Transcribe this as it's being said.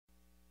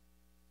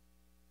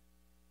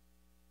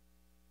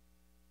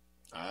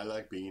I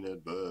like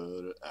peanut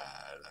butter.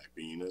 I like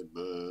peanut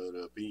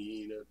butter.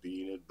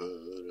 Peanut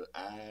butter.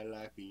 I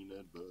like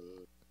peanut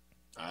butter.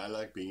 I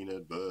like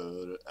peanut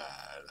butter.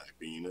 I like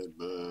peanut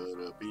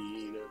butter.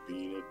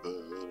 Peanut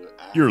butter.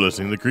 You're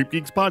listening to the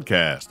CreepGeeks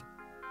Podcast.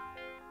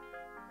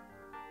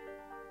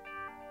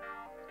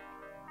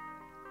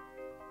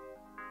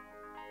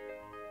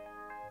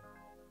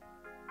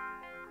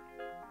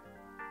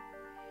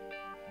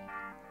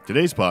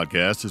 Today's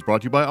podcast is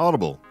brought to you by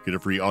Audible. Get a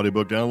free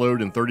audiobook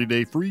download and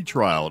 30-day free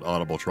trial at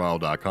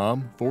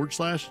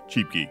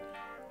audibletrial.com/cheapgeek.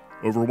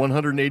 Over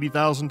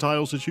 180,000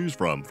 titles to choose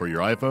from for your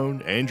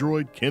iPhone,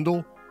 Android,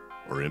 Kindle,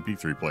 or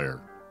MP3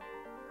 player.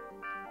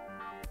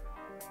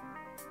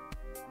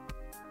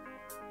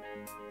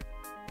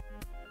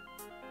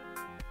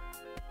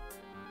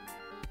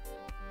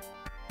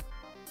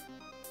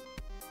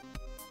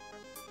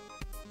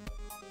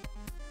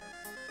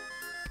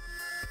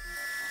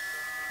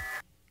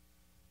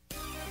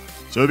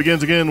 So it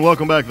begins again.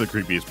 Welcome back to the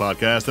CreepGeeks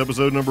Podcast,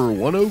 episode number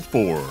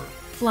 104.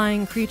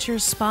 Flying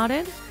creatures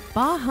spotted,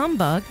 bah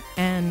humbug,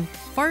 and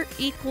fart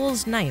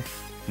equals knife.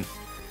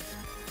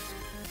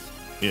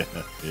 Yeah.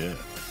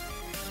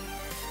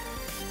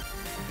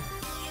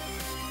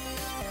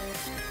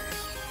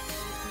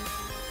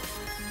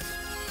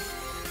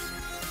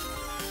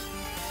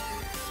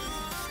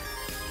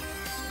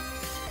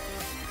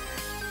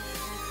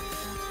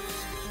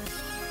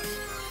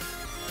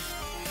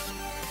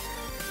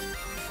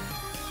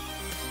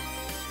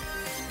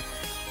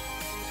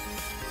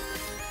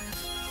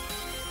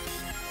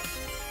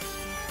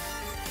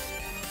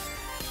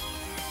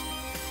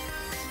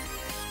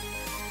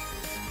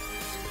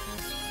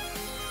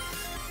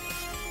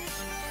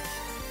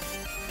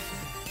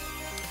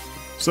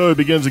 So it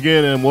begins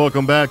again, and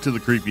welcome back to the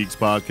CreepGeeks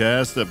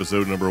Podcast,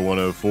 episode number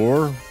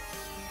 104.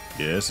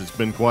 Yes, it's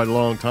been quite a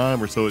long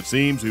time, or so it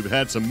seems. We've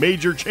had some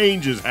major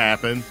changes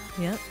happen.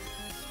 Yep.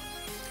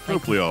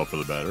 Hopefully all for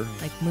the better.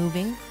 Like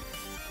moving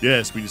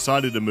Yes, we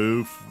decided to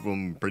move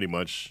from pretty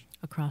much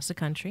across the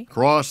country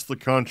across the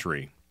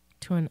country.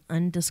 to an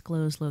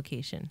undisclosed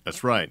location.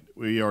 That's right.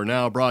 We are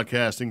now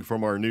broadcasting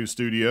from our new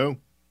studio,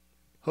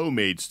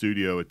 homemade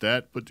studio at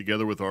that, put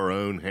together with our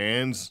own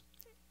hands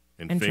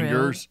and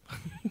fingers.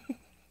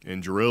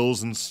 And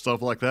drills and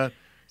stuff like that.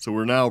 So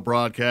we're now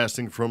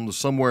broadcasting from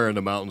somewhere in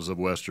the mountains of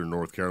western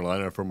North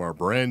Carolina from our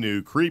brand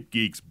new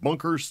CreepGeeks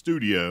Bunker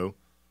Studio.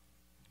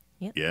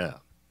 Yep. Yeah.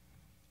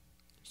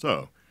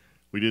 So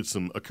we did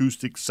some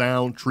acoustic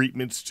sound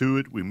treatments to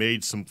it. We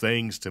made some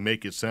things to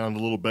make it sound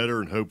a little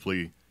better, and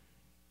hopefully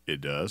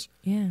it does.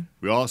 Yeah.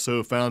 We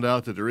also found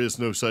out that there is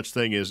no such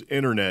thing as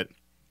internet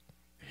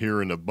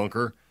here in the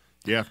bunker.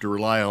 You have to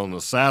rely on the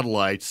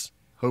satellites,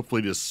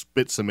 hopefully to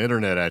spit some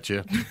internet at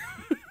you.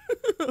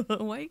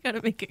 Why you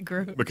gotta make it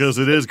gross? Because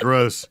it is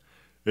gross.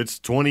 It's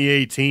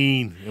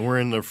 2018, and we're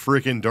in the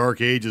freaking dark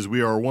ages.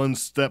 We are one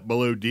step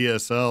below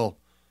DSL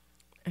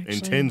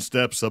and 10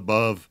 steps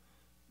above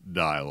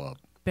dial-up.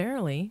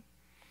 Barely.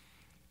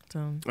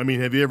 So I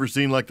mean, have you ever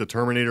seen, like, the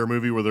Terminator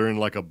movie where they're in,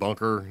 like, a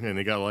bunker, and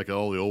they got, like,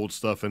 all the old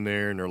stuff in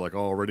there, and they're, like,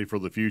 all ready for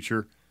the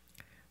future?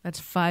 that's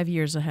 5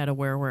 years ahead of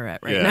where we're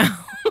at right Yeah.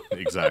 now.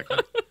 Exactly.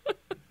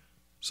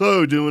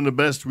 So, doing the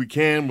best we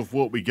can with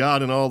what we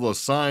got, and all the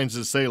signs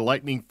that say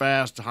lightning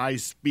fast,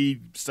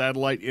 high-speed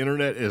satellite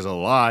internet is a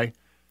lie.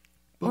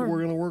 But Or we're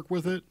going to work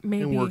with it and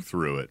maybe- work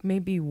through it.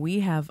 Maybe we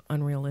have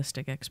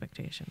unrealistic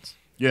expectations.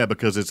 Yeah,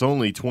 because it's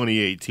only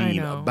 2018, I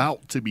know.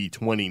 about to be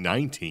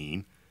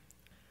 2019.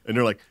 And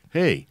they're like,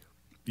 hey,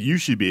 you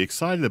should be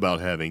excited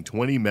about having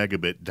 20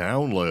 megabit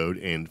download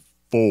and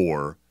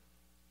 4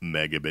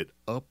 megabit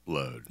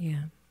upload.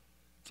 Yeah.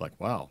 It's like,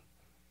 wow.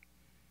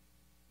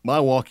 My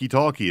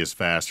walkie-talkie is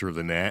faster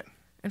than that.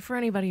 And for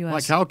anybody who My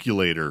has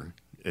calculator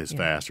is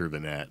faster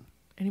than that.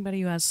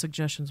 anybody who has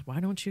suggestions, why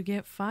don't you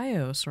get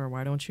FiOS or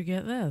why don't you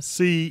get this?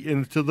 See,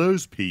 and to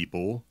those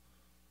people,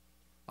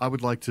 I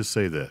would like to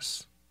say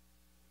this.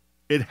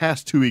 It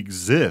has to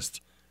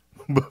exist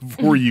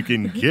before you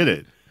can get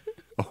it.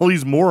 All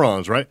these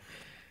morons, right?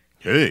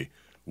 Hey,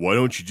 why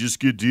don't you just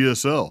get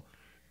DSL?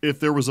 If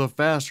there was a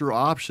faster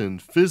option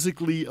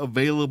physically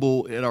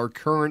available at our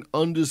current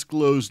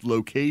undisclosed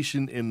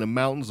location in the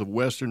mountains of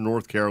western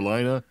North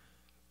Carolina,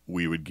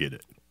 we would get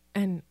it.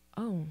 And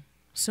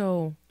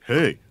so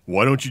Hey,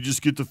 why don't you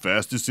just get the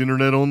fastest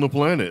internet on the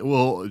planet?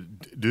 Well,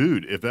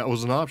 dude, if that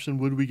was an option,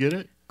 would we get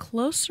it?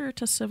 closer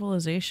to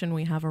civilization,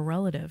 we have a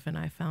relative, and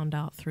I found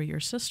out through your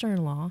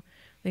sister-in-law,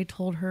 they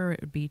told her it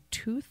would be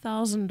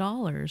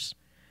 $2,000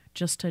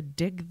 just to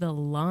dig the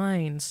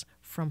lines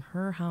from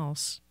her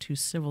house to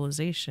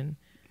civilization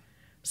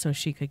so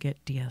she could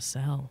get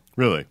DSL.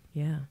 Really?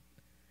 Yeah.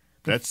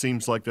 That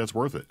seems like that's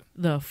worth it.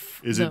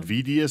 Is the it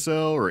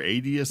VDSL or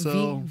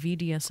ADSL?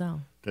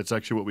 VDSL. That's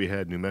actually what we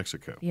had in New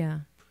Mexico. Yeah.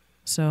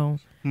 So,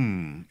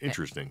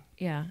 Interesting.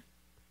 yeah.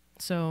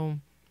 So,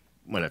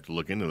 Might have to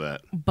look into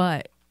that.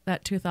 but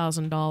that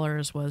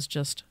 $2,000 was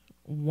just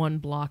one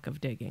block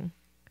of digging.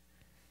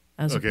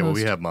 As Okay, well,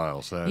 we opposed- have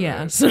miles.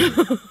 Yeah.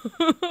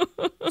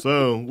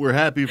 So we're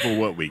happy for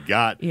what we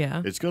got.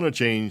 Yeah. It's going to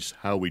change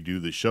how we do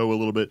the show a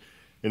little bit.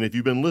 And if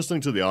you've been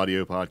listening to the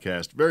audio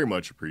podcast, very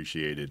much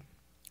appreciated.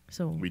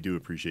 So We do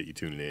appreciate you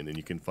tuning in, and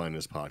you can find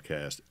this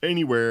podcast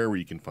anywhere where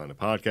you can find a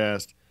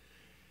podcast.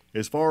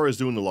 As far as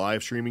doing the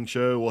live streaming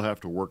show, we'll have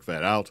to work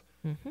that out.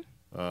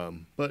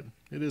 But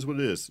it is what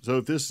it is. So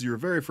if this is your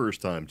very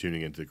first time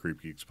tuning into the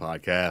CreepGeeks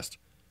podcast,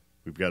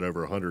 we've got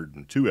over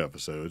 102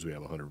 episodes. We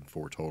have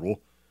 104 total.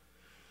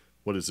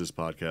 What is this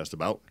podcast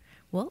about?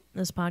 Well,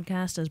 this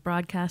podcast is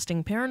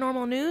broadcasting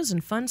paranormal news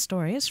and fun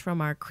stories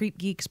from our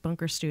CreepGeeks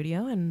Bunker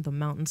Studio in the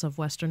mountains of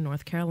western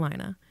North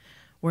Carolina.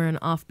 We're an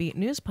offbeat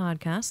news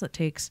podcast that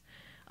takes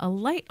a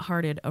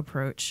light-hearted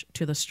approach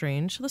to the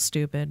strange, the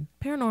stupid,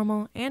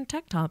 paranormal, and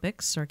tech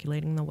topics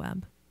circulating the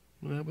web.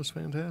 Well, that was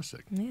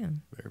fantastic. Yeah.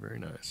 Very, very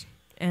nice.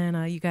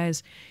 And you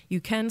guys, you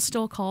can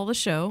still call the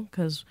show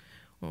because,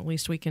 well, at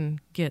least we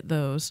can get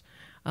those.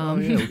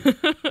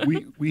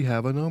 We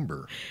have a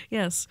number.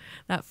 Yes,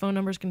 that phone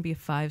number is going to be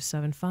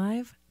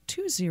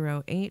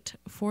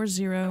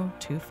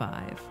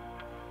 575-208-4025.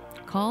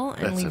 Call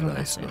and That's leave a a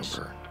nice message.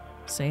 number.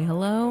 Say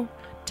hello.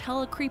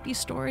 Tell a creepy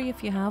story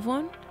if you have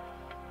one.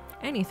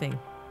 Anything.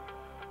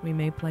 We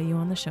may play you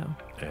on the show.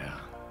 Yeah.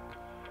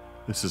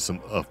 This is some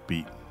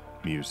upbeat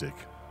music.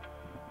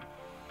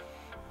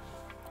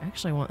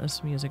 Actually, I want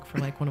this music for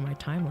like one of my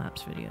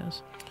time-lapse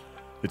videos.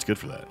 It's good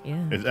for that.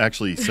 Yeah. It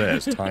actually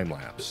says time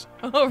lapse.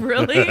 Oh,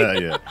 really?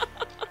 Yeah.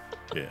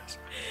 Yes.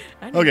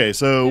 Okay,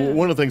 so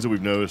one of the things that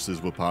we've noticed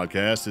is with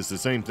podcasts, it's the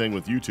same thing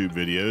with YouTube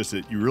videos,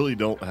 that you really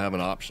don't have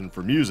an option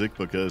for music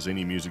because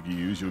any music you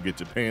use, you'll get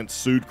your pants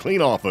sued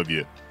clean off of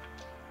you.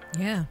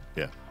 Yeah.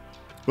 Yeah.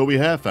 But we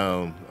have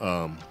found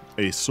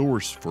a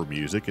source for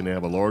music, and they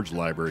have a large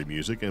library of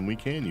music, and we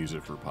can use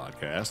it for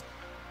podcasts.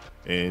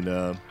 And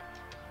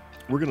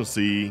we're going to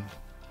see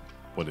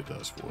what it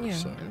does for Yeah.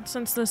 us. So. And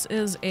since this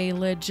is a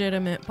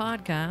legitimate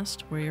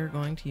podcast, we are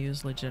going to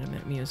use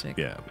legitimate music.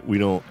 Yeah, we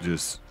don't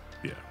just,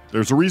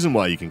 There's a reason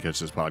why you can catch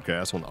this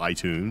podcast on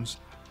iTunes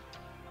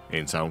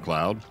and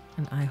SoundCloud.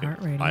 And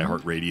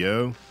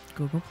iHeartRadio.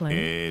 Google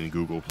Play. And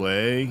Google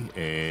Play.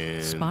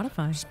 And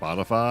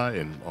Spotify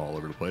and all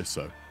over the place.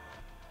 So,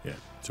 yeah,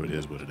 so it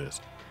is what it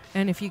is.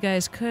 And if you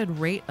guys could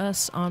rate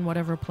us on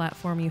whatever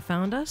platform you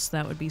found us,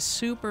 that would be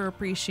super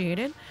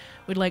appreciated.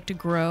 We'd like to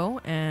grow,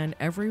 and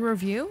every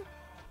review,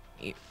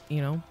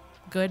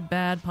 good,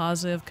 bad,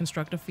 positive,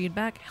 constructive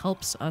feedback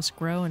helps us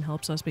grow and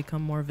helps us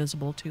become more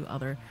visible to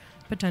other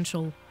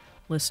potential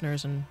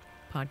listeners and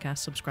podcast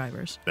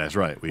subscribers. That's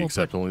right. We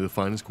accept only the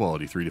finest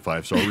quality 3 to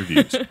 5 star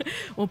reviews.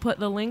 We'll put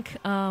the link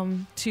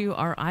to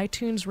our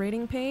iTunes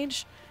rating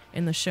page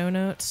in the show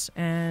notes,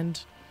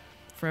 and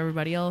for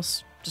everybody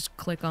else, just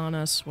click on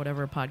us,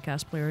 whatever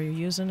podcast player you're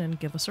using, and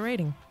give us a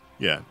rating.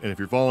 Yeah, and if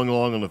you're following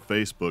along on the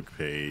Facebook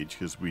page,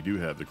 because we do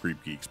have the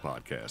Creep Geeks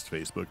Podcast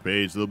Facebook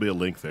page, there'll be a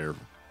link there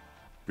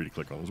for you to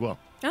click on as well.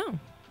 Oh,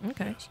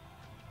 okay. Yes.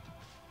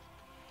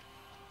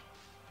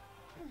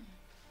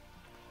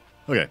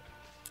 Okay,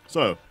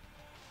 so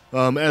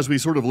as we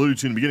sort of alluded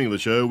to in the beginning of the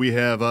show, we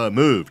have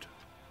moved.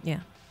 Yeah.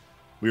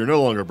 We are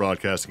no longer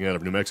broadcasting out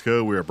of New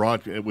Mexico. We are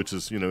which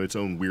is its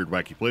own weird,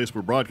 wacky place.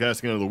 We're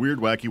broadcasting out of the weird,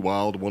 wacky,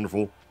 wild,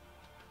 wonderful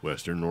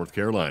western North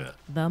Carolina.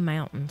 The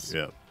mountains.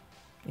 Yeah.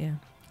 Yeah.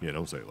 Yeah,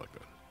 don't say it like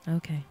that.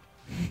 Okay.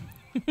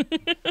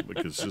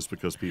 Because just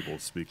because people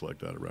speak like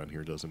that around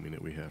here doesn't mean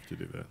that we have to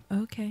do that.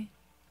 Okay.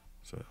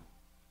 So,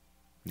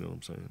 you know what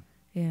I'm saying?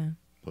 Yeah.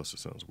 Plus, it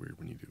sounds weird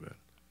when you do that.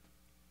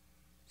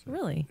 So,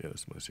 Really? Yeah,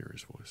 that's my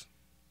serious voice.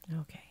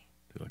 Okay.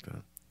 Do you like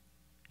that?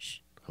 Shh.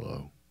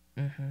 Hello?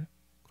 Mm-hmm.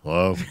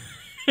 Hello?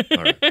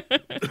 All right.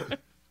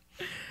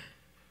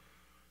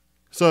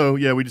 So,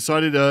 yeah, we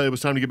decided it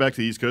was time to get back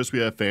to the East Coast. We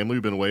have family.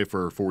 We've been away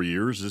for 4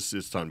 years.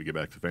 It's time to get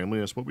back to family.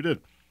 That's what we did.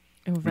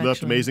 We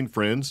left amazing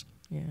friends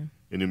in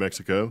New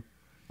Mexico,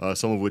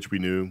 some of which we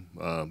knew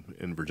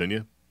in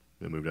Virginia.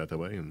 They moved out that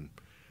way.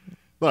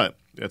 But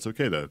that's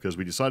okay, though, because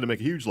we decided to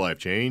make a huge life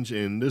change.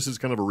 And this is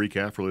kind of a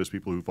recap for those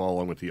people who follow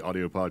along with the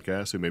audio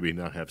podcast who maybe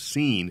not have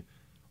seen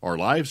our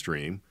live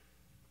stream.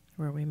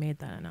 Where we made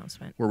that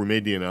announcement. Where we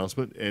made the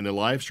announcement. And the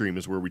live stream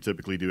is where we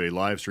typically do a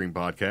live stream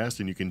podcast,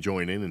 and you can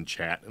join in and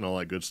chat and all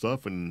that good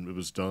stuff. And it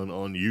was done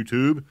on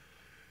YouTube.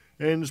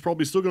 And it's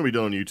probably still going to be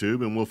done on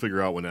YouTube, and we'll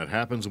figure out when that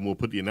happens, and we'll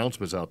put the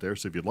announcements out there.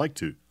 So if you'd like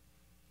to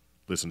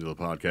listen to the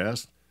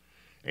podcast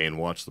and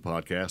watch the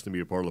podcast and be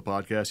a part of the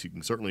podcast, you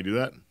can certainly do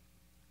that.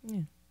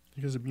 Yeah.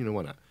 Because,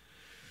 why not?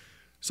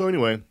 So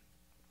anyway,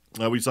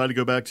 we decided to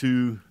go back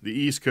to the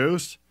East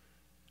Coast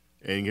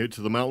and get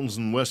to the mountains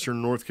in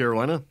western North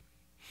Carolina.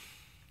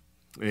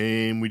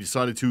 And we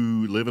decided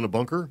to live in a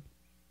bunker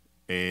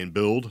and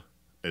build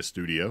a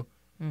studio.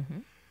 Mm-hmm.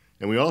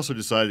 And we also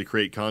decided to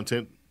create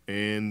content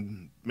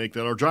and make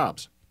that our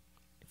jobs.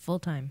 Full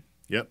time.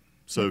 Yep.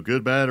 So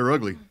good, bad, or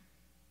ugly,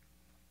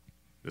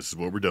 this is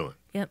what we're doing.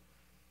 Yep.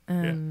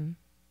 And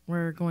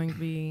we're going to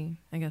be,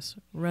 I guess,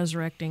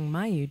 resurrecting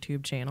my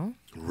YouTube channel.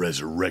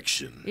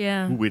 Resurrection.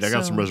 Yeah. Ooh, wait, I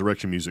got some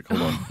resurrection music.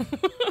 Hold on.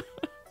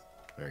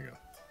 There you go.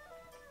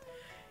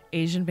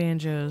 Asian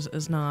Banjos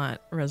is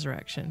not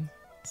resurrection.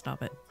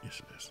 Stop it. Yes,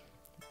 it is.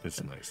 It's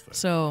a nice thing.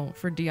 So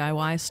for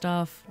DIY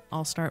stuff,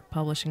 I'll start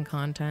publishing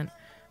content.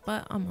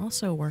 But I'm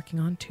also working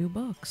on 2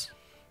 books.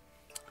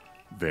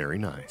 Very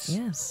nice.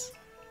 Yes.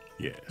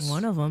 Yes.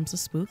 One of them's a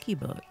spooky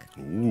book.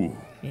 Ooh.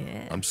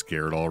 Yeah. I'm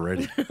scared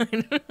already.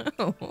 I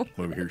know. I'm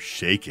over here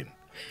shaking.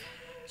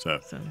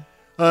 So,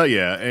 So,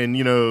 yeah. And,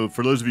 you know,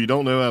 for those of you who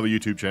don't know, I have a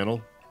YouTube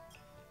channel.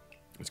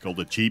 It's called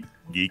the Cheap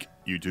Geek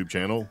YouTube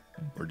channel.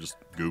 Or just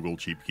Google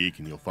Cheap Geek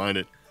and you'll find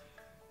it.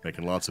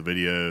 Making lots of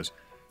videos.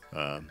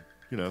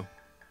 You know,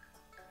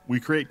 we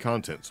create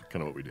content. It's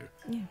kind of what we do.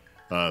 yeah.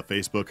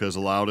 Facebook has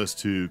allowed us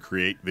to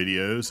create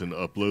videos and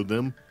upload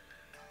them.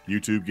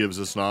 YouTube gives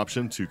us an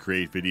option to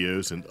create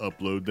videos and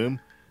upload them.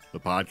 The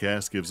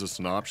podcast gives us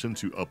an option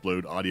to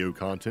upload audio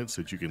content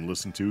so that you can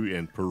listen to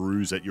and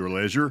peruse at your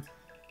leisure.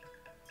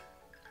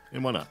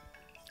 And why not?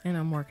 And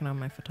I'm working on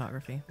my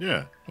photography.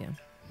 Yeah. Yeah.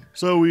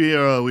 So we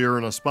are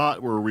in a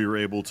spot where we were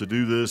able to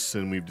do this,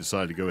 and we've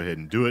decided to go ahead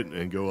and do it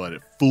and go at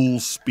it full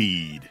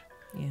speed.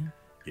 Yeah.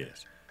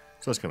 Yes.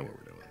 So that's kind of what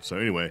we're doing. So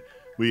anyway,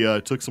 we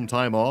took some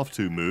time off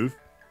to move,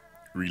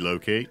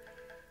 relocate,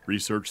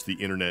 research the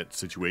internet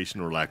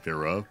situation or lack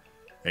thereof,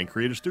 and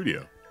create a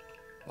studio.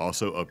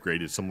 Also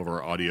upgraded some of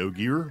our audio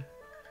gear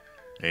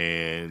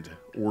and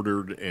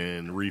ordered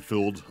and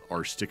refilled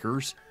our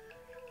stickers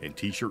and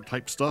t-shirt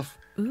type stuff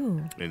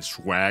Ooh. and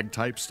swag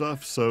type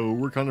stuff. So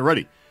we're kind of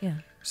ready. Yeah.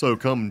 So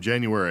come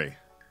January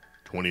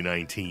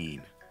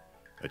 2019,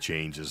 a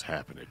change is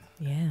happening.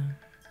 Yeah.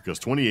 Because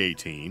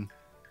 2018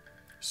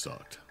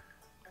 sucked.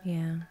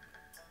 Yeah.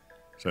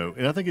 So,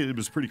 and I think it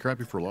was pretty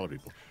crappy for a lot of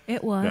people.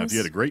 It was. Now, if you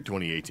had a great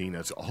 2018,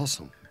 that's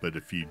awesome. But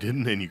if you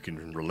didn't and you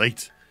can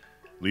relate,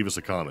 leave us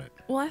a comment.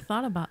 Well, I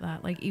thought about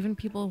that. Like, even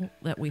people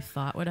that we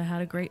thought would have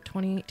had a great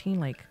 2018,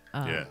 like,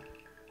 Yeah.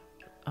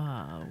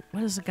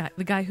 what is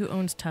the guy who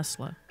owns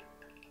Tesla?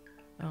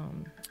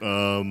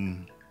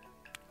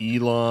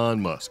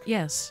 Elon Musk.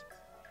 Yes.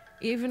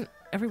 Even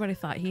everybody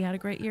thought he had a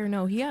great year.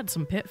 No, he had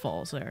some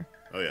pitfalls there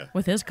Oh, yeah.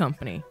 with his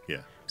company.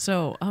 Yeah.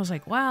 So I was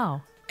like,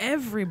 wow,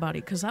 everybody,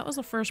 because that was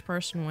the first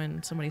person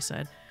when somebody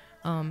said,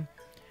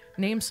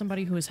 name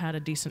somebody who has had a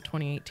decent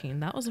 2018.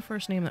 That was the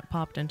first name that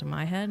popped into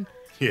my head.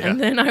 Yeah. And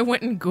then I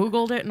went and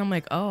Googled it, and I'm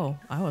like, oh,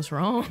 I was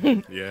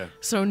wrong. Yeah.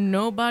 So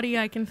nobody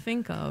I can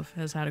think of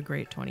has had a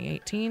great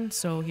 2018.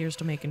 So here's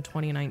to making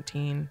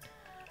 2019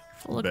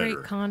 full of Better.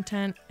 great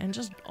content and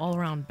just all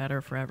around better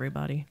for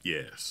everybody.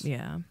 Yes.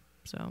 Yeah.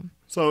 So,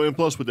 and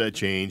plus with that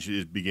change,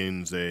 it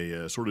begins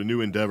a sort of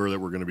new endeavor that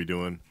we're going to be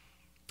doing,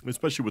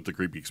 especially with the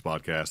CreepGeeks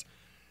podcast.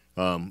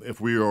 If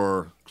we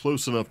are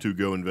close enough to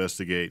go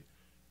investigate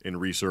and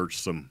research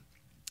some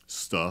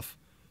stuff,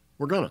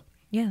 we're gonna.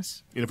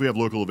 Yes. And if we have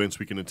local events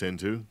we can attend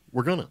to,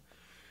 we're gonna.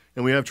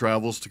 And we have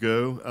travels to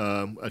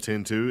go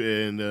attend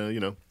to, and you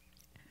know,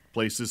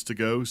 places to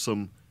go,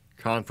 some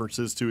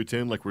conferences to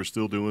attend. Like we're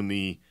still doing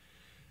the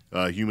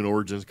Human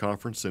Origins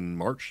Conference in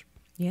March.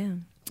 Yeah.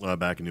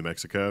 Back in New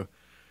Mexico.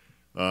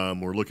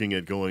 We're looking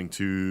at going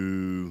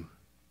to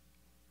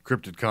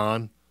Cryptid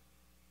Con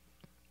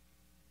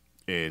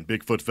and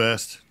Bigfoot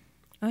Fest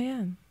Oh,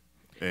 yeah.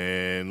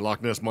 and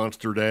Loch Ness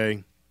Monster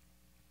Day.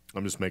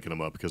 I'm just making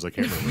them up because I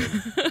can't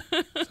remember.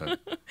 So,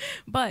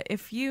 But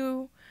if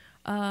you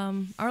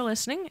are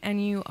listening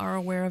and you are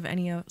aware of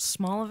any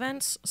small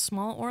events,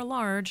 small or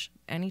large,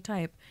 any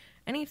type,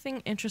 anything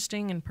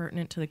interesting and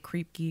pertinent to the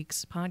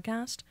CreepGeeks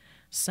podcast,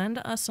 send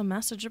us a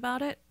message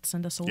about it.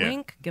 Send us a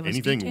link. Give us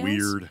anything details.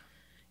 weird.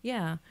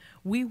 Yeah.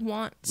 We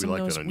want some like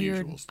of that those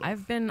unusual weird. stuff.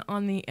 I've been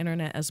on the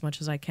internet as much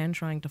as I can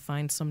trying to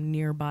find some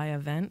nearby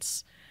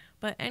events.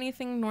 But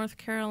anything North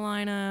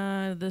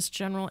Carolina, this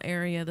general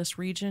area, this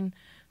region,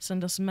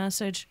 send us a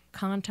message,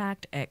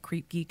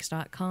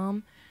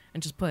 contact@creepgeeks.com,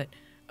 and just put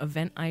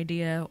event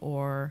idea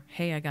or,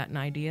 hey, I got an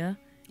idea.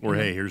 Or,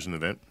 hey, here's an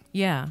event.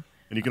 Yeah.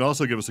 And you can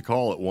also give us a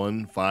call at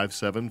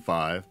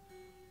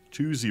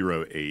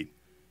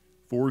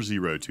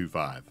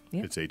 1-575-208-4025.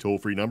 Yep. It's a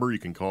toll-free number. You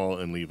can call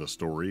and leave a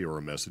story or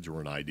a message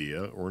or an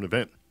idea or an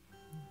event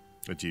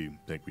that you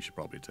think we should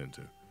probably attend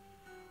to.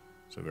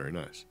 So very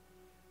nice.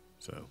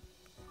 So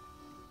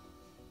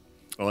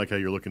I like how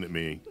you're looking at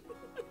me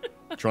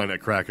trying to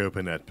crack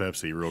open that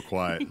Pepsi real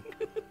quiet.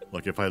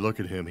 Like if I look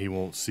at him, he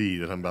won't see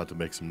that I'm about to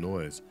make some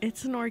noise.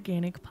 It's an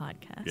organic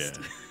podcast. Yeah.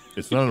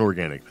 It's not an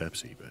organic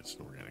Pepsi, but it's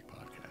an organic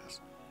podcast.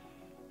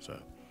 So,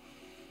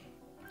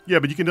 yeah,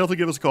 but you can definitely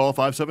give us a call,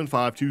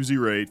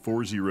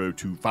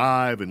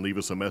 575-208-4025, and leave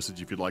us a message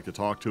if you'd like to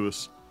talk to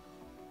us.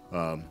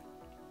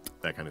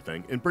 That kind of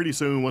thing. And pretty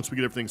soon, once we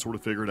get everything sort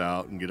of figured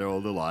out and get all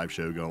the live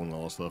show going and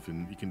all that stuff,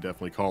 and you can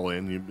definitely call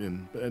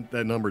in. And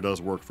that number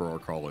does work for our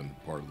call-in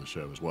part of the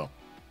show as well.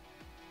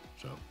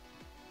 So,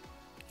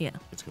 Yeah.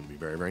 it's going to be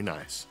very, very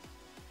nice.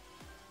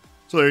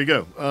 So there you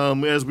go.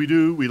 As we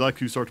do, we like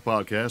to start the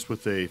podcast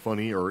with a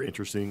funny or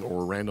interesting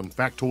or random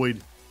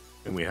factoid,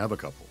 and we have a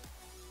couple.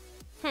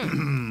 I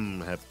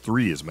have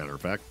 3, as a matter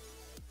of fact.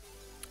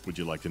 Would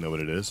you like to know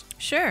what it is?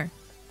 Sure.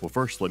 Well,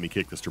 first, let me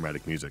kick this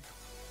dramatic music.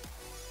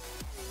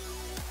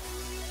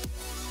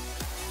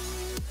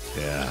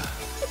 Yeah.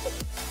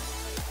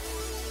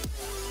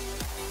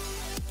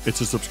 It's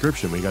a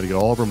subscription. We got to get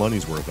all of our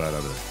money's worth out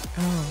of it.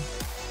 Oh.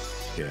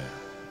 Yeah.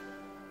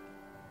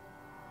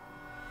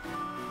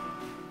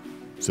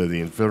 So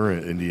the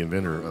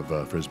inventor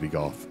of Frisbee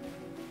golf.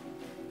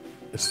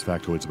 This is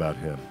factoids about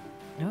him.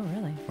 Oh,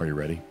 really? Are you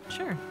ready?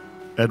 Sure.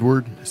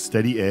 Edward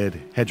Steady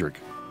Ed Headrick,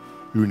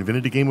 who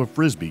invented a game of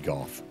Frisbee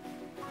golf,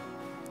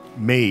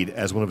 made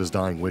as one of his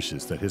dying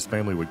wishes that his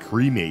family would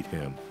cremate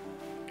him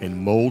and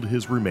mold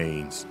his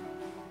remains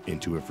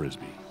into a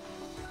Frisbee.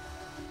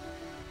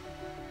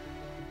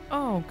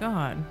 Oh,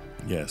 God.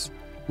 Yes.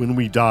 When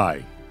we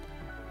die,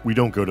 we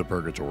don't go to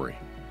purgatory.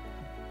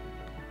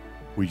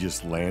 We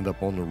just land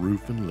up on the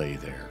roof and lay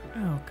there.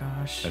 Oh,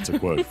 gosh. That's a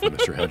quote from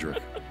Mr. Headrick.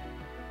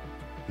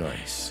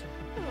 Nice.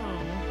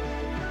 Oh.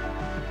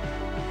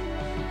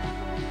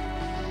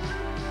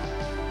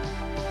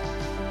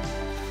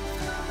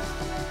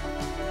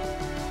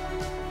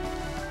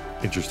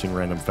 Interesting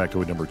random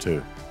factoid number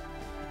 2.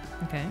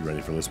 Okay. You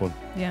ready for this one?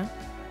 Yeah.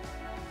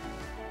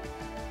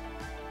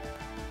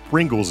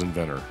 Pringles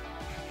inventor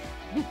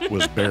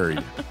was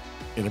buried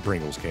in a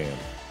Pringles can.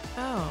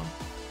 Oh.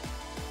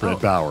 Fred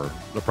Bauer,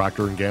 the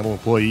Procter & Gamble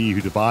employee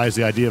who devised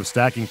the idea of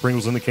stacking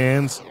Pringles in the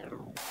cans,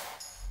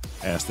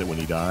 asked that when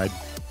he died,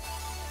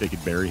 they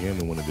could bury him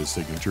in one of his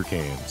signature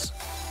cans.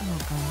 Oh,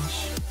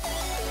 gosh.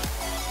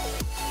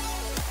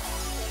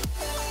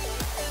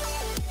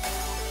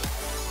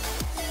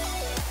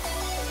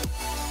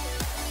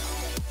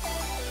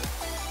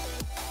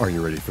 Are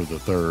you ready for the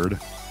third?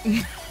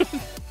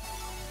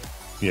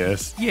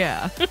 Yes.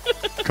 Yeah.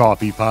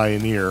 Coffee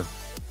pioneer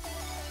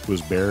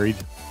was buried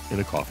in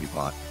a coffee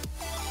pot.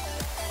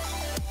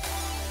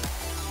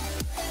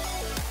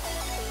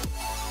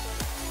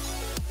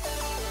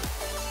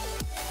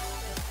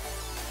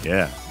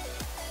 Yeah.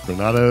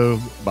 Bernardo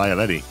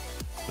Bialetti,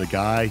 the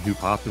guy who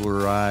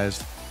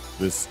popularized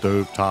this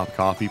stovetop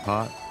coffee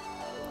pot,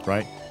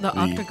 right? The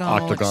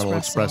octagonal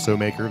espresso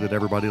maker that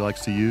everybody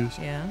likes to use.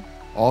 Yeah.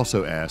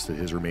 Also asked that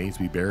his remains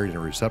be buried in a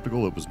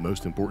receptacle that was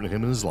most important to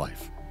him in his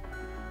life.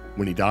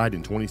 When he died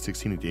in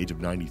 2016 at the age of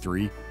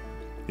 93,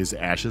 his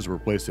ashes were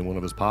placed in one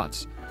of his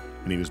pots,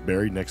 and he was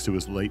buried next to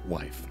his late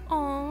wife.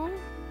 Aw.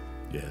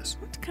 Yes.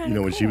 That's kind of You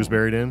know what she was cool.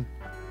 buried in?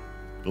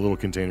 The little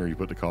container you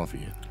put the coffee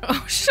in.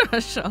 Oh,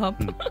 shush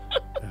up.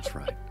 That's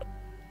right.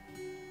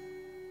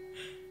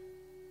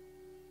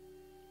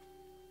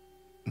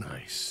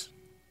 Nice.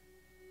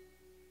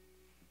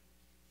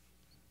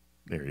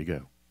 There you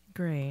go.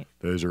 Great.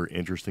 Those are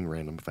interesting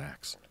random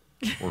facts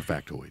or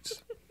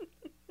factoids.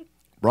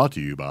 Brought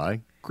to you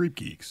by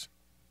CreepGeeks.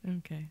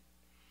 Okay.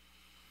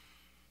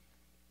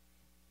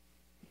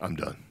 I'm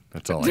done.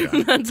 That's all I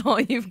got. That's all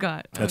you've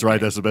got. That's Okay.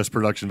 right. That's the best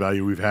production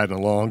value we've had in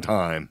a long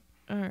time.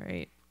 All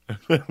right.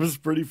 It was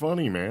pretty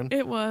funny, man.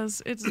 It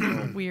was. It's a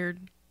little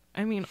weird.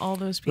 I mean, all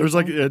those people.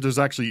 There's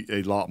actually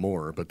a lot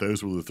more, but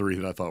those were the three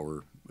that I thought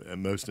were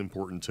most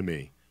important to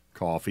me: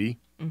 coffee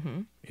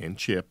and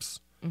chips.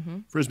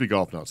 Frisbee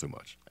golf, not so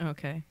much.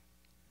 Okay.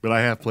 But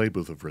I have played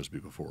with a Frisbee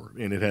before,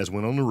 and it has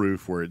went on the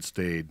roof where it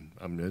stayed.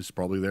 I mean, it's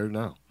probably there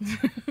now.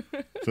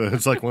 So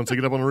it's like once they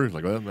get up on the roof,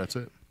 like, well, that's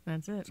it.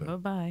 That's it. So.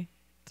 Bye-bye.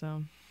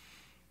 So,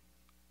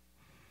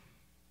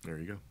 There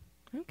you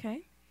go.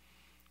 okay.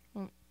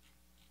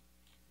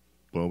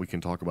 Well, we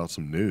can talk about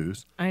some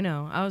news. I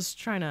know. I was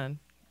trying to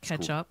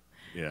catch cool. up.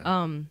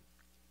 Yeah.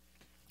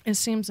 It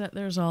seems that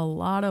there's a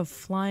lot of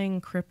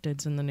flying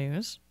cryptids in the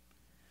news.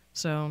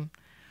 So,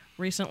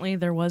 recently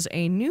there was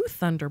a new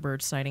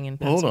Thunderbird sighting in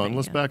Well, hold Pennsylvania. on.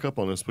 Let's back up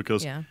on this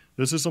because Yeah.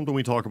 this is something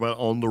we talk about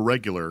on the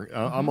regular.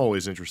 I'm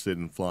always interested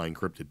in flying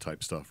cryptid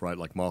type stuff, right?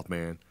 Like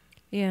Mothman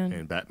Yeah.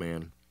 and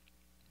Batman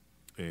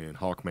and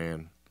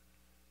Hawkman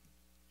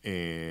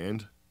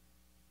and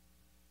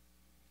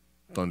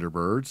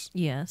Thunderbirds.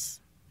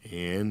 Yes.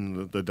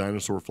 And the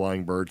dinosaur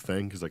flying bird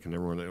thing, because I can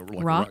never remember.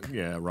 Like Rock.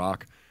 Yeah,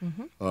 rock.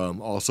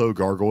 Also,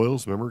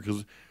 gargoyles, remember?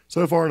 Because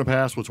so far in the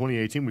past, with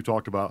 2018, we've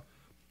talked about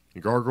a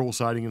gargoyle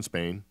sighting in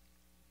Spain,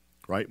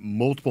 right?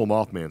 Multiple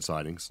Mothman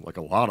sightings, like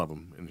a lot of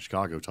them in the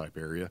Chicago type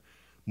area.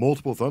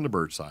 Multiple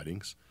Thunderbird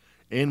sightings,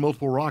 and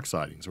multiple rock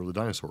sightings, or the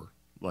dinosaur,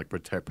 like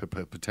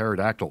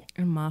pterodactyl.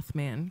 And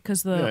Mothman.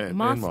 Because the Yeah, and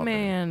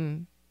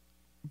Mothman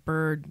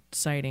bird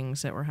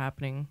sightings that were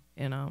happening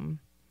in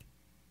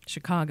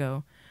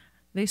Chicago,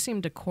 they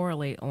seem to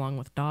correlate along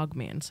with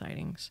Dogman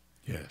sightings.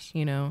 Yes.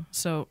 You know?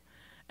 So,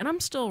 and I'm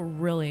still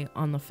really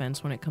on the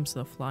fence when it comes to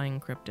the flying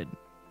cryptid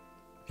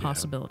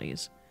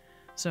possibilities.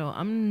 So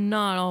I'm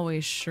not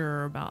always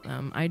sure about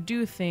them. I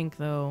do think,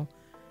 though,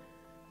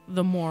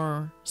 the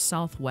more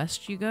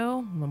southwest you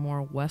go, the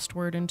more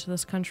westward into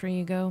this country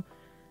you go,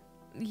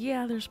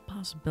 yeah, there's a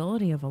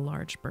possibility of a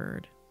large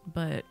bird,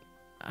 but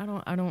I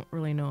don't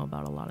really know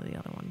about a lot of the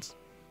other ones.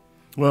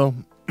 Well,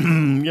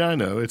 yeah, I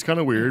know. It's kind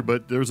of weird,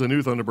 but there's a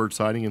new Thunderbird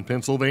sighting in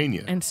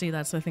Pennsylvania. And see,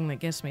 that's the thing that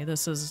gets me.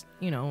 This is,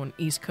 an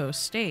East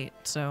Coast state,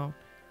 so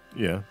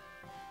Yeah.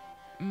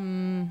 I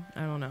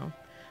don't know.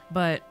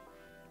 But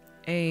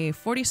a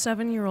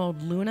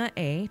 47-year-old Luna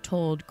A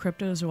told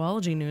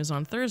Cryptozoology News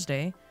on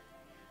Thursday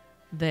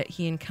that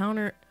he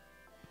encountered...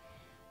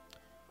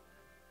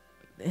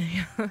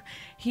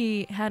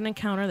 he had an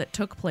encounter that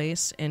took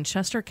place in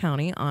Chester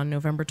County on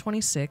November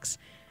 26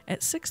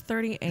 at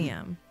 6:30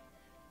 a.m.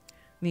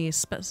 The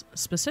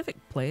specific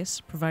place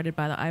provided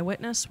by the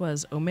eyewitness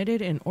was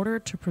omitted in order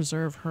to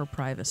preserve her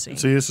privacy.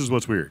 See, this is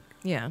what's weird.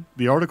 Yeah.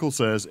 The article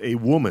says a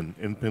woman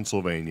in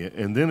Pennsylvania,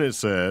 and then it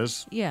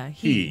says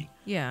he.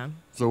 Yeah.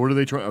 So what are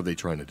they trying? Are they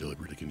trying to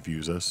deliberately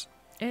confuse us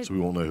so we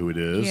won't know who it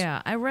is?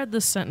 Yeah, I read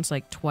this sentence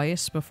like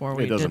twice before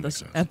we It doesn't did make this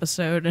sense.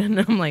 episode, and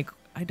I'm like,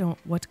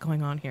 what's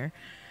going on here?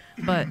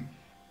 But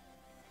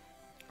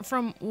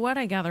from what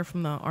I gather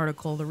from the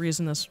article, the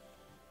reason this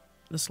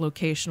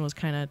location was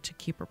kind of to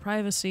keep her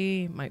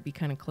privacy, might be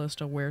kind of close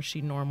to where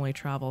she normally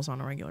travels on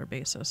a regular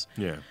basis.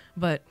 Yeah.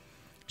 But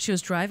she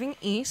was driving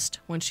east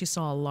when she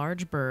saw a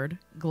large bird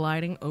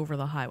gliding over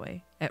the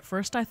highway. At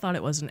first, I thought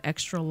it was an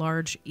extra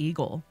large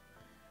eagle,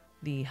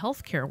 the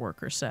healthcare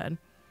worker said.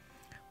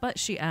 But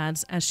she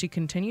adds, as she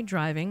continued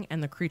driving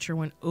and the creature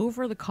went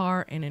over the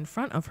car and in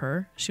front of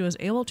her, she was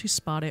able to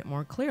spot it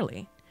more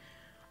clearly.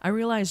 I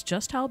realized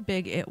just how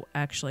big it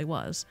actually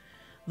was.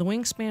 The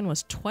wingspan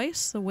was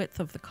twice the width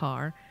of the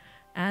car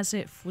as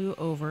it flew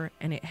over,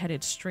 and it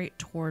headed straight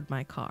toward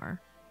my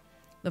car.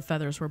 The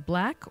feathers were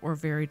black or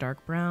very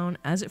dark brown.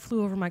 As it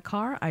flew over my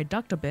car, I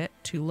ducked a bit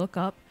to look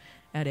up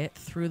at it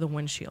through the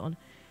windshield.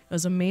 It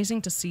was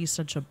amazing to see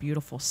such a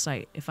beautiful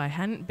sight. If I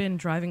hadn't been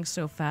driving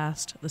so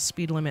fast, the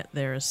speed limit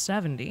there is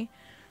 70,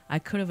 I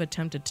could have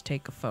attempted to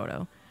take a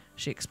photo,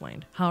 she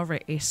explained. However,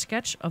 a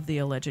sketch of the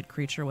alleged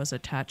creature was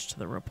attached to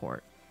the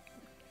report.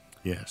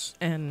 Yes.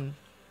 And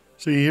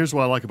See, here's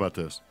what I like about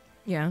this.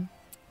 yeah,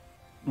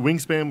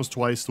 Wingspan was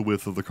twice the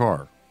width of the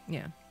car.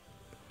 yeah,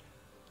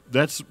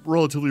 That's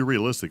relatively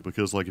realistic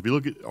because, like, if you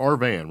look at our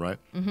van, right?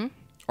 Mm-hmm.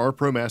 Our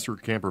ProMaster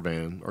camper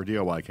van, our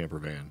DIY camper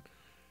van,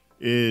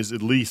 is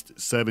at least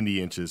 70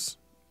 inches.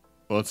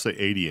 Well, let's say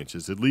 80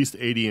 inches. At least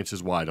 80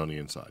 inches wide on the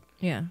inside.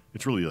 yeah,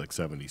 It's really like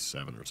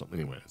 77 or something.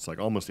 Anyway, it's like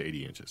almost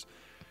 80 inches.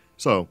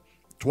 So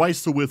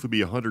twice the width would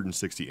be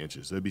 160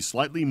 inches. It'd be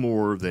slightly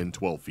more than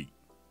 12 feet.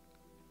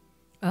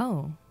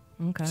 oh,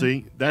 okay.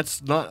 See,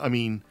 that's not, I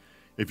mean,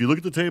 if you look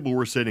at the table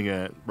we're sitting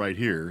at right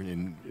here,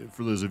 and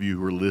for those of you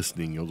who are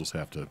listening, you'll just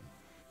have to,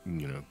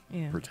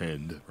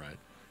 pretend, right?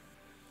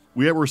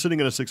 We're sitting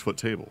at a 6-foot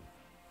table.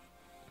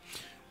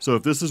 So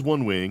if this is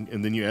one wing,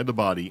 and then you add the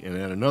body and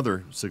add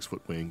another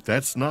 6-foot wing,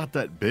 that's not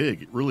that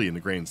big, really, in the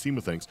grand scheme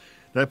of things.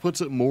 That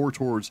puts it more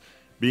towards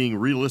being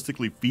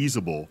realistically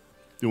feasible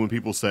than when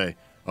people say,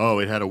 oh,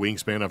 it had a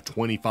wingspan of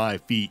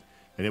 25 feet,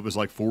 and it was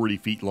like 40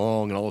 feet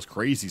long and all this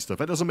crazy stuff.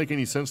 That doesn't make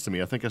any sense to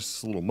me. I think that's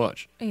just a little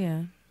much.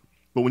 Yeah.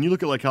 But when you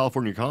look at like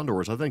California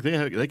condors, I think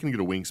they can get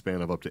a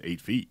wingspan of up to 8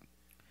 feet.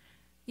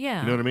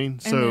 Yeah. You know what I mean?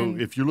 And So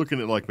then- if you're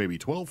looking at like maybe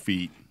 12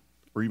 feet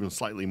or even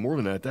slightly more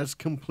than that, that's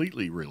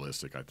completely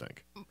realistic, I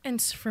think. And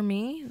for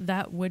me,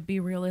 that would be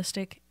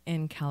realistic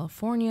in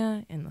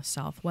California, in the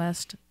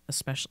Southwest,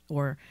 especially,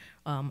 or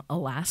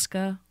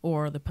Alaska,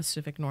 or the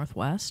Pacific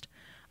Northwest.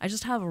 I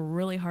just have a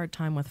really hard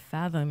time with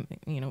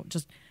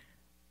just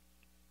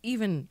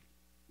even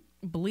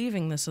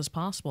believing this is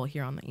possible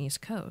here on the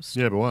East Coast.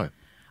 Yeah, but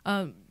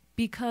why?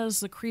 Because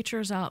the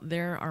creatures out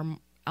there are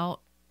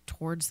out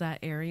towards that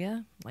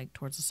area, like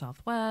towards the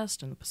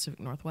Southwest and the Pacific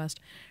Northwest.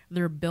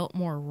 They're built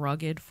more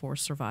rugged for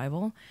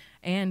survival,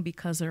 and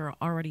because there are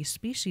already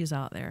species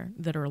out there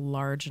that are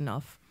large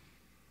enough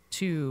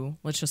to,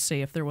 let's just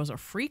say, if there was a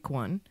freak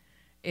one,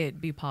 it'd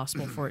be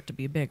possible for it to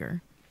be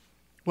bigger.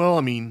 Well,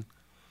 I mean,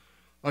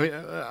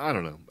 I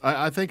don't know.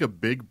 I think a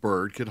big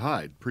bird could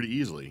hide pretty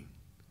easily.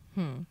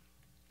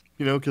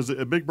 You know, because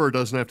a big bird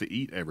doesn't have to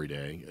eat every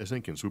day. I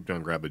think it can swoop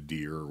down, grab a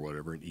deer or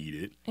whatever, and eat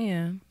it.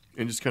 Yeah.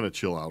 And just kind of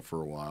chill out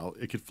for a while.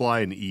 It could fly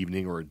in the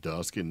evening or at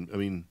dusk. And, I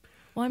mean,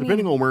 Well,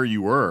 depending on where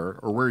you were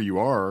or where you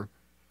are,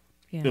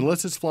 yeah.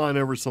 unless it's flying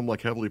over some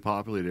like heavily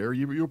populated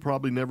area, you'll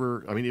probably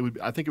never. I mean,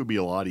 I think it would be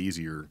a lot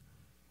easier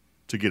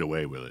to get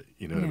away with it.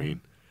 You know what I Yeah.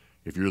 mean?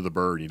 If you're the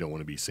bird, you don't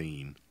want to be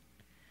seen.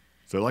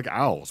 So like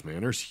owls,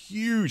 man, there's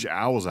huge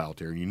owls out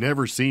there, and you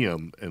never see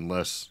them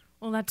unless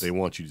Well, that's they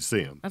want you to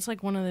see them. That's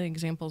like one of the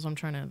examples I'm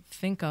trying to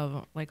think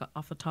of, like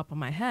off the top of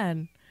my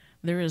head.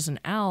 There is an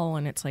owl,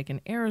 and it's like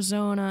in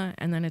Arizona,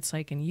 and then it's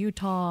like in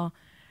Utah,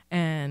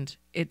 and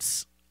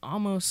it's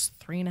almost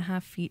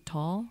 3.5 feet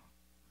tall.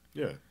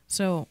 Yeah.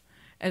 So,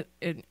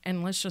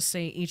 and let's just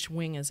say each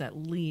wing is at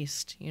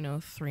least,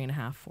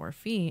 3.5, 4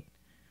 feet,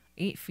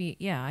 8 feet.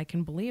 Yeah, I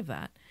can believe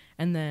that.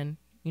 And then,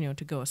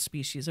 to go a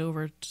species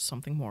over to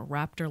something more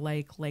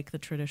raptor-like, like the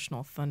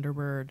traditional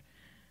thunderbird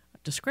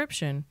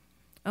description.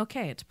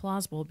 Okay, it's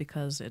plausible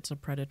because it's a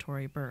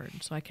predatory bird,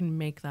 so I can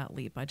make that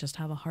leap. I just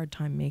have a hard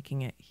time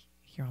making it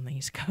here on the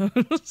East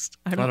Coast.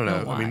 I don't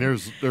know why. I mean,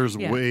 there's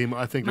Yeah.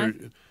 I think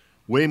there's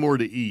way more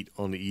to eat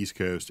on the East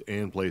Coast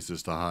and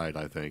places to hide,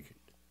 I think.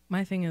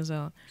 My thing is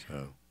So,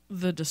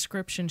 the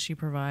description she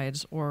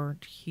provides, or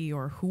he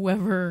or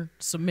whoever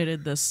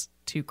submitted this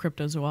to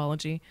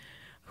cryptozoology,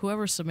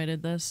 whoever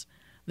submitted this,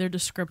 their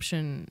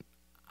description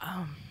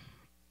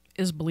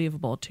is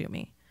believable to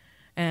me.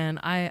 And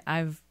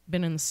I've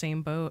been in the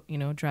same boat, you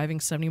know, driving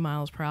 70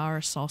 miles per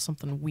hour, saw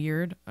something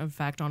weird. In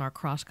fact, on our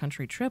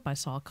cross-country trip, I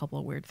saw a couple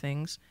of weird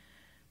things.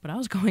 But I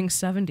was going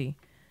 70.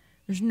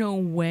 There's no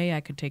way I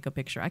could take a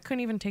picture. I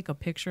couldn't even take a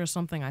picture of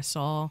something I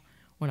saw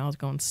when I was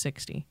going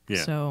 60.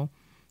 Yeah. So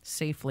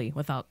safely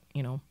without,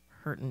 you know,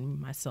 hurting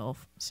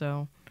myself.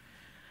 So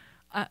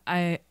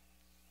I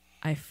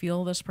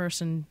feel this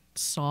person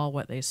saw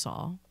what they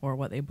saw or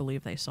what they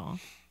believe they saw.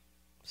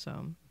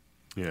 So,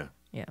 Yeah.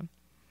 yeah.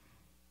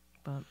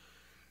 But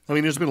I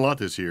mean, there's been a lot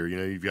this year. You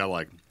know, you've got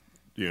like,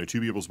 you know,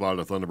 2 people spotted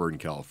a thunderbird in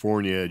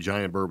California. A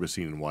giant bird was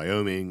seen in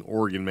Wyoming.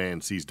 Oregon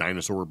man sees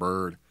dinosaur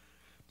bird.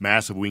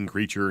 Massive winged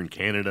creature in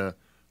Canada.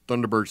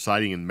 Thunderbird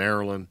sighting in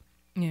Maryland.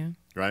 yeah.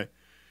 Right?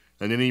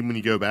 And then even when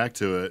you go back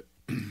to it,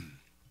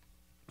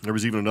 there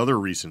was even another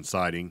recent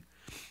sighting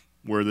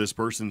where this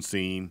person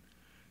seen,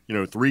 you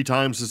know, 3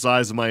 times the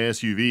size of my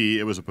SUV.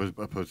 It was a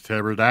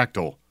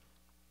pterodactyl.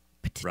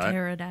 Right?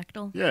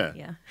 Pterodactyl? Yeah.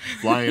 Yeah.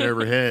 Flying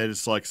overhead.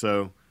 It's like,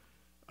 so,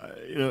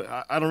 you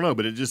know, I don't know,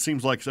 but it just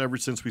seems like ever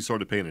since we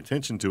started paying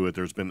attention to it,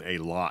 there's been a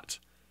lot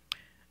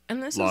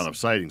And this of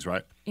sightings,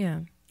 right?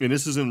 yeah. And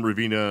this is in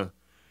Ravenna,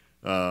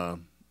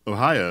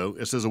 Ohio.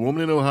 It says a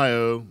woman in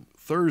Ohio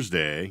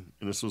Thursday,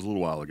 and this was a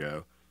little while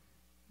ago,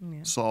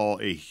 Yeah. saw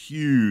a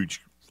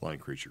huge flying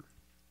creature.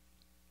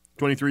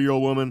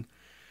 23-year-old woman.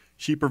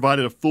 She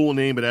provided a full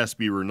name, but has to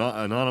be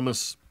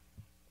anonymous,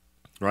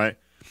 right?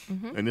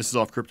 Mm-hmm. And this is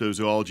off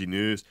Cryptozoology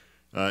News.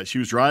 She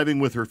was driving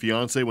with her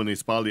fiance when they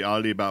spotted the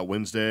oddity about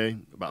Wednesday,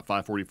 about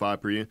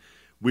 5:45 p.m.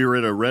 We were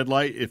at a red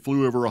light. It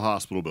flew over a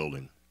hospital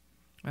building,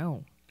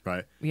 Oh.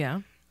 right?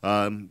 Yeah.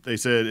 They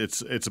said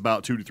it's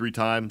about 2 to 3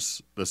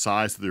 times the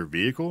size of their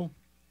vehicle.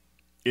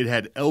 It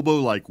had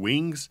elbow-like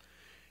wings.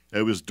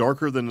 It was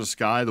darker than the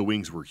sky. The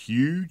wings were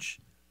huge.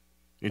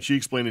 And she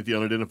explained that the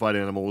unidentified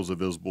animal was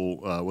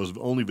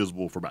only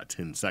visible for about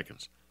 10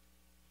 seconds.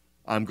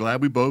 I'm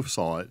glad we both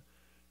saw it,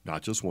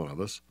 not just one of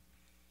us.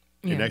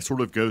 Yeah. And that sort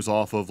of goes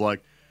off of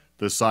like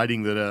the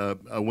sighting that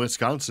a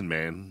Wisconsin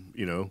man,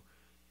 you know,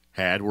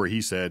 had where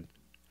he said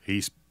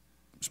he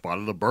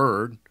spotted a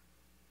bird,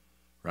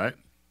 right?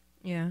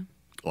 Yeah.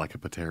 Like a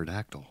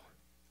pterodactyl.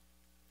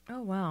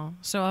 Oh, wow.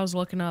 So I was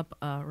looking up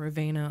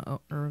Ravenna,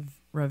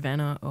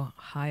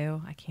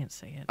 Ohio. I can't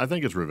say it. I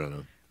think it's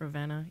Ravenna.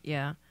 Ravenna,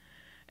 yeah.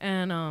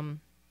 And,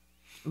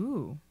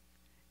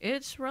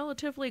 it's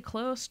relatively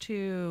close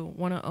to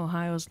one of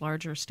Ohio's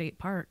larger state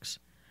parks,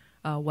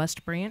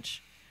 West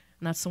Branch.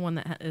 And that's the one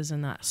that is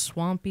in that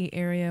swampy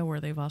area where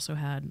they've also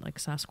had, like,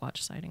 Sasquatch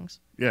sightings.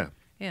 Yeah.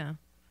 Yeah.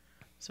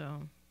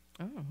 So,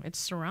 it's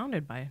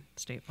surrounded by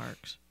state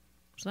parks.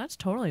 So that's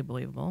totally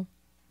believable.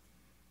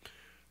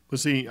 But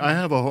see, I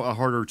have a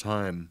harder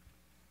time,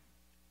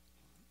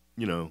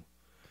 you know,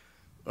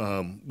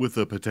 with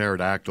a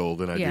pterodactyl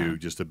than I do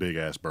just a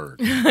big-ass bird.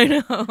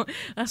 I know.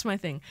 That's my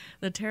thing.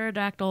 The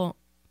pterodactyl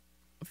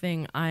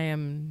thing I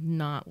am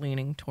not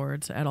leaning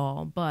towards at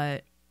all,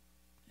 but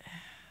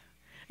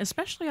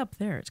especially up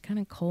there. It's kind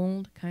of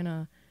cold, kind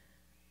of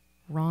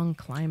wrong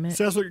climate.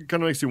 See, that's what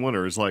kind of makes you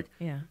wonder. It's like,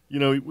 Yeah. you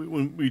know,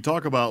 when we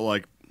talk about,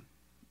 like,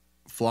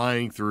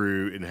 flying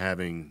through and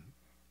having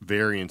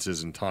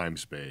variances in time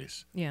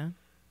space, Yeah.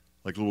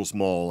 like little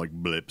small, like,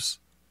 blips,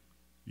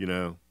 you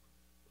know,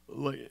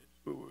 like,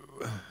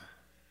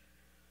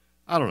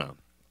 I don't know.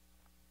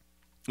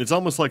 It's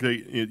almost like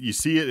you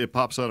see it, it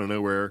pops out of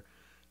nowhere,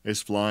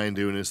 it's flying,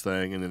 doing its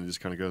thing, and then it just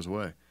kind of goes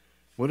away.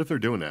 What if they're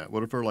doing that?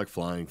 What if they're, like,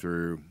 flying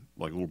through,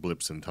 like, little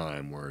blips in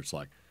time where it's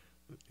like,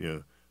 you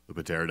know,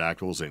 the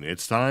pterodactyl's in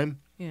its time,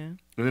 Yeah. and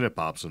then it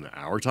pops into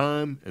our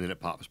time, and then it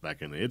pops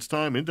back into its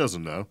time. It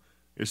doesn't know.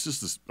 It's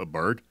just a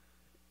bird,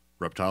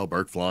 reptile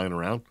bird flying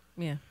around.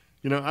 Yeah.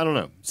 You know, I don't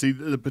know. See,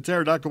 the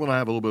pterodactyl one, I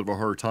have a little bit of a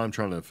hard time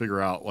trying to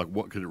figure out, like,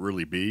 what could it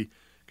really be?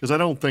 Because I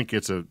don't think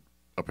it's a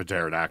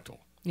pterodactyl.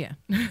 Yeah.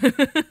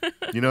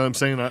 You know what I'm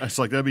saying? It's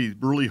like that'd be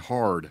really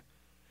hard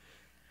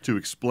to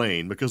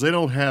explain because they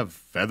don't have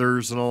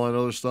feathers and all that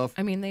other stuff.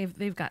 I mean,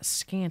 they've got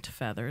scant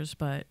feathers,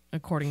 but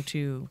according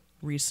to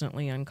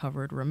recently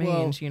uncovered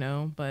remains, Well, you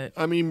know, but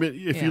I mean, but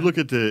if Yeah. you look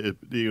at the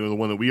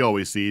one that we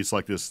always see, it's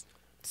like this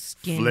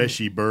skin,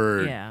 fleshy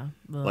bird, yeah,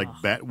 like Ugh.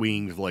 bat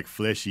winged, like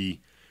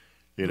fleshy,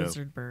 you know.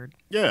 Lizard bird.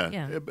 Yeah.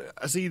 Yeah. But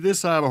I see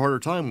this I have a harder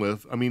time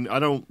with. I mean, I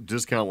don't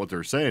discount what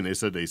they're saying. They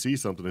said they see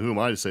something. Who am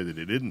I to say that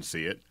they didn't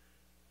see it?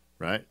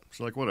 Right? It's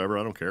like, whatever.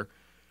 I don't care.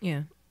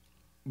 Yeah.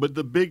 But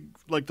the big,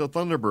 like the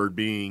Thunderbird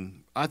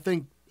being, I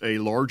think a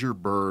larger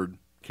bird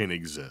can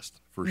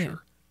exist for Yeah.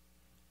 sure.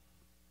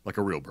 Like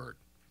a real bird.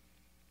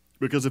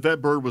 Because if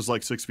that bird was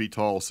like 6 feet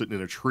tall sitting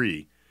in a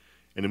tree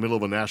in the middle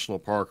of a national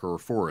park or a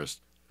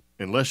forest,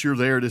 unless you're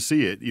there to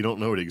see it, you don't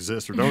know it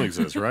exists or don't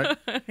exist, right?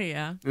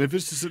 Yeah. And if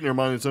it's just sitting there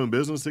minding its own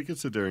business, it could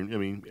sit there and, I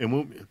mean, and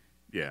won't,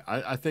 yeah,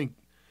 I think,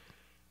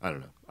 I don't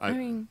know. I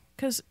mean,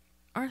 because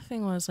our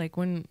thing was like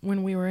when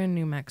we were in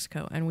New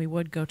Mexico and we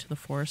would go to the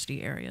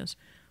foresty areas,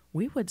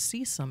 we would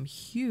see some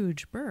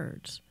huge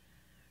birds.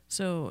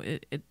 So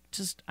it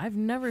just, I've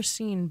never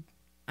seen,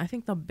 I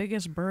think the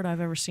biggest bird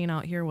I've ever seen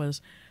out here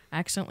was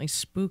accidentally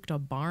spooked a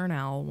barn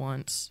owl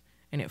once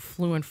and it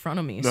flew in front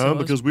of me. No, so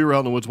because we were out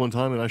in the woods one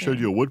time, and I showed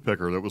you a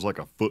woodpecker that was like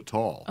a foot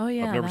tall. Oh,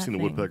 yeah, I've never that seen a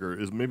thing. woodpecker.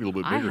 It's maybe a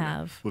little bit I bigger now,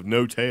 have. with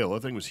no tail.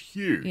 That thing was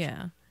huge.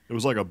 Yeah. It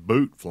was like a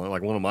boot flying,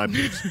 like one of my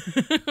boots.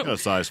 Got a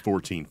size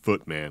 14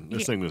 foot, man.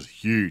 This thing was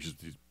huge.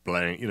 It's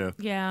blank, you know.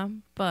 Yeah,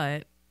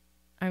 but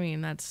I mean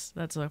that's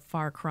a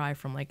far cry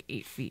from like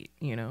 8 feet,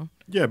 you know.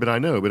 Yeah, but I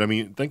know. But I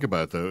mean, think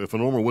about it though. If a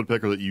normal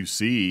woodpecker that you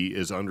see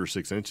is under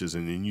 6 inches,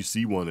 and then you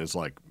see one that's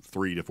like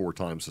 3 to 4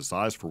 times the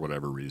size for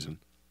whatever reason,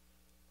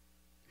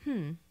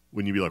 wouldn't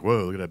you be like,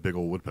 "Whoa, look at that big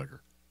old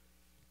woodpecker"?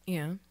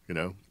 Yeah. You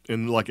know,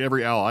 and like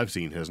every owl I've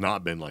seen has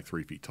not been like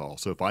 3 feet tall.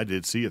 So if I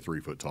did see a 3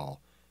 foot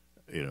tall,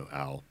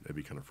 owl, that'd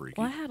be kind of freaky.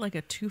 Well, I had like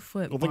a 2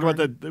 foot. Well, think about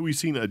that we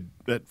seen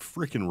that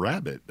freaking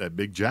rabbit, that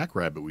big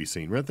jackrabbit we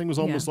seen. That thing was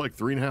almost like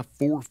 3.5,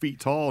 4 feet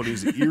tall, and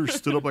his ears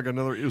stood up like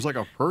another. It was like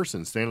a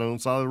person standing on the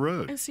side of the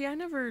road. And see, I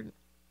never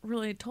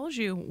really told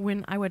you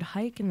when I would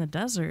hike in the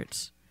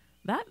deserts,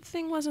 that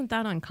thing wasn't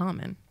that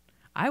uncommon.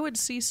 I would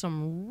see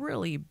some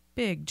really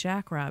big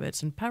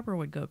jackrabbits, and Pepper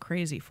would go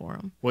crazy for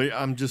them. Well,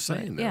 I'm just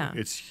saying, though, yeah.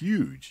 it's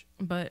huge.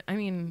 But I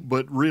mean,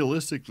 But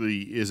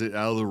realistically, is it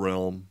out of the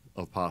realm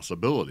of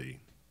possibility?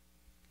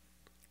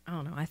 I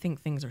don't know. I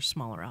think things are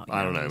smaller out here.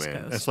 I don't on know, the East man.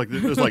 Coast. That's like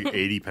there's like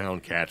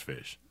 80-pound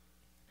catfish.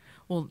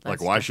 Well, that's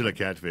Like, why should a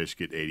different. catfish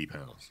get 80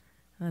 pounds?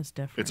 That's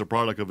different. It's a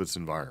product of its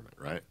environment,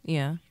 right?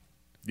 Yeah.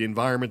 The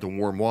environment, the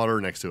warm water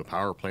next to a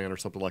power plant or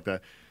something like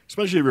that.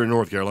 Especially if you're in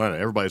North Carolina,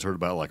 everybody's heard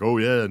about like, oh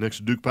yeah, next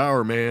to Duke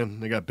Power, man,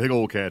 they got big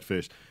old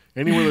catfish.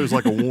 Anywhere there's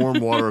like a warm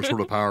water sort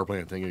of power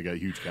plant thing, you got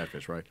huge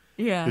catfish, right?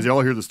 Yeah. Because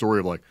y'all hear the story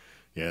of like,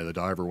 yeah, the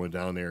diver went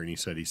down there and he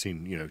said he's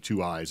seen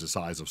 2 eyes the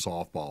size of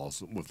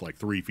softballs with like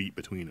 3 feet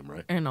between them,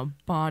 right? And a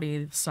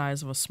body the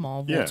size of a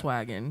small Yeah.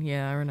 Volkswagen.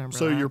 Yeah, I remember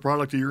So that. you're a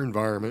product of your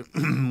environment,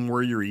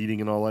 where you're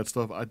eating and all that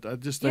stuff. I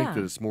just think Yeah.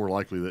 that it's more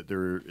likely that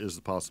there is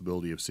the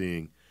possibility of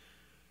seeing,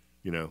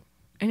 And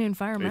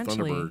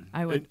environmentally,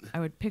 thunderbird. I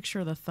would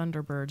picture the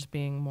thunderbirds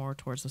being more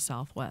towards the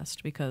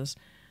southwest because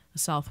the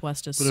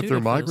southwest is. But if suited they're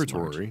for this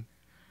large- migratory,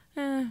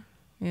 yeah.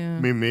 I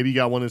mean, maybe you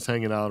got one that's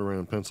hanging out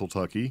around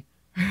Pennsylvania,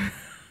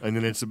 and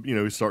then it's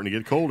it's starting to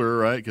get colder,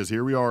 right? Because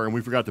here we are, and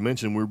we forgot to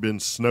mention we've been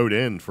snowed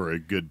in for a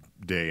good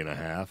day and a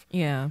half.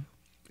 Yeah.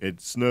 It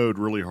snowed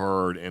really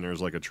hard, and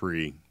there's like a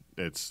tree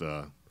that's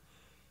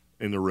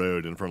in the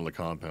road in front of the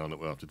compound that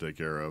we'll have to take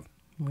care of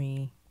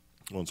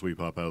once we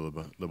pop out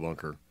of the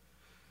bunker.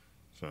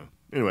 So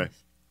anyway,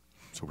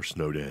 so we're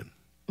snowed in.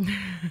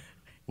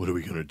 What are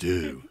we gonna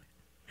do?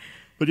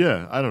 But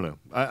yeah, I don't know.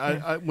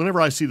 I whenever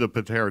I see the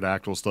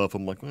pterodactyl stuff,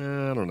 I'm like,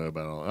 I don't know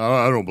about all.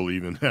 I don't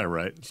believe in that,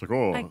 right? It's like,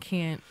 oh, I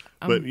can't.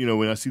 But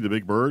when I see the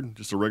big bird,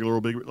 just a regular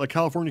old big, like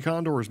California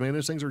condors, man,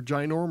 those things are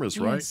ginormous,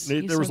 right? Yes,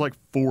 you There was said- like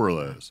 4 of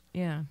those.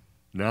 Yeah.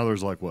 Now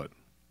there's like what,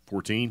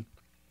 14,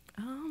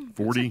 That's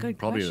 40, a good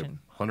probably question.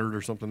 100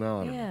 or something now.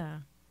 I don't know. Yeah.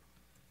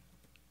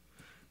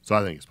 So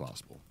I think it's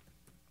possible.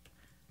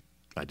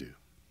 I do.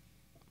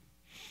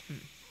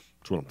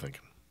 That's what I'm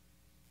thinking.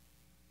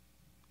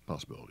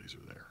 Possibilities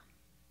are there.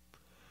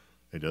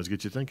 It does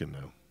get you thinking,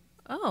 though.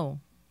 Oh,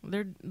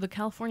 the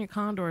California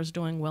condor is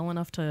doing well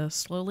enough to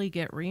slowly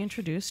get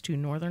reintroduced to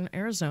northern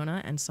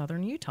Arizona and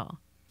southern Utah.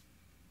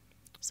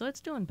 So it's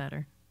doing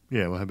better.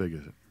 Yeah, well, how big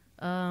is it?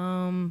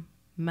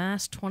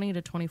 Mass 20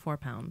 to 24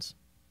 pounds.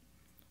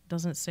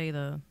 Doesn't say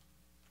the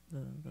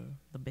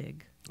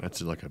big.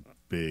 That's like a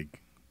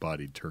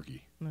big-bodied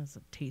turkey. That's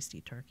a tasty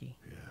turkey.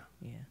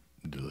 Yeah,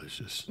 Yeah.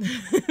 delicious.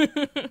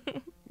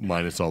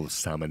 Minus all the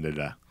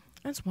salmonella.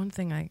 That's one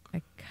thing I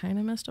kind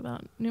of missed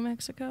about New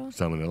Mexico.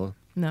 Salmonella?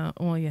 No,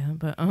 well, yeah,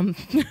 but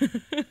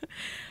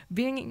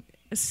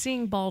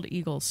seeing bald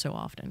eagles so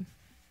often,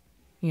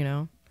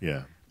 Yeah.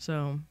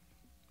 So,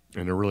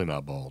 And they're really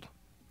not bald.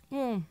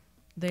 well,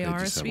 they are a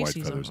just have white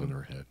species feathers of in them.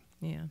 their head.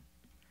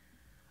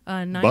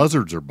 Yeah.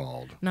 Buzzards are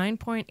bald.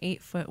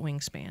 9.8 foot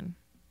wingspan.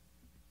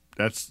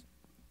 That's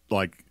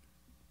like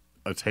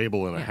a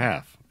table and a Yeah.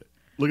 half.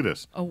 Look at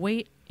this. A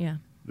weight, yeah,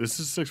 This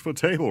is a 6-foot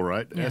table,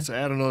 right? Yeah. Let's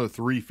add another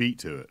 3 feet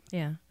to it.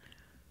 yeah.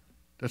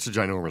 That's a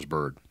ginormous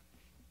bird.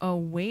 A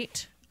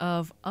weight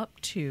of up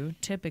to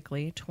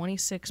typically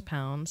 26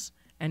 pounds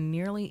and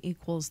nearly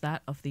equals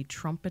that of the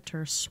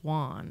trumpeter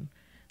swan,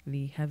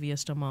 the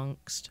heaviest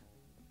amongst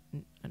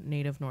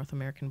native North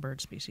American bird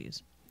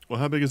species. Well,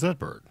 how big is that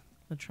bird?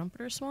 The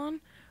trumpeter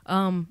swan,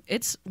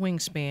 its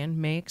wingspan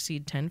may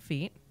exceed 10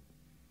 feet.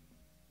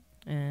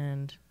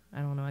 And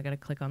I don't know, I got to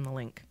click on the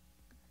link.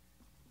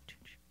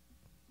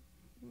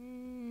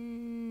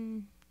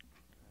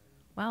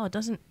 Wow, it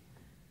doesn't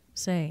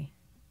say.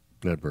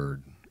 That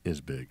bird is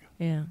big.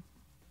 Yeah.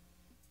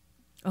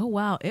 Oh,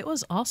 wow. It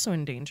was also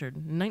endangered.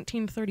 In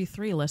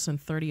 1933, less than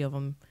 30 of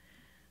them,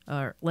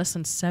 or less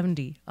than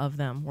 70 of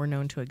them were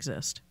known to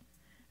exist.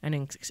 And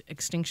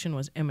extinction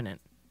was imminent.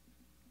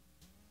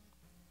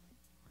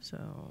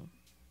 So,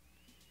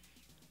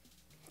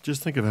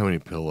 Just think of how many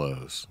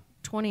pillows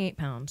 28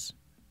 pounds.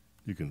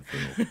 you can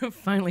fill.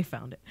 Finally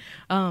found it.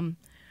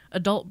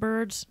 Adult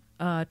birds,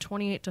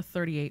 28 to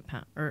 38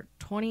 pounds, or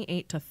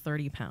 28 to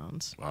 30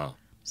 pounds. Wow.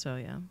 So,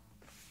 yeah.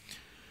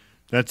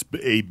 That's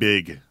a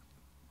big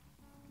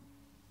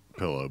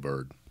pillow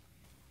bird.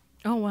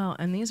 Oh wow,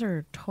 and these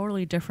are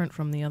totally different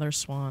from the other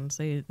swans.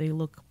 They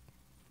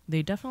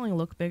definitely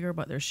look bigger,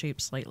 but they're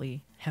shaped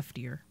slightly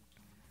heftier.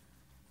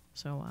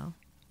 So wow.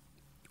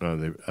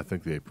 I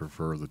think they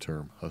prefer the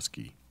term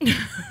husky.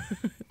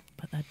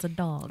 But that's a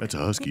dog. That's a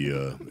husky.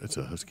 It's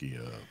a husky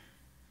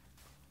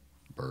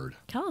bird.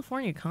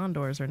 California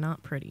condors are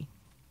not pretty.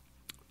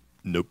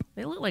 Nope.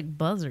 They look like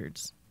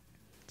buzzards.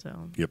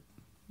 So. Yep.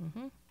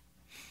 Mm-hmm.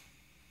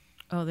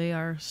 Oh, they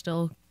are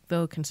still,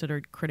 though,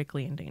 considered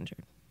critically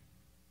endangered.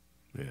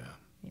 Yeah.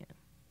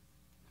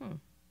 Yeah.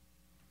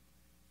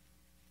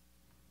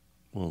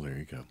 Well, there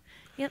you go.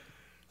 Yep.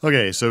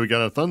 Okay, so we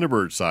got a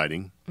thunderbird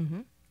sighting,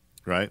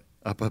 right?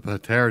 A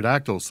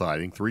pterodactyl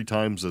sighting, 3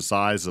 times the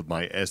size of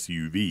my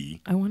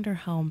SUV. I wonder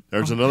how.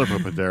 There's another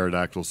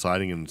pterodactyl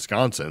sighting in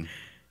Wisconsin,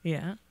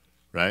 Yeah.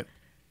 right?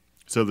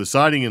 So the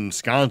sighting in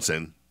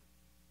Wisconsin,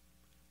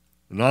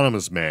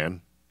 anonymous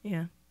man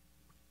Yeah.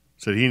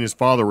 said he and his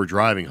father were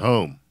driving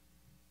home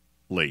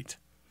late.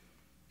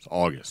 It's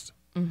August,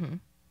 around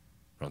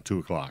 2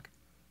 o'clock.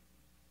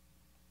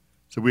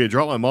 So we had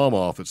dropped my mom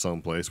off at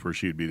some place where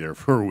she'd be there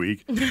for a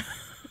week.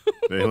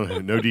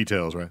 No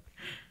details, right?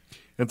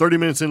 And 30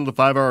 minutes into the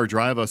 5-hour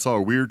drive, I saw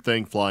a weird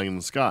thing flying in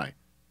the sky.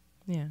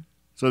 Yeah.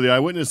 So the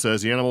eyewitness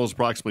says the animal was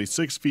approximately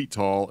 6 feet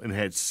tall and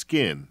had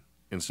skin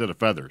instead of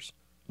feathers,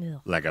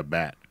 Ew. like a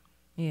bat.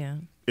 Yeah.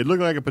 It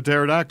looked like a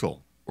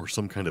pterodactyl or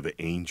some kind of an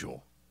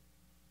angel.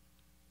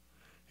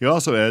 He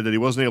also added that he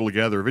wasn't able to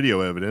gather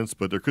video evidence,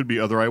 but there could be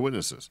other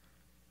eyewitnesses.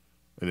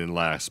 And then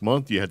last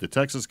month, you had the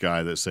Texas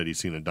guy that said he'd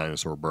seen a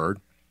dinosaur bird,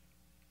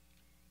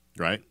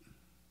 right?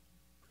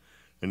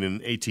 And in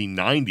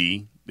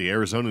 1890, the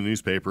Arizona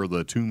newspaper,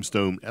 the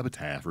Tombstone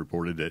Epitaph,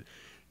 reported that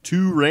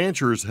 2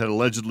 ranchers had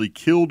allegedly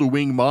killed a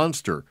winged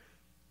monster,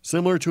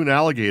 similar to an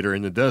alligator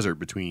in the desert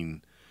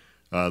between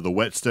the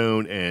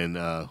Whetstone and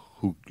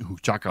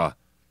Huachaca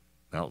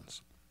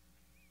Mountains.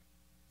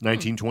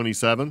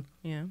 1927,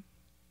 Yeah.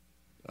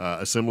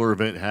 a similar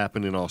event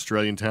happened in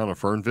Australian town of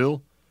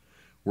Fernville,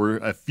 where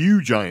a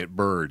few giant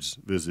birds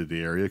visited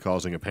the area,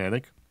 causing a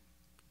panic.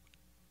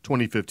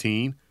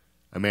 2015,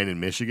 a man in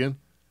Michigan,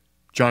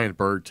 giant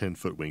bird,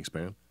 10-foot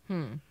wingspan.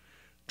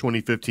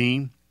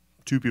 2015,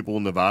 2 people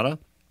in Nevada,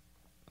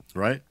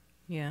 right?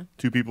 Yeah.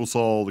 2 people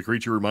saw the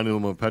creature reminding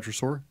them of a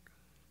petrosaur.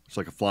 It's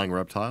like a flying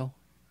reptile.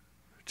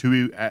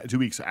 2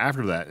 weeks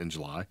after that, in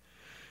July,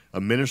 a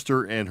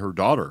minister and her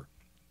daughter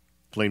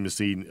claimed to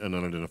see an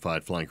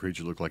unidentified flying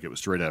creature look like it was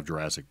straight out of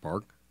Jurassic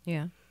Park.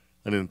 Yeah.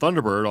 And then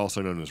Thunderbird,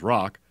 also known as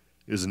rock,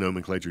 is a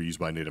nomenclature used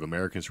by Native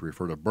Americans to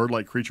refer to a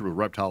bird-like creature with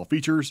reptile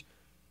features,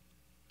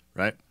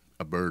 right?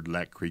 A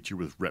bird-like creature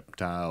with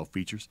reptile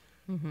features.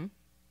 Mm-hmm.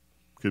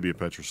 Could be a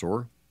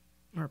petrosaur.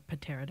 Or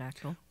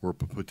pterodactyl. Or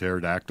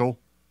pterodactyl.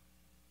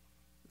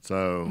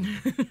 So,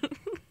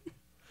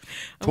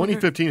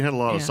 2015 had a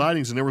lot of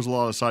sightings, and there was a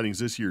lot of sightings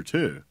this year,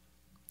 too.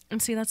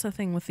 And see, that's the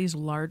thing with these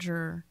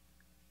larger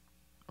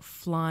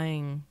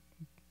flying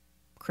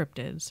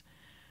cryptids.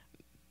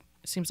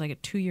 It seems like a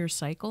 2-year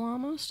cycle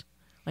almost.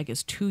 Like,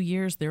 is 2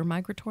 years their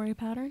migratory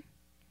pattern?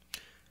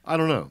 I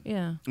don't know.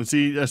 Yeah. And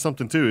see, that's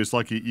something, too. It's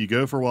like you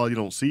go for a while, you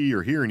don't see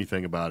or hear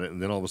anything about it,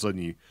 and then all of a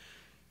sudden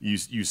you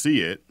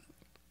see it.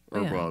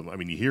 Or, Yeah. well, I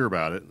mean, you hear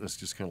about it, and it's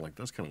just kind of like,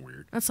 that's kind of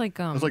weird. That's like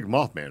It's like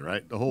Mothman,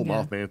 right? The whole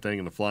Yeah. Mothman thing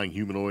and the flying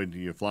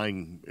humanoid,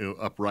 flying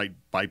upright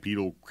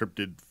bipedal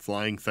cryptid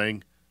flying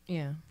thing,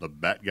 yeah. the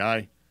bat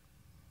guy.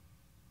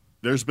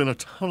 There's been a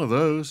ton of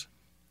those,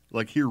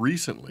 like here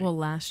recently. Well,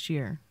 last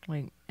year,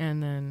 and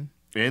then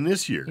And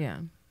this year.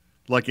 yeah.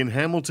 Like in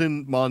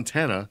Hamilton,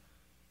 Montana,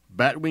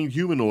 bat-winged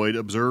humanoid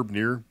observed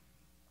near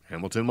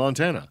Hamilton,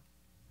 Montana.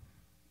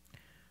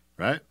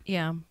 Right?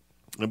 Yeah.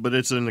 But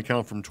it's an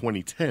account from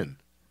 2010.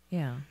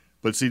 Yeah.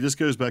 But see, this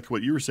goes back to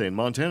what you were saying.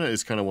 Montana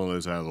is kind of one of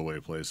those out-of-the-way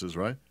places,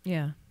 right?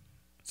 Yeah.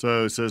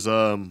 So it says,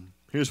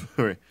 here's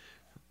what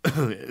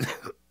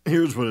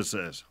it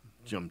says.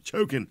 I'm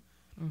choking.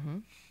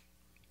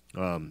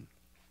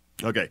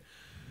 Okay.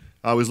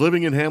 I was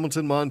living in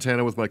Hamilton,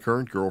 Montana with my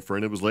current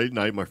girlfriend. It was late at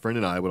night. My friend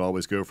and I would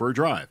always go for a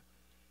drive.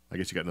 I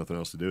guess you got nothing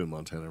else to do in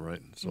Montana,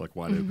 right? It's like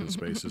wide open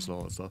spaces and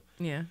all that stuff.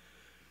 Yeah.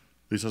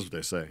 At least that's what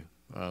they say.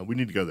 We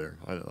need to go there.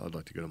 I'd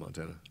like to go to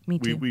Montana. Me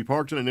too. We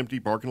parked in an empty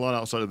parking lot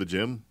outside of the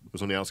gym. It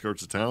was on the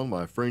outskirts of town.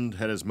 My friend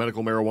had his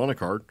medical marijuana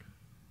card,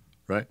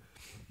 right?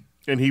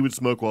 And he would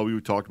smoke while we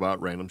would talk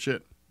about random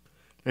shit.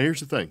 And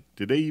here's the thing.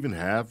 Did they even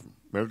have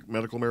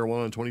medical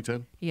marijuana in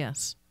 2010?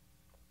 Yes.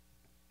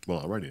 Well,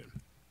 I already did.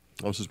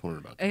 I was just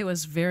wondering about that. It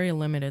was very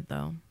limited,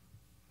 though.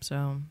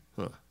 So,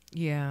 Huh.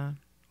 yeah.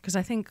 Because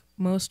I think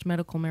most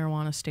medical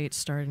marijuana states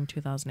started in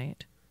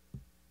 2008.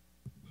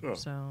 Huh.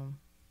 So,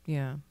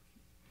 yeah.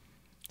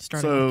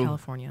 Starting So- with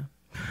California.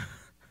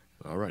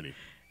 Alrighty.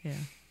 Yeah.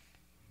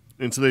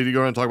 And so they go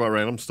around and talk about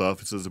random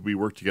stuff. It says that we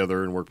work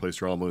together in workplace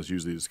trauma is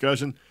usually a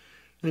discussion.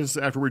 And it's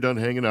after we're done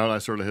hanging out, I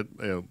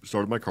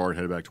started my car and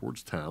headed back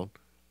towards town.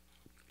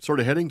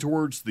 Started heading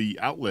towards the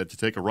outlet to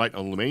take a right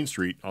on the main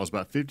street. I was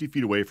about 50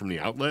 feet away from the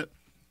outlet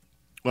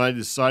when I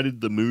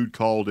decided the mood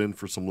called in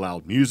for some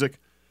loud music.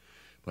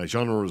 My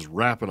genre was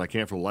rap, and I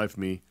can't for the life of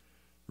me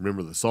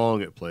remember the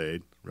song it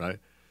played, right?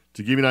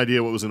 To give you an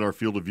idea what was in our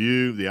field of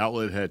view, the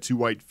outlet had 2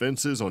 white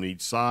fences on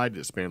each side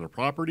that spanned the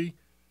property.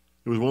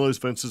 It was one of those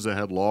fences that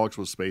had logs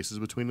with spaces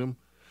between them.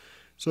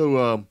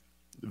 So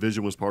the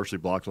vision was partially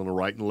blocked on the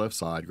right and left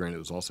side. Granted, it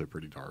was also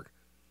pretty dark.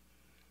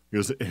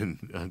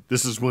 And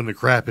this is when the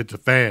crap hit the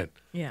fan.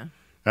 Yeah.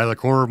 Out of the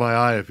corner of my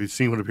eye, if you'd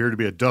seen what appeared to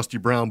be a dusty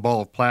brown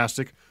ball of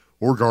plastic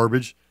or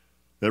garbage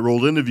that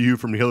rolled into view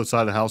from the other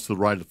side of the house to the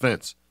right of the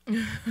fence.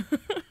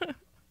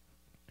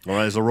 All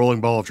right, it's a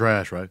rolling ball of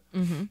trash, right?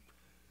 Mm-hmm.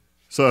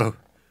 So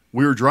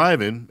we were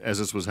driving as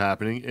this was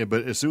happening,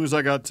 but as soon as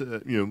I got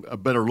to, a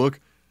better look,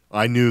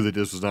 I knew that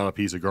this was not a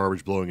piece of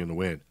garbage blowing in the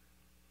wind.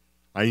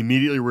 I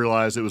immediately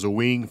realized it was a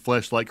winged,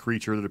 flesh-like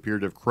creature that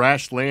appeared to have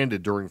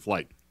crash-landed during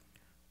flight.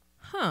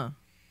 Huh.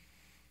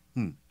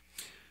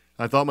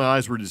 I thought my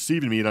eyes were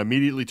deceiving me, and I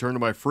immediately turned to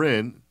my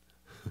friend,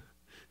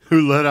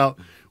 who let out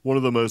one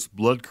of the most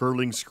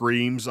blood-curdling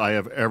screams I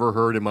have ever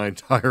heard in my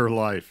entire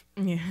life.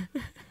 Yeah.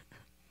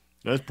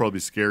 That's probably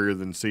scarier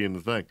than seeing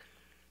the thing.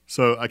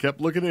 So I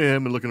kept looking at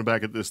him and looking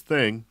back at this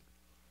thing,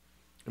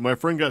 and my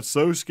friend got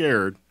so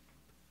scared,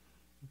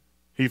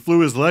 he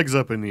flew his legs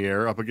up in the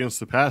air, up against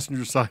the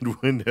passenger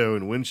side window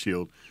and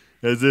windshield,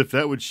 as if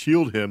that would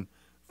shield him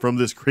from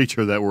this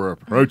creature that we're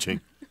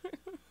approaching.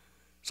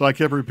 So I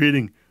kept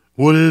repeating,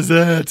 "What is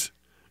that?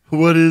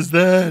 What is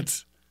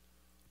that?"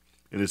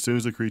 And as soon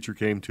as the creature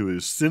came to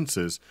his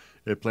senses,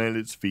 it planted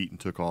its feet and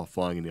took off,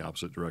 flying in the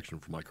opposite direction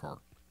from my car.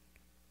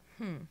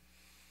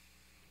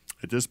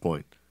 At this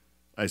point,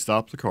 I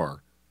stopped the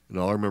car, and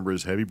all I remember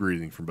is heavy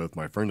breathing from both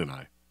my friend and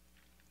I,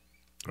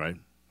 right?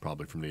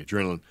 Probably from the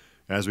adrenaline,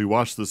 as we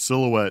watched the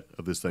silhouette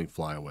of this thing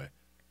fly away.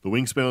 The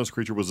wingspan of this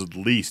creature was at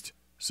least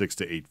 6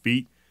 to 8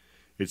 feet.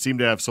 It seemed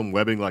to have some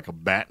webbing like a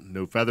bat,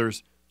 no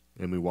feathers,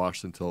 and we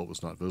watched until it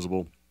was not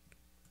visible,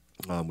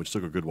 which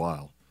took a good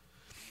while.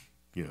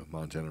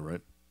 Montana,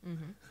 right?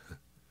 Mm-hmm.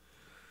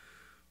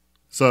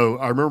 So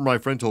I remember my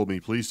friend told me,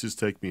 "Please just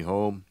take me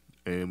home,"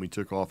 and we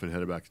took off and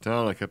headed back to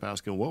town. I kept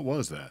asking, "What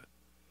was that?"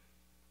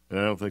 And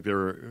I don't think there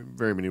were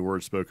very many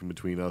words spoken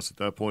between us at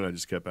that point. I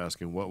just kept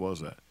asking, "What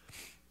was that?"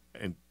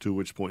 And to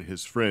which point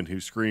his friend, who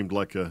screamed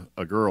like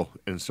a girl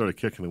and started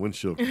kicking the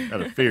windshield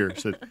out of fear,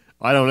 said,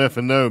 "I don't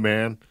effing know,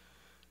 man."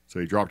 So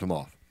he dropped him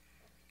off.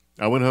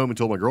 I went home and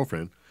told my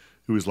girlfriend,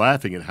 who was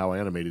laughing at how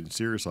animated and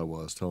serious I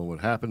was, telling what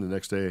happened. The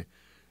next day,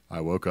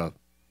 I woke up,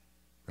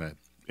 right,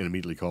 and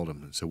immediately called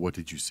him and said, "What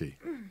did you see?"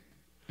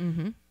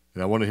 Mm-hmm.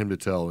 And I wanted him to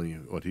tell me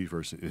what he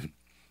first.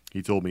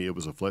 He told me it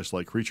was a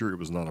flesh-like creature. It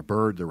was not a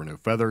bird. There were no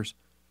feathers.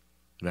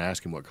 And I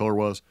asked him what color it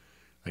was,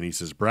 and he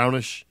says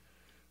brownish.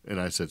 And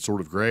I said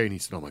sort of gray, and he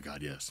said, "Oh my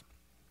God, yes."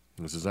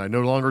 And he says, "I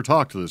no longer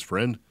talk to this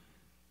friend,"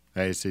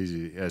 as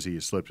he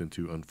has slipped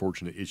into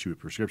unfortunate issue with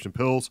prescription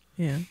pills.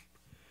 Yeah.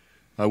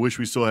 I wish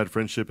we still had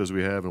friendship as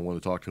we have, and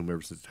wanted to talk to him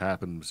ever since it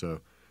happened.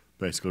 So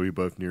basically, we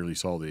both nearly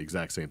saw the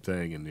exact same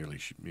thing and nearly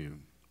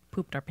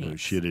Pooped our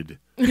pants.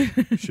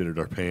 shitted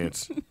our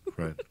pants,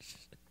 right?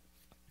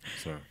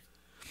 So,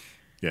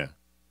 yeah.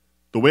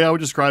 The way I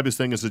would describe this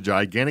thing is a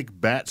gigantic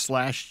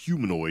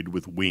bat/humanoid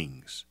with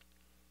wings.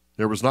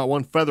 There was not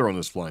one feather on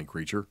this flying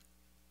creature.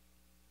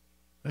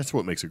 That's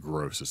what makes it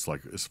gross. It's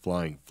like this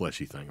flying,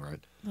 fleshy thing,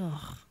 right?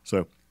 Ugh.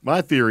 So,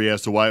 my theory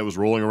as to why it was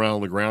rolling around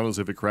on the ground as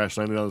if it crash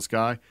landed out of the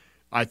sky,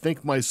 I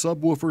think my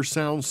subwoofer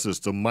sound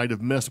system might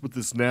have messed with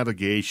its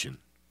navigation.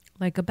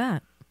 Like a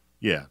bat.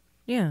 Yeah.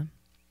 Yeah.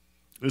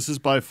 This is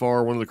by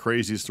far one of the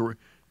craziest stories.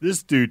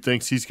 This dude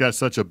thinks he's got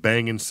such a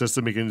banging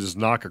system he can just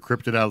knock a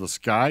cryptid out of the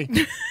sky.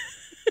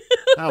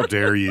 How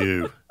dare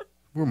you?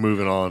 We're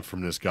moving on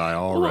from this guy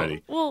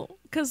already. Well,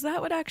 because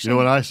that would actually... You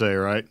know what I say,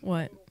 right?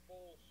 What?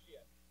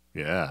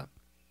 Yeah.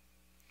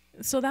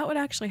 So that would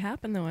actually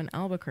happen, though, in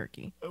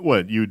Albuquerque.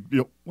 What? You'd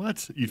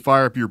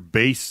fire up your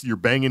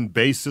banging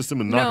bass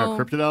system and knock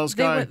a cryptid out of the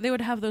sky? They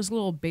would have those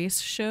little bass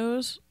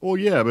shows. Well,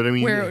 yeah, but I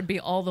mean... where it would be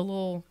all the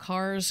little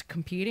cars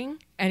competing,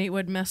 and it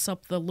would mess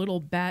up the little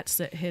bats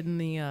that hid in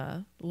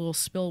the little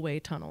spillway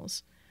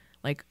tunnels,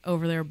 like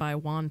over there by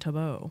Juan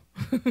Tabo.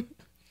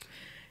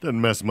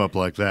 Doesn't mess them up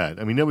like that.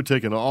 I mean, that would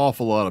take an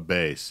awful lot of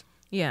bass.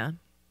 Yeah.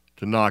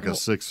 To knock a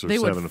 6 or 7 They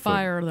foot. would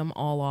fire them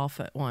all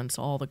off at once,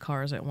 all the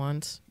cars at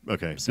once.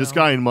 Okay. So- This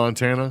guy in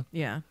Montana,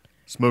 Yeah.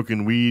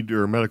 smoking weed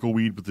or medical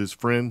weed with his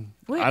friend,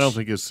 Which- I don't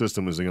think his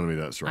system is going to be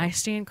that strong. I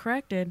stand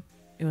corrected.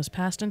 It was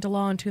passed into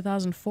law in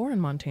 2004 in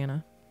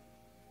Montana.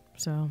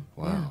 So,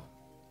 Wow.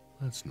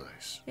 That's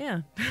nice.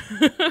 Yeah.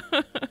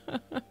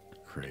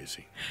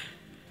 Crazy.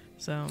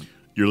 So,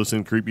 You're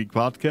listening to Creep Geek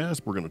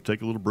Podcast. We're going to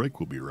take a little break.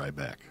 We'll be right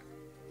back.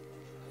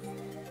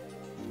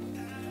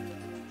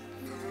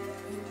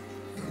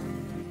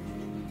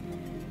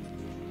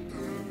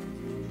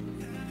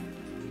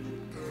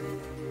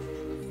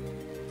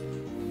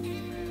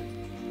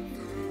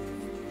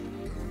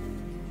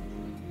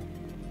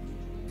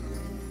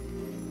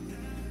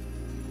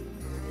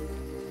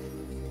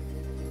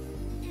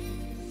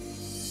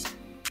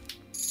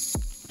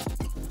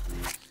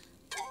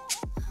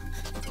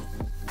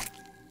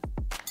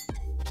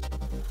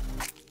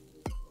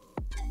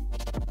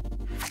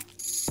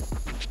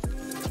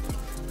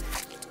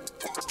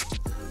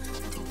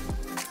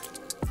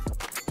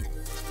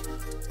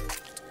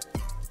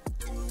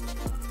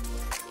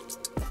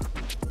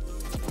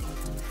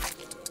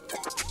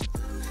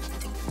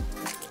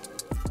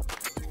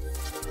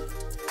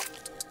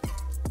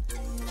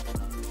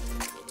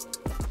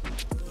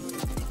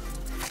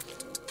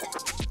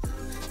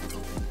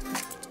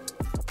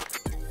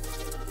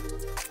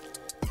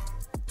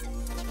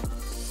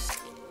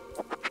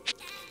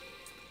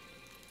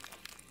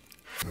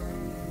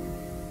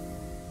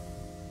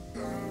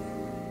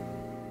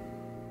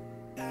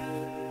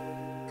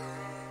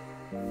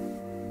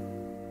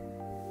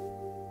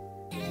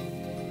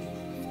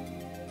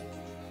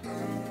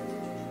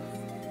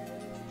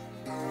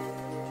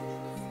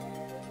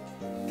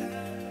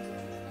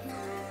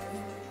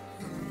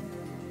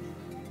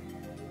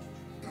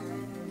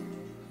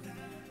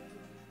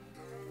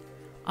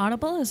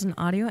 Audible is an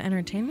audio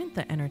entertainment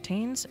that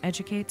entertains,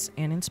 educates,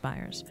 and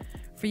inspires.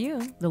 For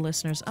you, the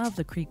listeners of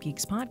the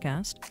CreepGeeks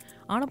podcast,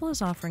 Audible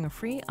is offering a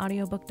free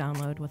audiobook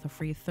download with a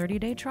free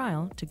 30-day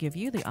trial to give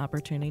you the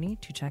opportunity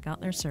to check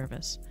out their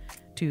service.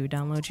 To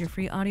download your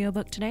free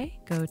audiobook today,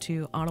 go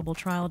to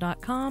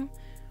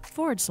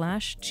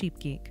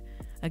audibletrial.com/cheapgeek.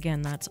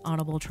 Again, that's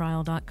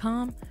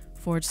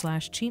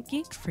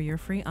audibletrial.com/cheapgeek for your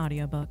free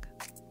audiobook.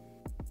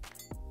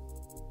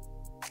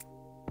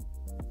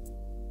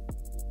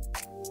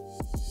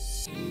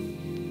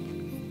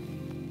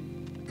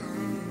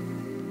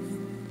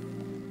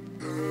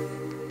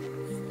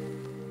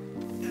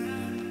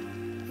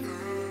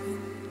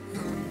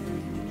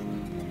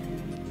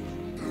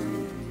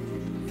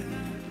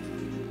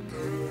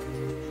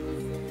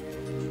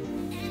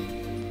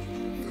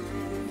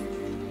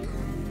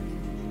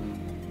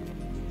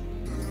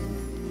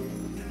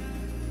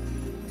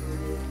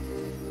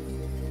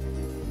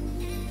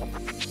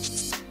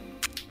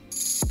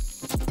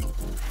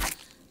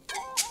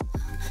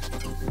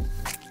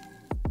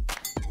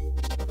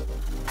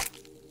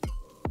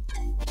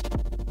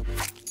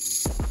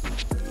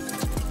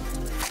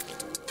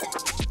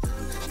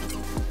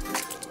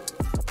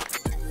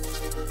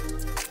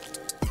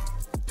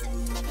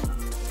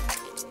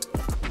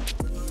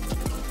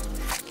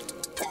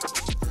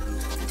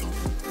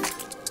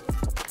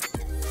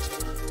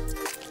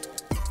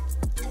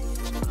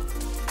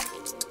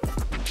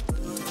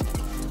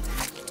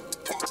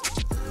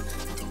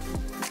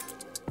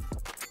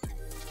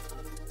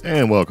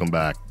 And welcome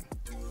back.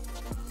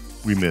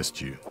 We missed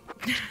you.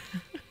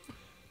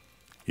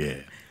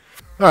 Yeah.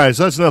 All right,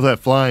 so that's enough of that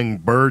flying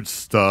bird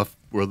stuff,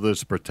 whether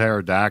it's a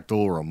pterodactyl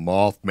or a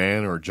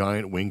mothman or a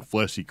giant winged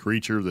fleshy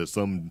creature that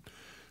some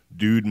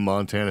dude in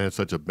Montana has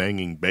such a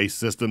banging bass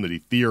system that he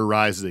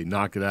theorizes they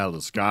knock it out of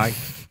the sky.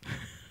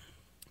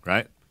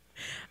 Right?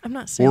 I'm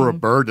not saying... Or a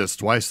bird that's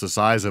twice the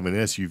size of an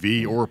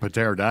SUV, or a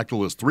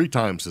pterodactyl that's 3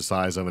 times the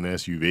size of an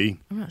SUV.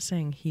 I'm not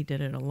saying he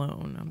did it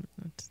alone.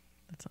 That's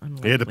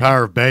unlikely. He had the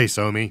power of bass,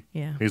 homie.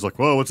 Yeah. He's like,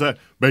 whoa, what's that?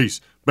 Bass,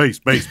 bass,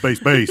 bass,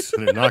 bass, bass.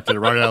 And it knocked it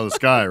right out of the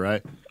sky,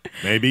 right?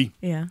 Maybe.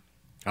 Yeah.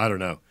 I don't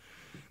know.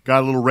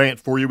 Got a little rant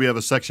for you. We have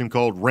a section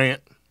called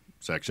Rant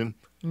section.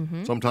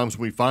 Mm-hmm. Sometimes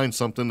when we find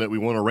something that we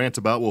want to rant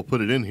about, we'll put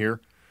it in here.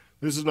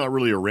 This is not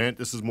really a rant.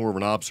 This is more of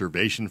an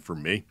observation for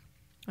me.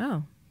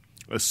 Oh.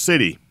 A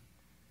city,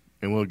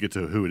 and we'll get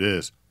to who it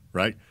is,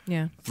 right?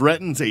 Yeah.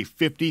 Threatens a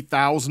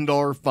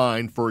 $50,000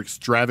 fine for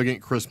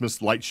extravagant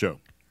Christmas light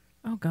show.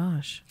 Oh,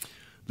 gosh.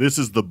 This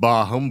is the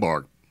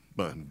HumBug.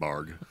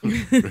 HumBug.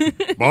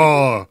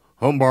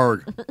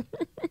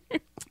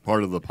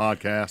 Part of the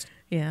podcast.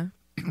 Yeah.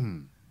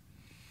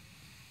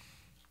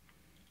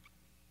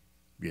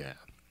 Yeah.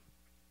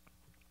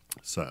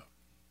 So.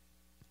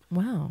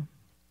 Wow.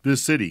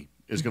 This city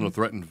is going to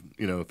threaten,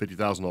 a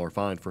 $50,000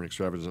 fine for an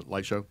extravagant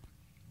light show.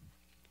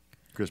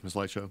 Christmas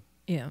light show.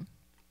 Yeah.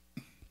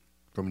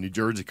 From a New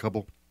Jersey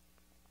couple.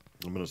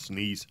 I'm going to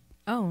sneeze.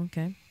 Oh,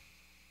 okay.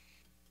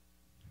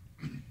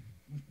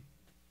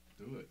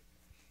 Do it.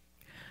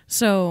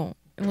 So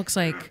it looks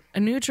like a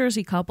New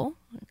Jersey couple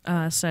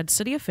said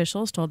city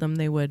officials told them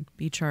they would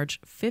be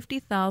charged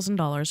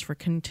 $50,000 for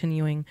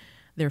continuing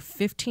their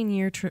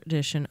 15-year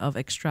tradition of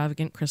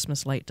extravagant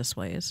Christmas light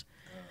displays.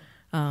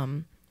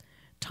 Tom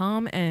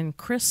and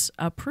Chris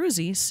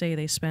Pruzzi say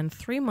they spend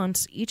 3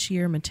 months each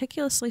year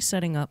meticulously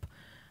setting up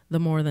the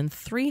more than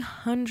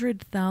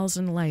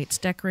 300,000 lights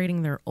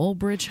decorating their Old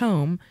Bridge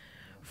home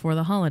for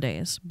the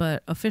holidays,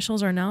 but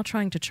officials are now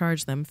trying to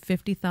charge them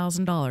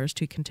 $50,000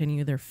 to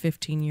continue their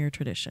 15-year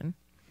tradition.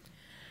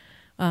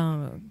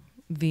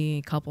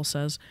 The couple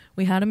says,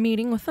 "We had a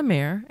meeting with the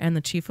mayor and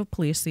the chief of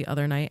police the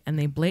other night, and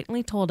they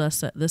blatantly told us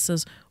that this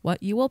is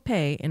what you will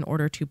pay in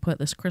order to put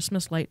this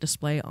Christmas light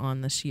display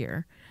on this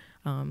year."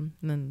 And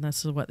then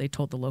this is what they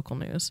told the local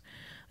news.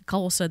 The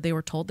couple said they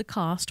were told the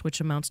cost, which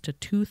amounts to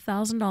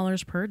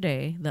 $2,000 per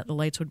day that the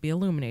lights would be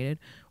illuminated,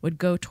 would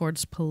go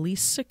towards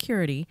police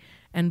security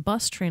and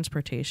bus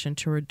transportation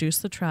to reduce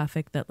the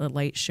traffic that the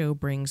light show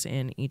brings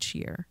in each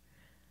year.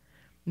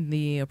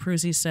 The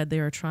Pruzzi said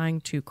they are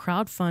trying to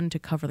crowdfund to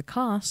cover the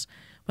costs,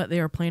 but they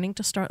are planning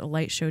to start the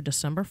light show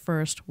December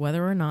 1st,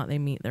 whether or not they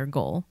meet their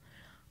goal.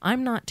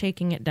 "I'm not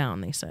taking it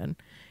down," they said.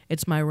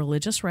 "It's my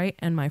religious right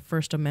and my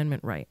First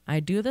Amendment right. I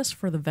do this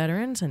for the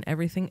veterans and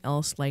everything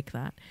else like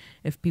that.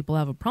 If people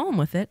have a problem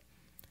with it,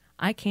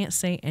 I can't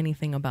say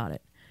anything about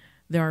it.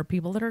 There are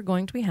people that are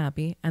going to be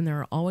happy, and there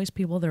are always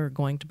people that are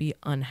going to be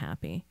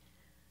unhappy."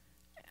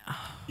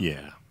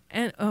 Yeah.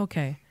 And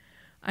okay,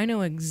 I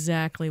know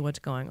exactly what's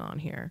going on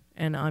here,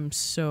 and I'm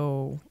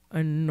so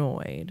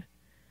annoyed.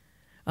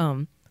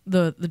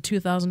 The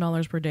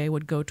 $2,000 per day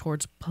would go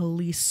towards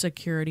police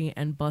security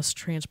and bus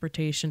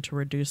transportation to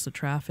reduce the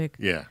traffic.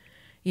 Yeah.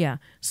 Yeah.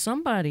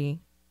 Somebody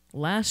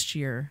last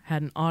year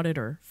had an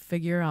auditor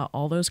figure out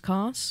all those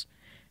costs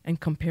and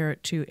compare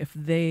it to if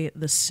the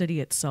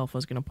city itself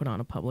was going to put on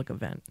a public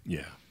event.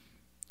 Yeah.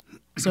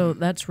 So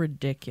that's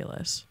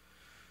ridiculous.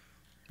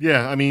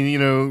 Yeah, I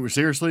mean,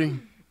 seriously,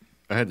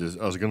 I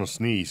was going to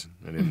sneeze.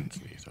 I didn't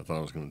sneeze. I thought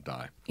I was going to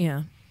die.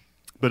 Yeah.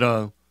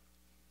 But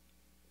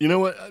you know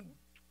what?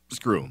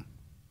 Screw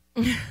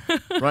them.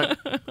 Right?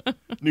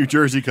 New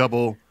Jersey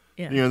couple.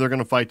 Yeah. You know, they're going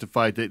to fight the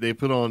fight. They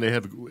put on, they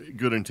have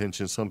good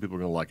intentions. Some people are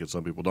going to like it,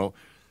 some people don't.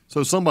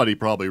 So somebody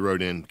probably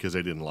wrote in because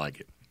they didn't like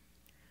it.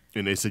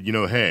 And they said, you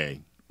know,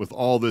 hey, with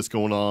all this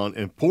going on,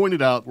 and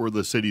pointed out where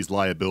the city's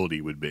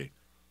liability would be.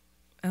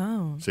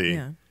 Oh, See?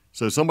 yeah.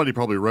 So somebody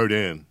probably wrote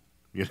in,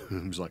 you know,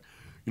 it was like,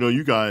 you know,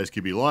 you guys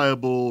could be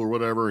liable or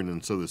whatever. And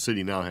then so the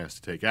city now has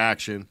to take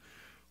action.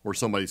 Or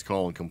somebody's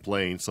called and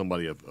complained.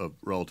 Somebody of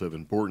relative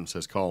importance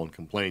has called and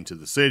complained to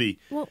the city.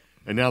 Well,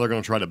 and now they're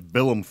going to try to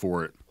bill them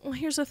for it. Well,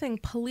 here's the thing.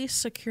 Police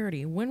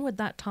security. When would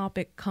that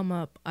topic come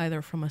up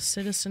either from a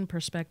citizen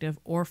perspective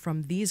or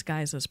from these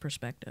guys'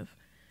 perspective?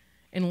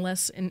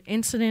 Unless an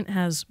incident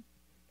has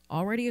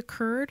already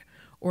occurred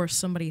or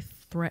somebody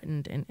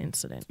threatened an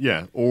incident.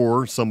 Yeah,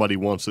 or somebody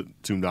wants it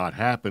to not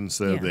happen,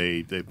 so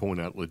Yeah. they point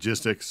out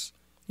logistics.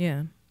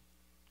 Yeah.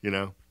 You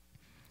know?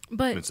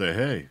 But And say,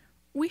 hey.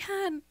 we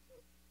had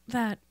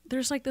that.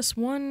 There's like this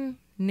one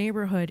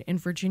neighborhood in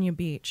Virginia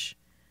Beach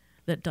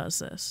that does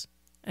this.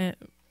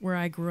 Where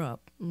I grew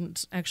up.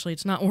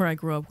 It's not where I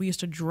grew up. We used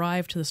to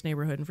drive to this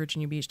neighborhood in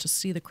Virginia Beach to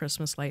see the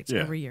Christmas lights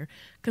every year.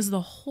 Because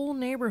the whole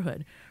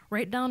neighborhood,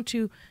 right down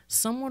to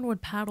someone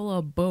would paddle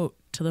a boat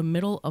to the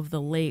middle of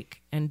the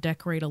lake and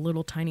decorate a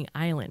little tiny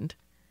island.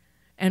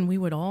 And we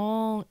would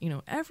all, you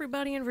know,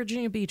 everybody in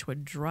Virginia Beach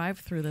would drive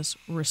through this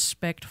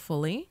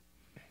respectfully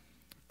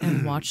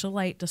and watch the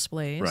light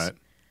displays. Right.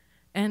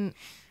 And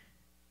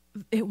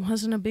it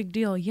wasn't a big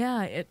deal.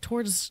 Yeah,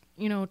 towards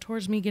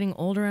me getting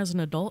older as an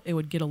adult, it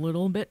would get a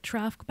little bit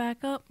traffic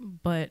back up,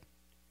 but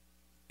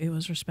it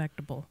was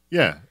respectable.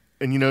 Yeah.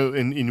 And, you know,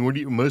 and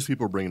most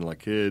people are bringing, like,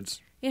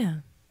 kids.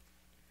 Yeah.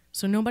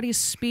 So nobody's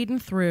speeding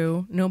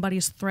through.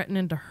 Nobody's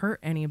threatening to hurt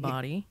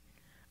anybody.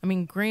 I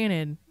mean,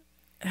 granted,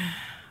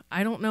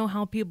 I don't know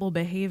how people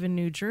behave in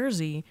New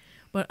Jersey,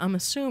 but I'm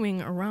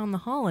assuming around the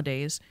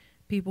holidays,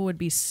 people would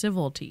be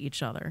civil to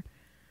each other,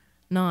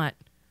 not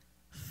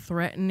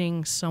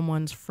threatening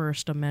someone's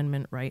First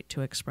Amendment right to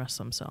express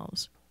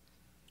themselves.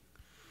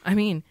 I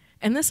mean,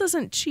 and this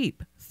isn't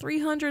cheap.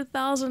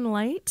 300,000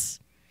 lights?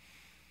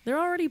 They're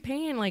already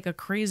paying like a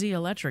crazy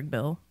electric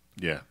bill.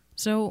 Yeah.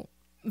 So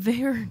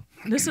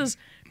this is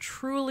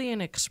truly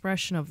an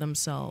expression of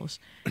themselves,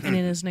 and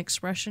it is an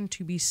expression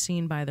to be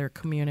seen by their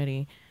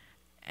community.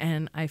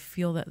 And I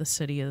feel that the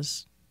city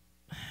is...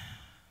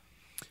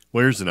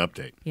 Well, here's an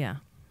update. Yeah.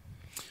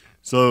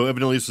 So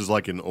evidently this is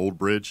like an old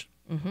bridge,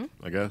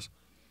 I guess.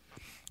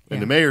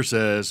 And the mayor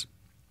says,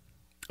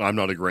 I'm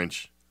not a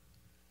Grinch.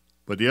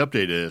 But the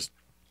update is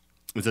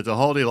that the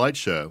holiday light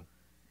show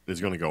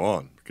is going to go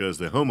on because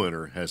the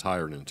homeowner has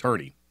hired an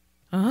attorney.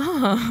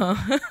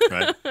 Oh.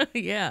 Right?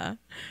 Yeah.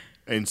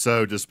 And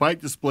so despite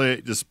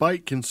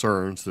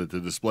concerns that the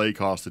display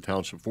cost the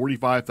township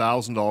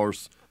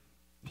 $45,000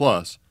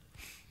 plus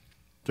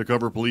to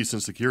cover police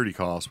and security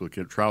costs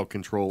with crowd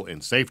control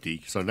and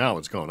safety, so now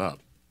it's gone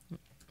up.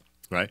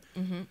 Right?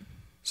 Mm-hmm.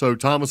 So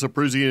Thomas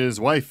Abruzzi and his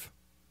wife,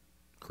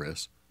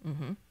 Chris,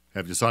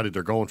 have decided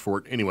they're going for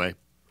it anyway.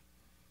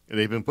 And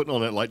they've been putting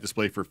on that light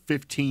display for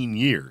 15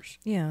 years.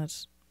 Yeah,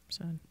 that's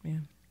sad. Yeah.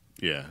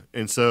 Yeah.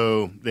 And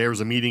so there was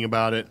a meeting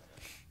about it,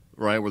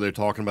 right, where they're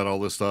talking about all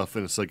this stuff.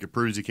 And it's like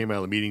Abruzzi came out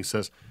of the meeting,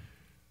 says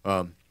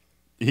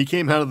he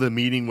came out of the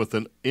meeting with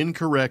an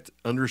incorrect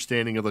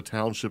understanding of the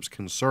township's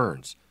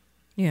concerns.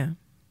 Yeah.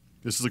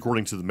 This is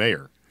according to the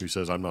mayor, who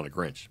says, I'm not a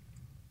Grinch.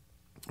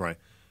 Right?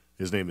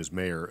 His name is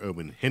Mayor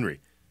Owen Henry.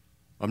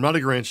 I'm not a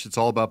Grinch. It's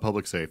all about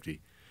public safety.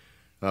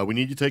 We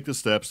need to take the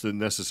steps that are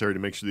necessary to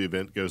make sure the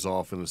event goes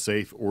off in a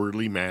safe,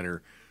 orderly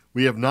manner.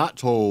 We have not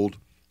told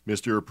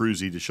Mr.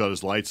 Abruzzi to shut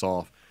his lights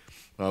off.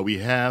 We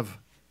have,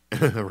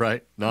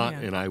 right? Not,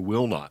 and I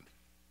will not.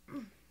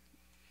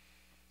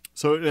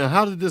 So now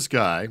how did this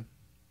guy,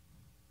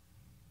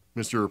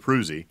 Mr.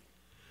 Abruzzi,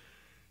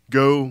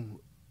 go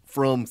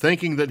from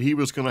thinking that he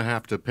was going to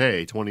have to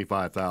pay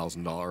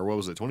 $25,000, what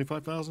was it,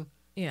 $25,000?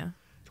 Yeah.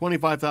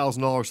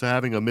 $25,000 to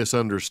having a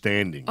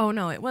misunderstanding. Oh,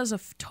 no, it was a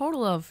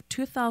total of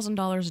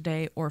 $2,000 a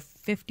day or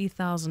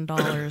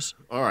 $50,000.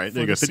 All right,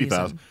 there you go,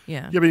 $50,000.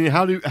 Yeah. Yeah,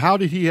 but how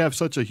did he have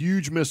such a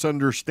huge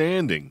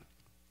misunderstanding?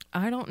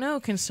 I don't know,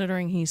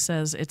 considering he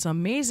says it's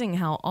amazing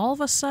how all of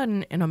a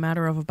sudden, in a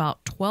matter of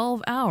about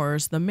 12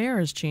 hours, the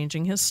mayor is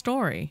changing his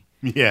story.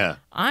 Yeah.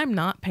 I'm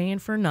not paying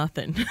for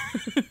nothing.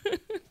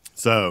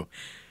 So,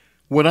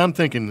 what I'm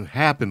thinking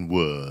happened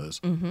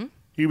was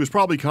he was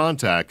probably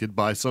contacted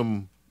by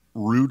some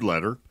rude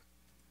letter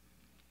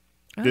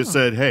that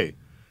said, hey,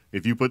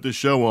 if you put this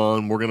show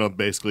on, we're going to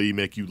basically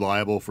make you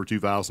liable for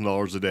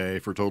 $2,000 a day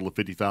for a total of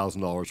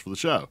 $50,000 for the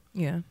show.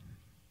 Yeah.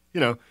 You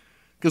know,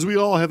 because we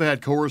all have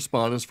had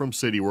correspondence from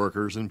city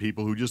workers and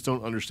people who just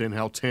don't understand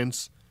how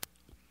tense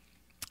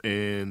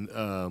and,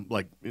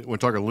 like, we're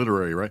talking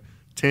literary, right?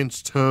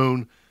 Tense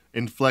tone,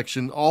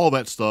 inflection, all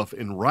that stuff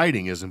in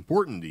writing is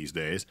important these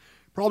days.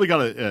 Probably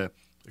got a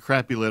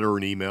crappy letter or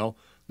an email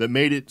that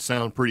made it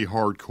sound pretty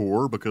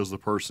hardcore because the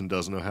person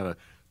doesn't know how to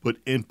put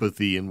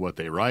empathy in what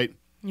they write.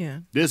 Yeah.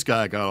 This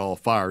guy got all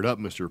fired up.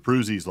 Mr.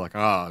 Pruzzi's like,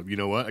 you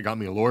know what? I got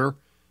me a lawyer.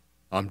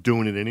 I'm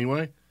doing it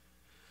anyway.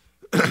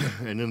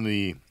 And then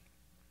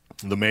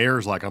the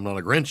mayor's like, I'm not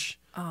a Grinch.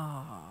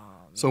 Oh.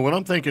 So what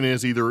I'm thinking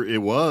is either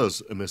it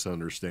was a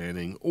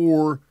misunderstanding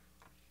or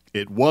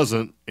it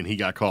wasn't, and he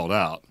got called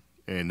out,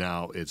 and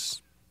now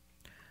it's.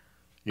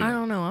 I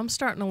don't know. I'm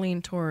starting to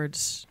lean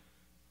towards.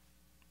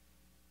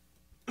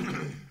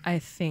 I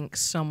think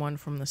someone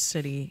from the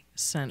city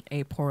sent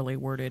a poorly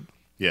worded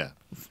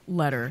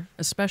letter,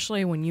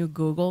 especially when you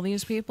Google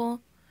these people.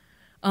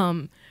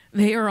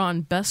 They are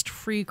on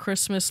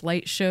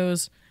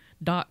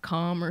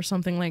bestfreechristmaslightshows.com or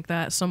something like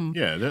that.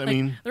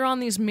 They're on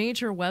these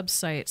major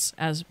websites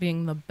as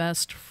being the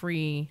best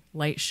free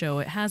light show.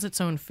 It has its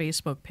own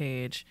Facebook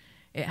page.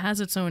 It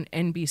has its own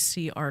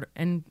NBC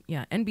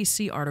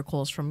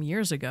articles from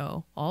years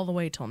ago all the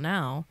way till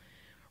now.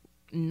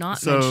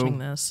 Mentioning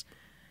this.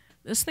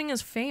 This thing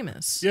is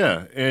famous.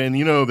 Yeah, and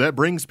that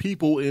brings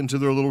people into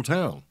their little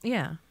town.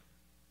 Yeah.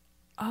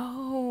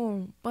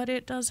 Oh, but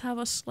it does have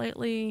a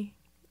slightly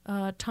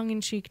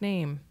tongue-in-cheek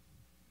name,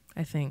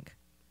 I think.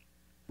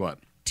 What?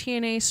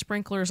 TNA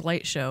Sprinklers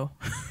Light Show.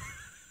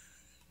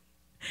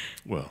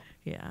 Well.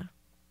 Yeah.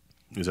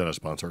 Is that a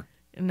sponsor?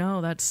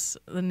 No, that's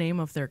the name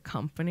of their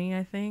company,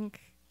 I think.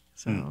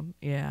 So,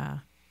 yeah.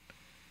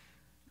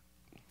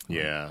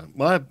 Yeah.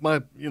 My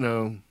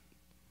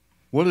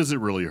what does it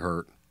really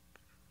hurt?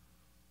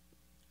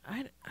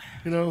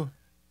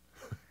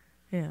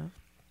 Yeah.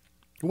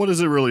 What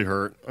does it really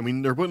hurt? I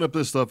mean, they're putting up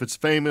this stuff. It's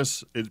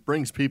famous. It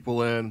brings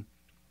people in.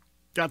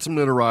 Got some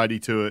notoriety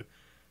to it.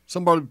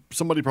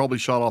 Somebody probably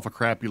shot off a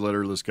crappy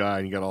letter to this guy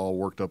and he got all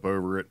worked up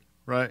over it,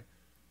 right?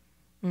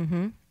 Mm-hmm.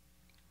 And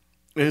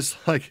it's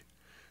like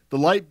the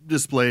light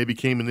display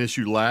became an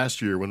issue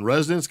last year when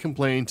residents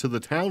complained to the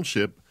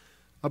township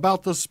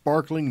about the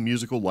sparkling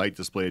musical light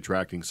display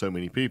attracting so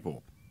many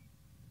people.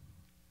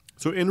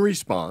 So in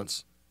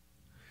response,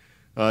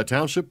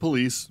 township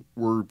police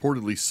were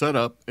reportedly set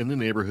up in the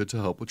neighborhood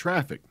to help with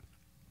traffic.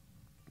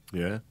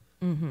 Yeah?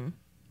 Mm-hmm.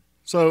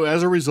 So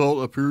as a result,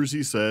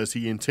 Apuzzi says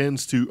he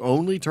intends to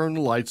only turn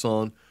the lights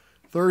on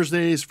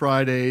Thursdays,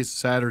 Fridays,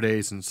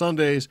 Saturdays, and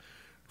Sundays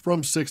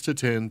from 6 to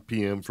 10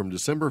 p.m. from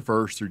December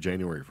 1st through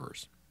January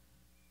 1st.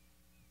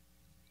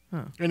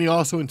 Huh. And he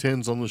also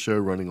intends on the show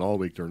running all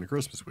week during the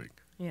Christmas week.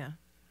 Yeah.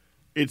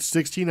 It's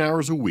 16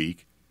 hours a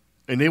week,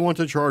 and they want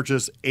to charge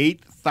us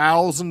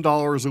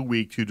 $8,000 a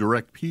week to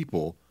direct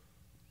people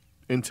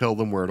and tell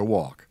them where to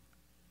walk.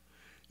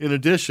 In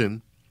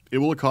addition, it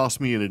will cost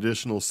me an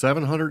additional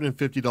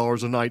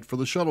 $750 a night for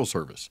the shuttle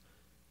service.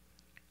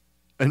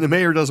 And the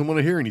mayor doesn't want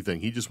to hear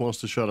anything. He just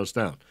wants to shut us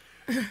down.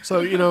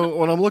 So,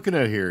 what I'm looking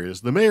at here is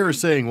the mayor is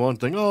saying one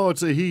thing. Oh,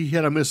 he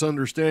had a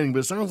misunderstanding, but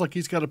it sounds like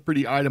he's got a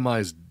pretty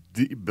itemized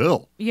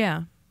bill.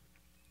 Yeah.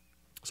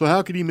 So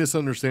how could he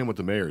misunderstand what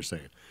the mayor is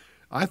saying?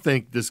 I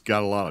think this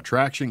got a lot of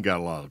traction, got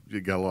a lot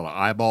of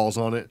eyeballs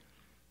on it,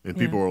 and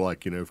people were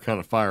like, kind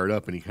of fired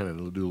up, and he kind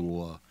of do a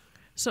little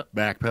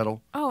backpedal.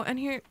 Oh, and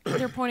here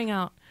they're pointing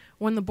out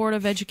when the Board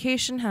of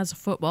Education has a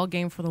football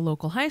game for the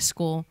local high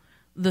school,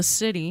 the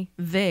city,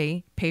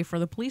 they pay for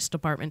the police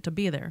department to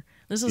be there.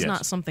 This is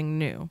not something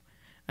new.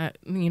 A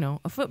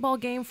football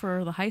game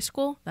for the high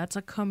school, that's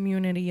a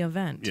community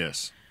event.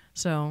 Yes.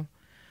 So,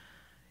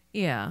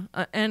 yeah.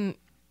 And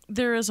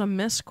there is a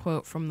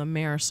misquote from the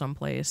mayor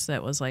someplace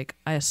that was like,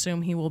 I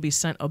assume he will be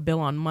sent a bill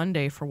on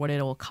Monday for what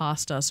it will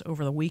cost us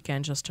over the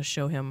weekend just to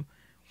show him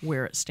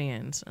where it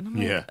stands. And I'm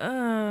like,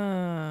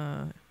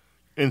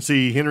 And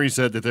see, Henry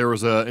said that there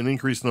was an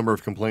increased number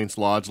of complaints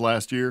lodged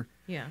last year.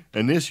 Yeah.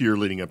 And this year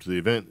leading up to the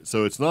event.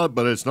 So it's not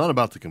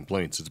about the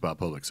complaints. It's about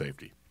public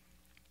safety.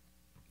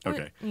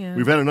 Okay. Yeah.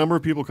 We've had a number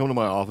of people come to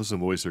my office and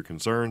voice their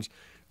concerns.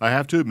 I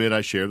have to admit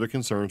I share their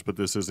concerns, but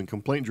this isn't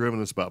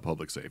complaint-driven. It's about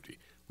public safety.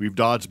 We've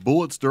dodged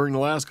bullets during the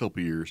last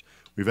couple of years.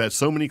 We've had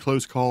so many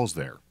close calls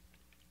there.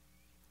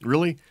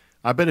 Really?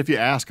 I bet if you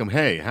ask them,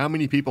 hey, how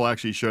many people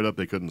actually showed up,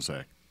 they couldn't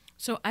say.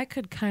 So I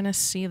could kind of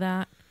see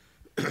that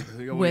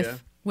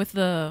with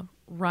the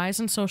rise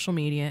in social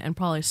media and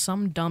probably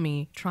some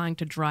dummy trying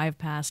to drive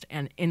past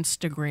and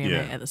Instagram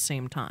it at the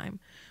same time.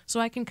 So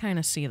I can kind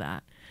of see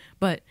that.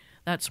 But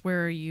that's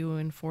where you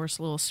enforce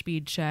little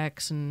speed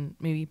checks and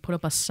maybe put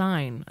up a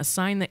sign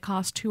that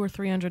costs $200 or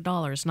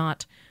 $300,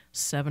 not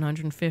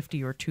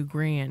 $750 or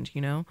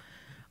 $2,000,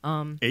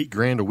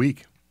 $8,000 a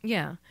week.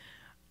 Yeah.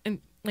 And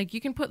like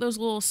you can put those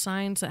little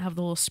signs that have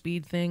the little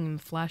speed thing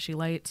and flashy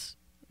lights,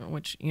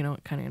 which,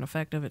 kind of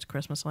ineffective. It's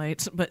Christmas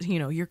lights, but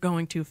you're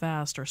going too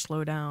fast or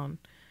slow down.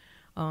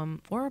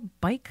 Or a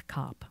bike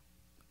cop,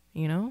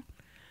 Yeah.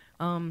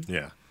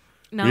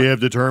 Now, we have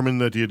determined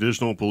that the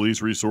additional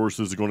police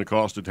resources are going to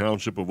cost the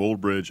township of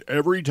Old Bridge,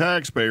 every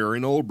taxpayer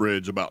in Old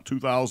Bridge, about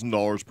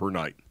 $2,000 per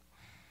night.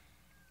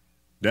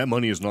 That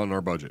money is not in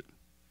our budget.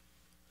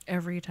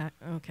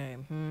 Okay.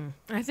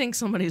 I think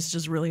somebody's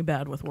just really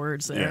bad with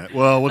words there. Yeah.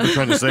 Well, what they're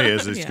trying to say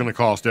is it's going to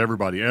cost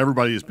everybody.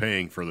 Everybody is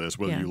paying for this,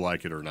 whether you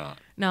like it or not.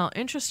 Now,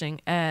 interesting,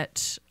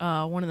 at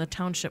one of the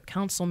township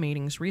council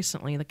meetings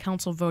recently, the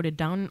council voted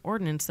down an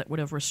ordinance that would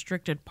have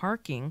restricted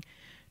parking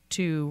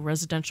to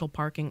residential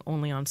parking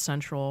only on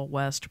Central,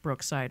 West,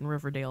 Brookside, and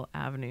Riverdale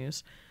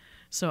Avenues.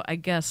 So I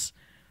guess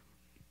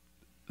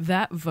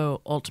that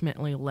vote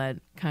ultimately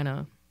kind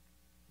of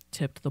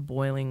tipped the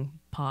boiling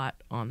pot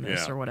on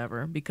this or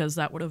whatever, because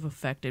that would have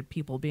affected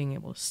people being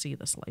able to see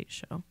this light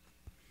show.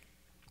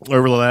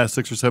 Over the last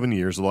 6 or 7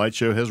 years, the light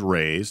show has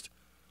raised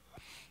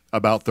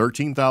about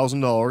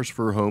 $13,000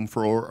 for home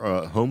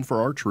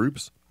for our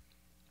troops,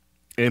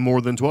 and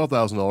more than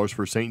 $12,000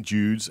 for St.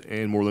 Jude's,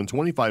 and more than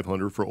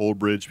 $2,500 for Old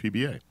Bridge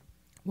PBA.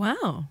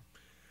 Wow.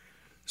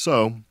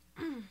 So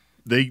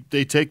they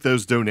take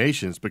those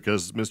donations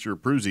because Mr.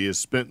 Abruzzi has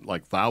spent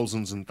like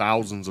thousands and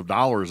thousands of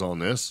dollars on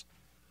this.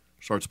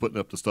 Starts putting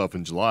up the stuff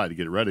in July to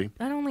get it ready.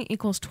 That only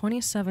equals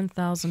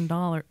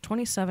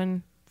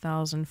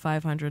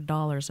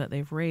 $27,500 that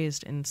they've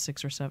raised in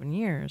 6 or 7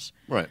 years.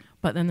 Right.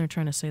 But then they're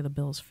trying to say the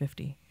bill's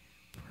 $50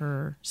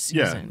 per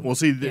season. Yeah. Well,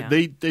 see,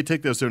 they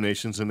take those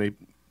donations and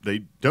they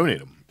donate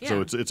them. Yeah. So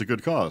it's a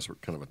good cause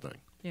kind of a thing.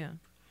 Yeah.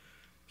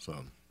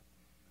 So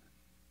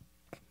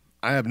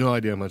I have no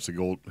idea how much the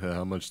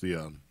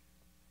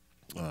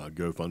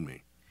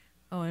GoFundMe.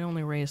 Oh, it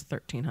only raised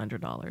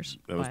 $1,300.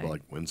 That was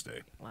like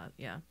Wednesday.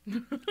 Yeah.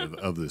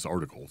 of this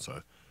article.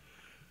 So,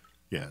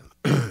 yeah.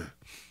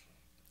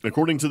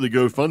 According to the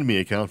GoFundMe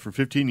account, for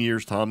 15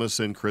 years, Thomas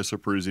and Chris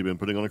Abruzzi have been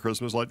putting on a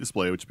Christmas light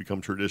display, which has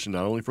become tradition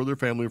not only for their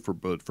family,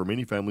 but for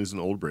many families in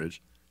Old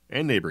Bridge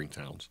and neighboring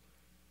towns.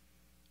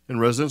 And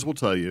residents will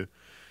tell you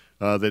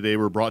that they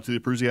were brought to the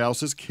Abruzzi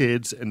house as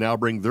kids and now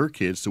bring their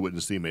kids to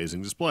witness the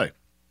amazing display.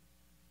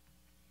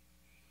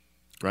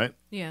 Right?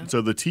 Yeah.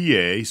 So the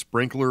TA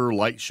Sprinkler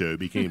Light Show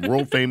became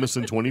world famous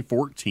in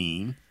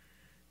 2014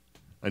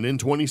 and in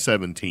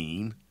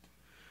 2017.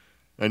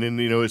 And then,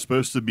 it's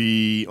supposed to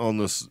be on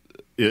this.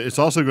 It's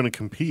also going to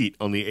compete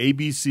on the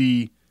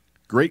ABC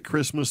Great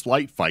Christmas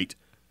Light Fight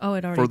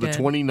for the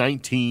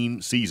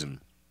 2019 season.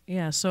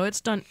 Yeah, so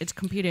it's done. It's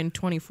competed in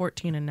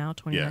 2014 and now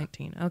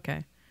 2019. Yeah.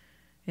 Okay.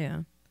 Yeah.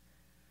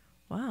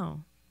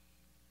 Wow.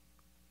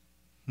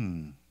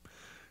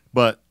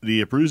 But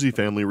the Abruzzi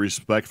family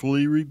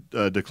respectfully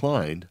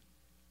declined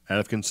out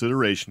of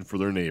consideration for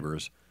their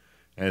neighbors,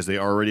 as they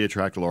already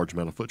attract a large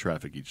amount of foot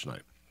traffic each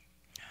night.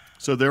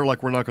 So they're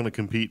like, we're not going to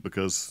compete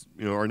because,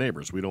 our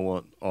neighbors, we don't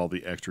want all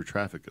the extra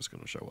traffic that's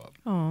going to show up.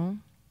 Oh.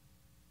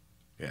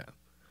 Yeah.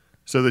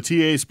 So the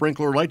TA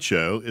Sprinkler Light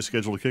Show is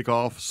scheduled to kick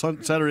off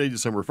Saturday,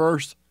 December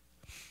 1st.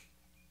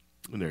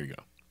 And there you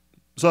go.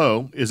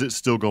 So, is it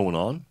still going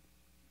on?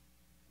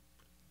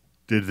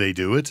 Did they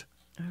do it?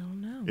 I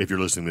don't know. If you're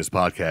listening to this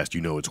podcast, you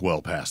know it's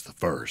well past the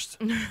first.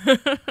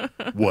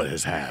 What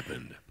has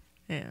happened?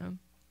 Yeah.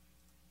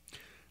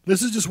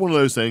 This is just one of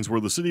those things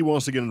where the city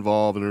wants to get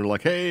involved, and they're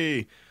like,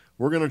 hey,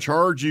 we're going to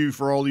charge you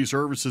for all these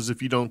services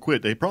if you don't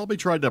quit. They probably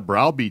tried to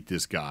browbeat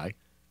this guy,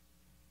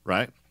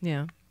 right?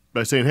 Yeah.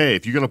 By saying, hey,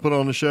 if you're going to put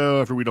on the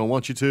show after we don't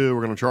want you to,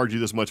 we're going to charge you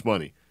this much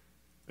money.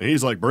 And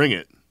he's like, bring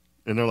it.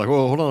 And they're like,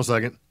 whoa, hold on a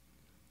second.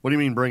 What do you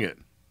mean bring it?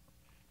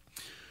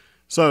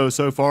 So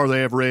far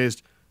they have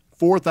raised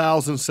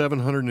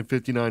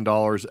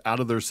 $4,759 out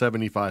of their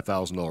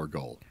 $75,000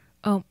 goal.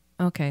 Oh,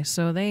 okay.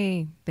 So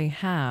they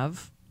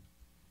have,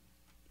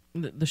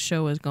 the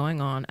show is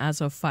going on.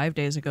 As of 5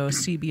 days ago,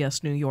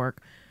 CBS New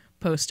York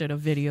posted a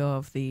video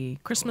of the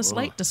Christmas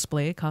light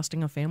display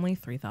costing a family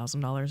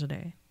 $3,000 a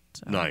day.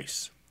 So,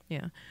 nice.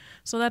 Yeah.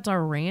 So that's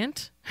our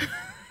rant.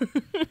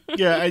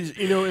 Yeah,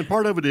 and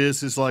part of it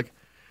is like,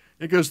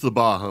 it goes to the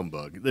bah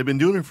humbug. They've been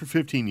doing it for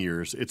 15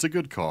 years. It's a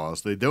good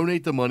cause. They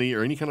donate the money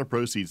or any kind of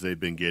proceeds they've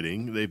been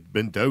getting. They've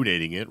been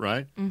donating it,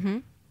 right? Mm-hmm.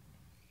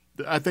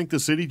 I think the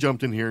city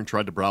jumped in here and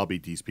tried to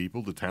browbeat these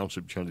people. The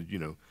township jumped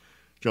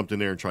in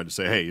there and tried to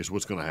say, hey, here's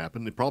what's going to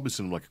happen. They probably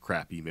sent them like a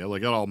crap email. They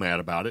got all mad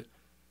about it.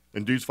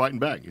 And dude's fighting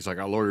back. He's like,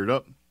 I lawyered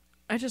up.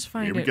 I just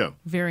find it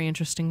very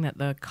interesting that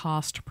the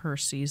cost per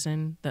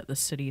season that the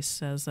city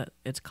says that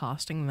it's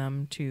costing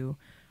them to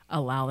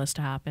allow this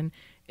to happen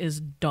is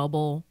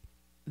double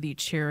the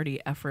charity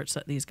efforts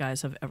that these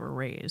guys have ever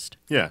raised.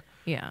 Yeah.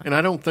 Yeah. And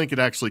I don't think it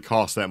actually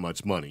costs that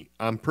much money.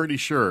 I'm pretty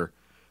sure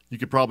you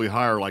could probably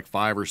hire like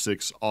 5 or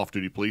 6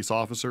 off-duty police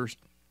officers,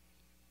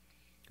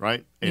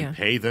 right? And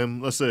pay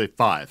them, let's say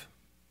 5.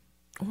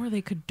 Or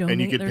they could donate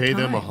and you could pay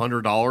them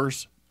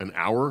 $100 an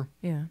hour.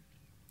 Yeah.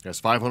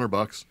 That's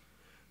 $500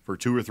 for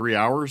 2 or 3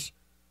 hours,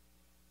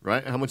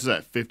 right? How much is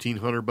that?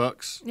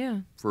 $1,500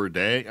 Yeah. for a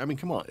day? I mean,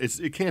 come on.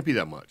 It can't be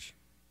that much.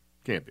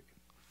 Can't be.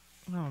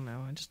 I don't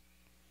know.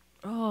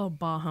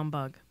 Bah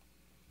humbug.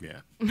 Yeah.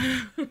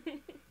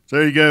 So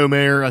there you go,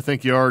 Mayor. I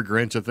think you are a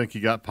Grinch. I think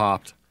you got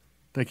popped.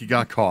 I think you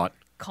got caught.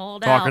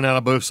 Called talking out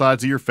of both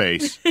sides of your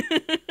face.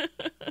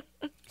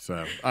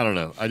 So, I don't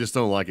know. I just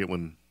don't like it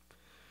when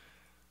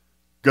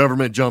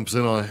government jumps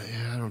in on it.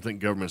 I don't think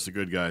government's the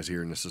good guys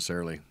here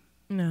necessarily.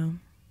 No.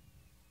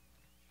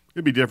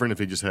 It'd be different if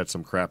he just had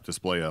some crap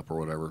display up or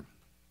whatever.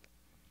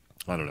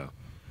 I don't know.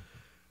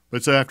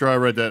 But so after I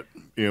read that,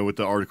 with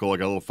the article, I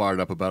got a little fired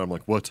up about it. I'm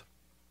like, what?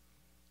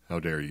 How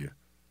dare you?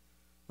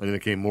 And then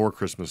it came more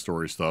Christmas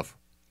story stuff.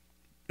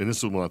 And this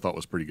is one I thought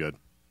was pretty good.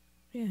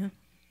 Yeah.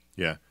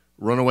 Yeah.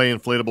 Runaway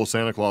inflatable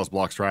Santa Claus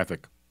blocks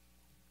traffic.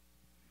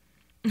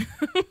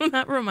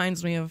 That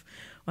reminds me of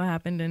what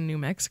happened in New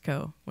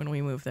Mexico when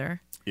we moved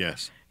there.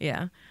 Yes.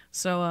 Yeah.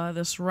 So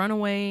this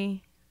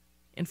runaway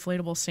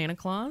inflatable Santa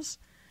Claus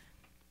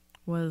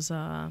was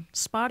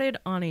spotted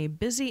on a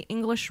busy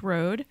English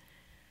road.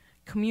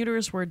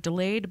 Commuters were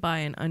delayed by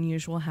an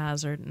unusual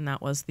hazard, and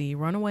that was the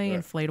runaway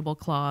inflatable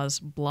Claus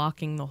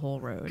blocking the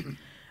whole road.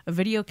 A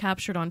video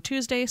captured on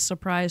Tuesday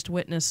surprised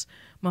witness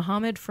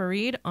Mohammed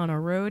Farid on a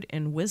road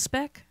in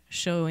Wisbek,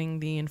 showing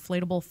the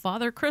inflatable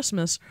Father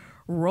Christmas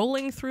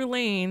rolling through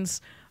lanes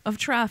of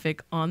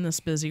traffic on this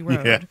busy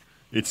road. Yeah,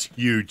 it's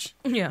huge.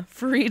 Yeah,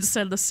 Farid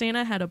said the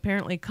Santa had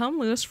apparently come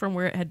loose from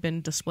where it had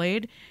been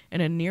displayed in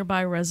a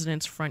nearby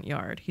resident's front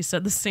yard. He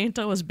said the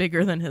Santa was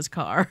bigger than his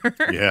car.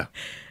 Yeah.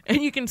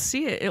 And you can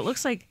see it. It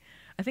looks like,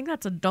 I think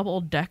that's a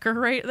double-decker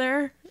right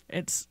there.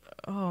 It's,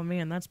 oh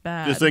man, that's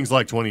bad. This thing's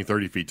like 20,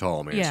 30 feet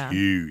tall, man. Yeah. It's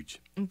huge.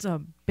 It's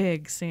a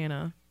big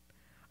Santa.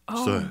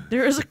 Oh, So-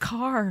 there is a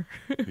car.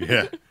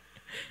 Yeah.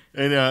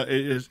 And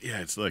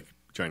it's like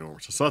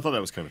ginormous. So I thought that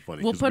was kind of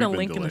funny. We'll 'cause put a we've been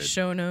link in the delayed.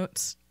 show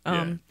notes.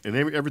 Yeah. And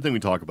everything we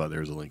talk about,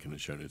 there's a link in the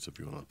show notes if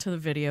you want to. To the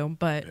video,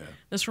 but Yeah.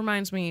 this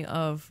reminds me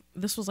of,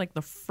 this was like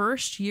the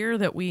first year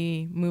that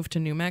we moved to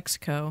New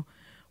Mexico.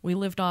 We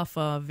lived off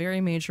a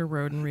very major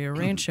road in Rio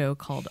Rancho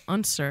called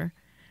Unser,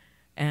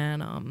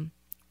 and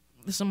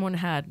someone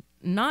had,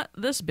 not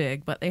this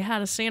big, but they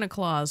had a Santa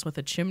Claus with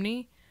a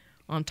chimney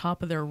on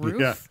top of their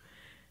roof. Yeah.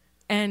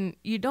 And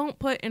you don't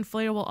put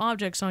inflatable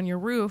objects on your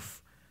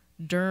roof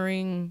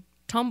during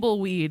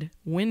tumbleweed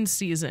wind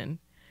season.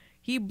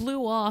 He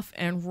blew off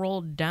and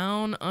rolled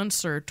down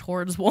Unser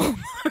towards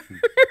Walmart.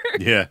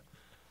 Yeah.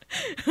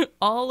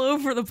 All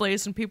over the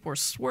place, and people were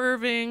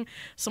swerving.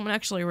 Someone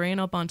actually ran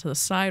up onto the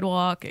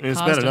sidewalk. And it's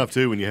bad enough,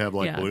 too, when you have,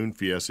 like, Yeah. balloon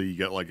fiesta. You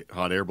got, like,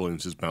 hot air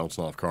balloons just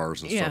bouncing off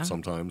cars and Yeah. stuff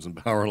sometimes and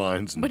power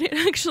lines. And But it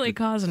actually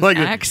caused an like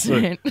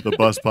accident. the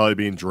bus probably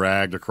being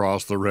dragged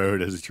across the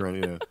road as he's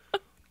trying to,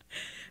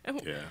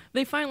 yeah.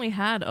 They finally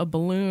had a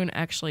balloon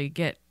actually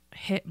get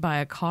hit by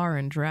a car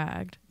and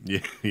dragged. Yeah.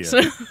 Yeah.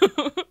 So,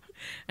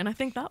 and I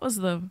think that was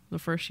the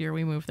first year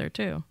we moved there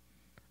too,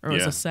 or it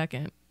was Yeah. the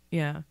second.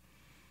 Yeah,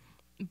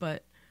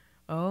 but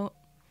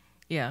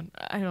yeah,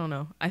 I don't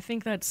know. I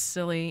think that's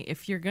silly.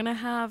 If you're gonna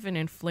have an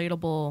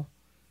inflatable,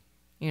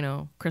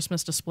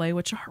 Christmas display,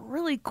 which are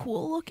really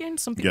cool looking,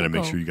 some You people got to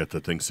make go, sure you got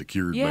that thing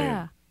secured, yeah,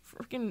 man.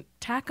 freaking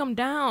tack them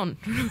down,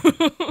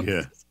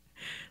 Yeah.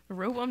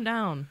 rope them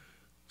down.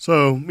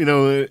 So,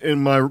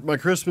 in my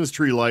Christmas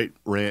tree light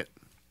rant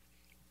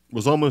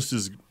was almost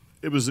as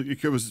it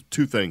was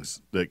two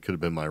things that could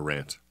have been my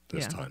rant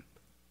this Yeah. time.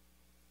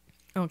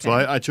 Okay. So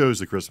I chose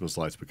the Christmas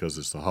lights because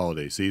it's the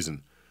holiday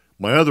season.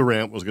 My other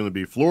rant was going to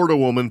be Florida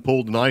woman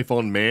pulled knife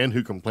on man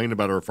who complained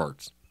about her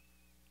farts.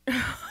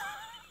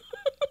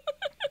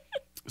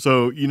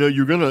 So,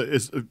 you're going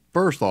to,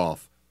 first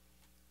off,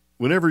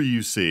 whenever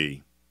you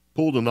see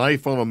pulled a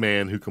knife on a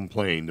man who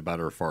complained about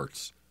her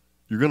farts,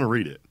 you're going to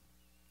read it.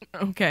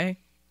 Okay.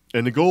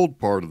 And the gold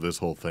part of this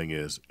whole thing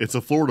is it's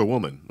a Florida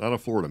woman, not a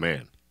Florida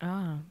man.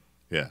 Ah.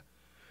 Yeah.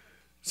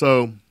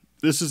 So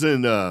this is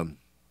in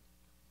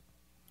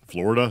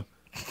Florida,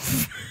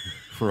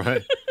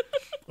 right?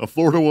 A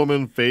Florida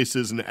woman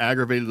faces an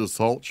aggravated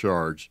assault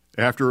charge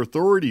after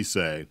authorities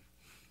say,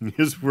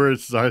 here's where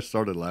I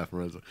started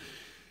laughing.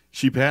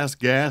 She passed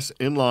gas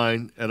in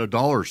line at a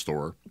dollar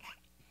store.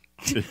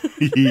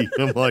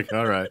 I'm like,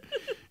 all right.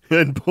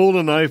 And pulled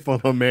a knife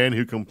on a man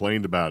who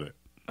complained about it.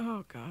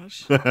 Oh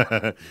gosh.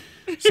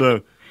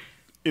 So,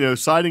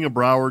 citing a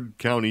Broward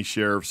County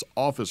Sheriff's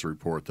Office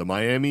report, the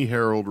Miami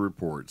Herald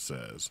reports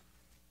that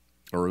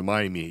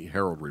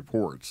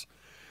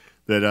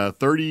a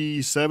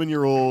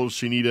 37-year-old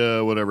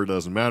Shanita, whatever,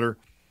 doesn't matter,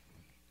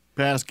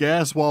 passed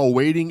gas while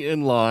waiting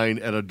in line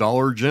at a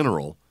Dollar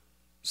General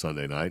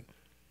Sunday night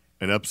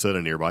and upset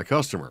a nearby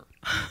customer.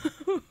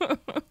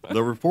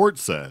 The report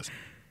says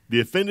the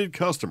offended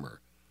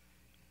customer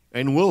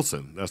and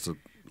Wilson, that's the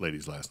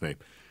lady's last name,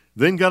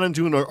 then got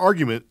into an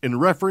argument in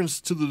reference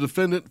to the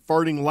defendant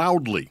farting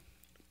loudly.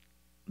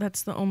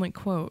 That's the only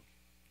quote.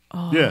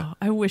 Oh, Yeah.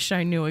 I wish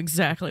I knew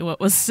exactly what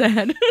was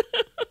said.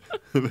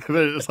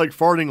 It's like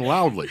farting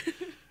loudly.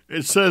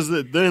 It says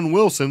that then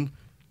Wilson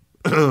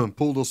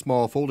pulled a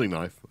small folding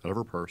knife out of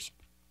her purse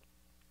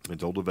and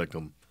told the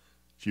victim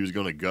she was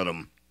going to gut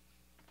him.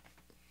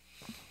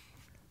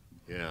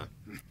 Yeah.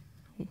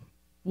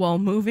 While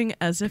moving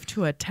as if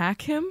to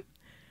attack him.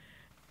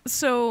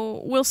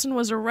 So Wilson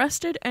was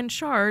arrested and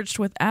charged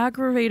with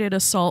aggravated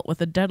assault with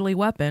a deadly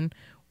weapon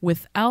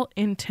without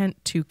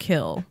intent to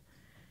kill.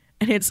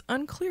 And it's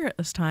unclear at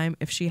this time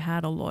if she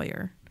had a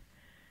lawyer.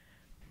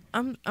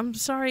 I'm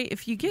sorry,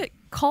 if you get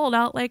called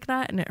out like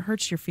that and it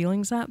hurts your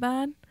feelings that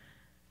bad,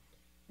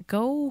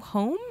 go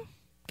home,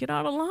 get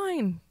out of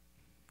line.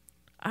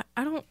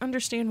 I don't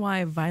understand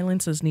why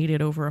violence is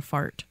needed over a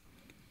fart.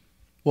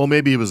 Well,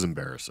 maybe it was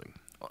embarrassing.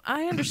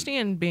 I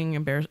understand being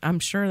embarrassed. I'm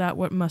sure that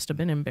what must have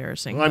been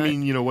embarrassing. Well, I but-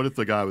 mean, what if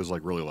the guy was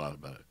like really loud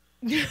about it?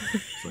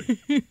 It's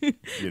like, you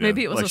know,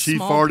 Maybe it was like a she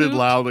small farted poop.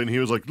 loudly, and he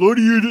was like, "What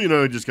are you doing?" You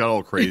know, it just got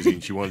all crazy,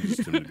 and she wanted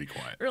just him to be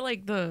quiet. Or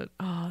like the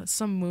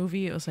some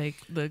movie. It was like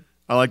the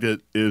I like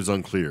that it was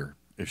unclear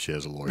if she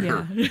has a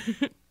lawyer. yeah.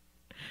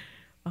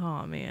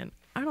 Oh man,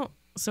 I don't.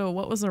 So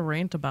what was the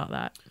rant about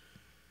that?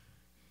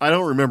 I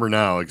don't remember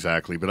now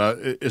exactly, but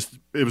it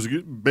was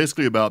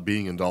basically about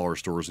being in dollar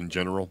stores in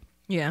general.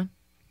 Yeah.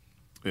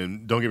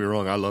 And don't get me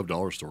wrong, I love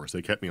dollar stores.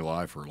 They kept me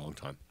alive for a long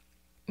time.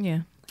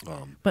 Yeah.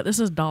 But this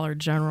is Dollar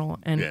General,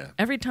 and Yeah.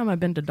 every time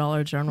I've been to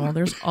Dollar General,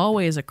 there's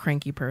always a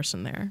cranky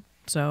person there.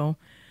 So,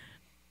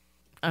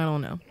 I don't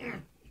know.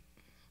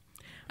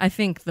 I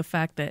think the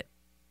fact that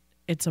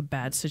it's a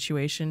bad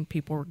situation,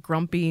 people are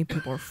grumpy,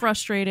 people are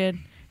frustrated,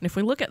 and if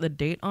we look at the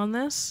date on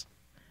this,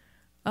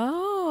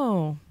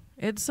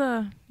 it's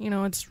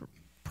it's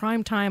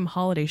prime time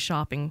holiday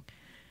shopping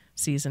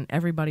season.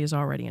 Everybody's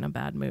already in a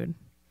bad mood.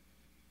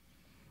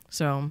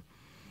 So,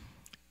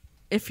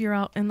 if you're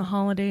out in the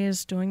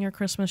holidays doing your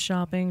Christmas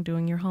shopping,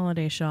 doing your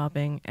holiday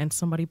shopping, and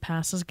somebody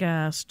passes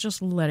gas,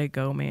 just let it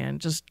go, man.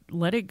 Just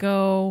let it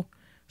go.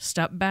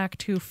 Step back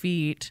 2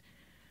 feet.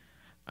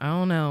 I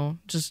don't know.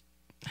 Just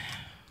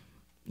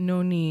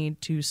no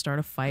need to start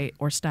a fight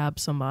or stab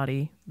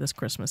somebody this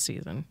Christmas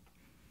season.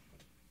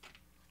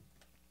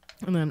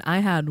 And then I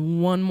had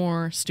one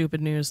more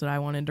stupid news that I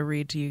wanted to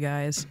read to you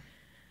guys.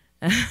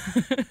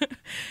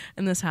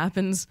 And this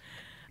happened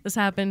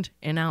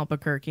in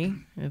Albuquerque.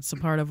 It's a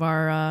part of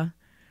our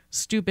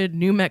stupid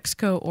New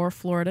Mexico or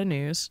Florida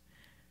news.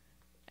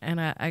 And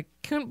I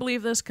couldn't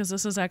believe this because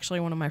this is actually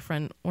one of my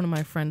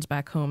friends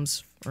back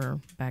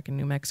in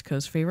New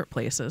Mexico's favorite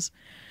places.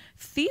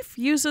 Thief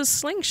uses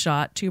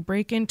slingshot to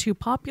break into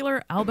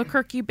popular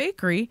Albuquerque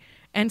bakery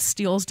and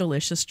steals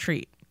delicious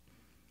treat.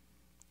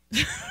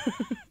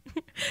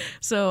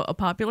 So a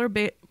popular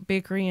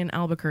bakery in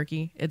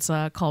Albuquerque, it's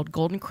called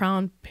Golden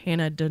Crown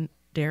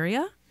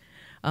Panaderia.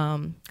 A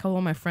couple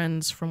of my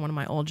friends from one of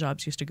my old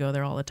jobs used to go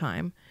there all the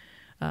time.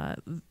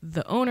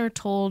 The owner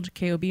told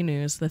KOB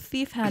News the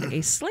thief had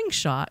a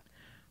slingshot,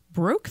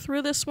 broke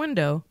through this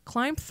window,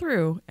 climbed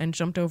through, and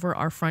jumped over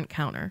our front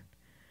counter.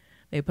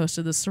 They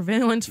posted the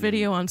surveillance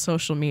video on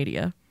social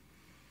media.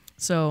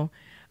 So,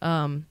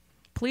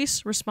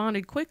 police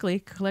responded quickly,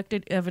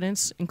 collected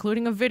evidence,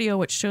 including a video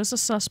which shows a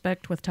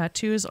suspect with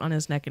tattoos on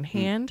his neck and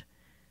hand.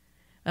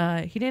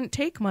 He didn't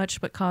take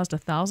much, but caused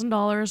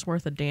 $1,000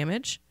 worth of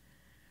damage.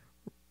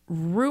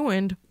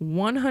 Ruined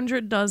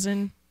 100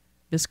 dozen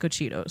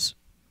biscochitos.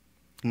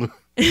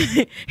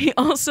 He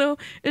also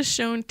is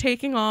shown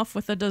taking off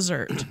with a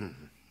dessert.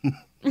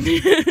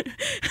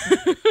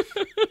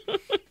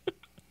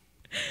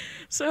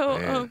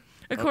 So,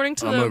 according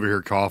to I'm over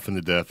here coughing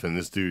to death, and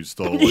this dude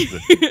stole like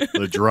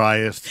the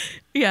driest.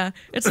 Yeah,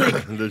 it's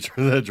like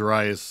the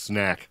driest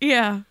snack.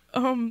 Yeah.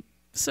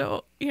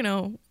 So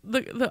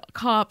the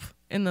cop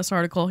in this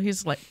article,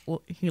 he's like,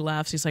 he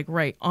laughs. He's like,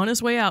 right on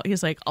his way out,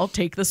 he's like, I'll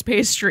take this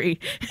pastry.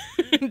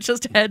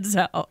 Just heads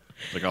out.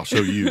 Like, I'll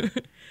show you.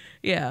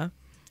 Yeah.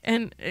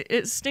 And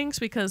it stinks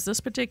because this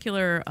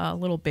particular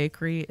little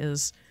bakery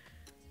is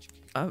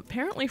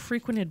apparently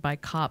frequented by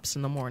cops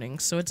in the morning.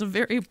 So it's a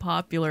very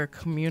popular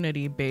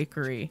community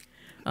bakery.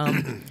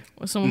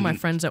 With some of my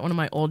friends at one of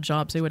my old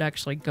jobs, they would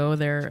actually go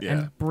there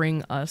and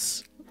bring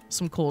us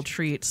some cool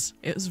treats.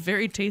 It was a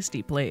very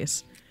tasty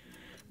place.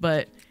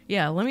 But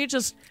yeah, let me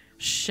just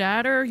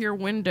shatter your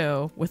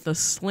window with a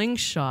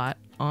slingshot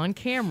on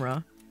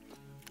camera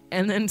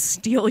and then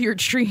steal your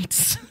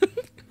treats.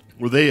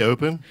 Were they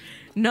open?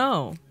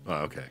 No.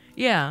 Oh, okay.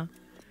 Yeah.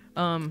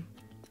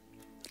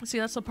 See,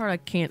 that's the part I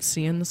can't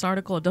see in this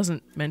article. It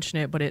doesn't mention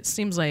it, but it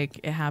seems like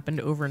it happened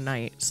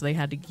overnight, so they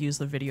had to use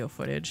the video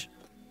footage.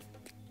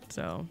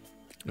 So,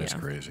 That's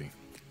crazy.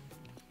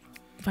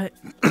 But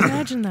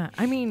imagine that.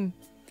 I mean,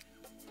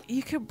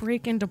 you could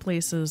break into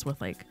places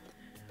with like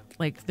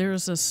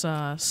there's this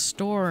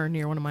store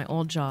near one of my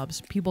old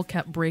jobs. People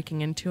kept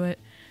breaking into it.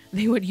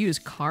 They would use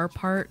car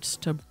parts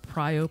to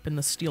pry open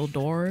the steel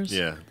doors.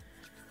 Yeah.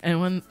 And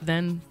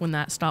when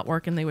that stopped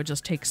working, they would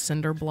just take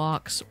cinder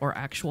blocks or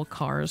actual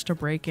cars to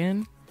break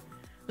in.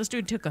 This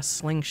dude took a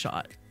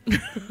slingshot.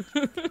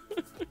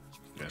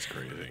 That's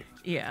crazy.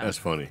 Yeah. That's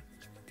funny.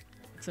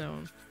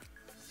 So.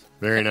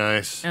 Very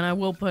nice. And I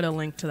will put a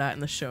link to that in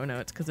the show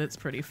notes because it's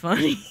pretty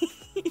funny.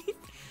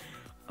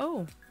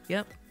 Oh,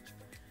 yep.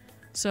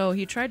 So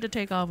he tried to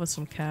take off with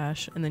some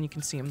cash, and then you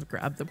can see him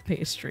grab the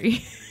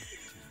pastry.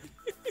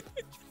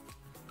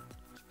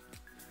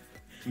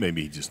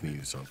 Maybe he just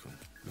needed something.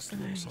 Just a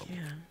little something.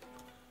 Yeah.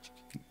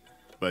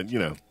 But,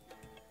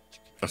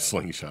 a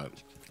slingshot.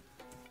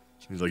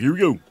 He's like, here we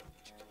go.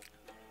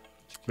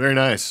 Very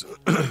nice.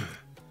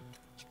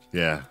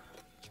 Yeah.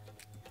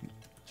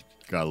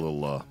 Got a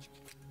little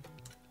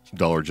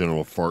Dollar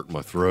General fart in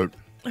my throat.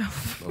 I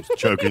was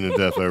choking to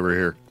death over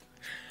here.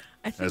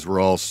 As we're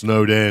all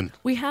snowed in.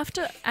 We have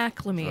to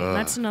acclimate.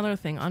 That's another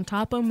thing. On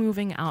top of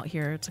moving out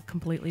here, it's a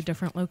completely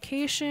different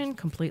location,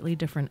 completely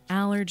different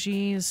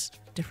allergies,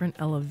 different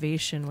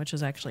elevation, which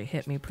has actually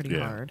hit me pretty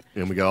hard.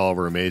 And we got all of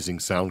our amazing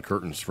sound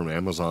curtains from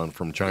Amazon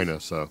from China,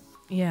 so.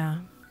 Yeah.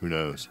 Who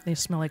knows? They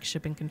smell like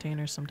shipping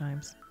containers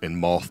sometimes. And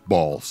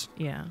mothballs.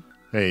 Yeah.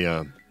 Hey,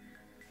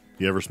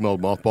 you ever smelled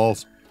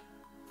mothballs?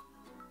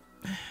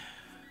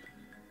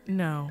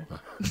 No.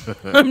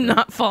 I'm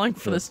not falling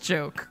for this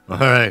joke. All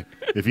right.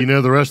 If you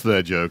know the rest of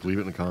that joke, leave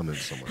it in the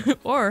comments somewhere.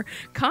 Or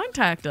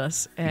contact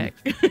us at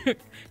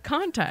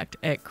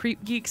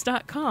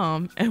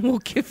contact@creepgeeks.com and we'll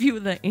give you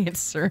the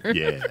answer.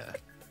 Yeah.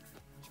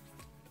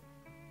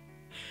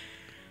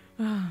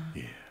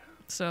 Yeah.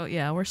 So,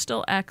 yeah, we're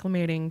still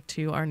acclimating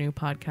to our new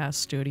podcast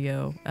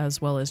studio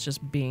as well as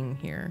just being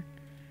here.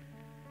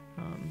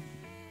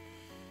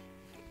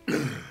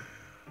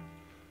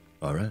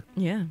 All right.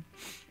 Yeah.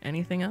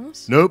 Anything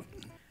else? Nope.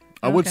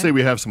 I would Okay. say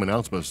we have some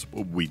announcements,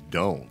 but we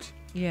don't.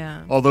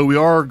 Yeah. Although we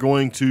are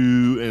going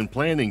to and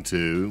planning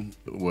to,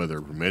 weather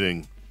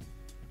permitting,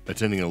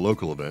 attending a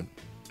local event.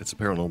 It's a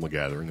paranormal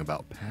gathering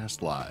about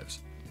past lives.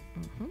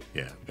 Mm-hmm.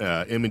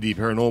 Yeah. M&D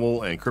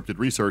Paranormal and Cryptid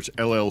Research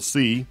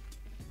LLC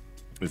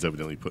is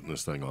evidently putting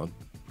this thing on.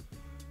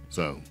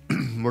 So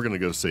we're going to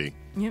go see.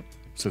 Yep.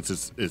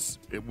 Since it's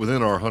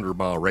within our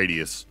 100-mile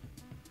radius,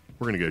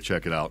 we're going to go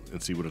check it out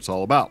and see what it's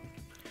all about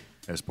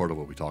as part of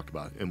what we talked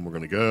about. And we're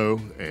going to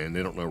go, and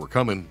they don't know we're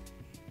coming,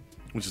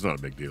 which is not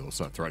a big deal. It's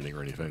not threatening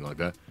or anything like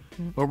that.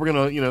 But we're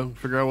going to,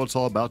 figure out what it's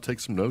all about, take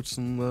some notes,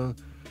 and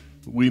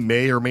we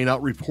may or may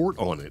not report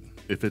on it.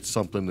 If it's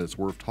something that's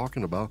worth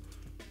talking about,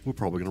 we're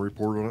probably going to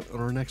report on it on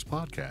our next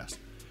podcast.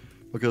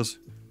 Because,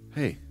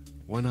 hey,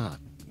 why not?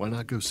 Why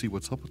not go see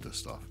what's up with this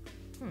stuff?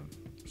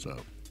 So,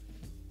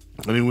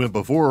 I mean, we went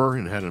before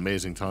and had an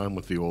amazing time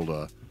with the old,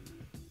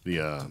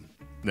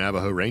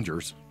 Navajo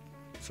Rangers.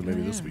 So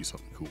maybe this will be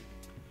something cool.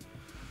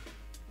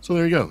 So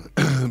there you go.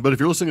 But if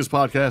you're listening to this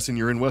podcast and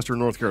you're in Western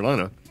North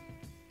Carolina,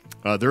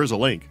 there is a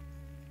link.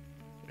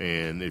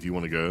 And if you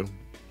want to go,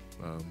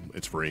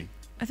 it's free.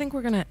 I think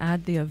we're going to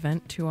add the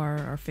event to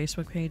our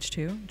Facebook page,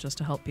 too, just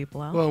to help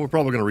people out. Well, we're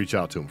probably going to reach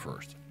out to them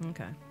first.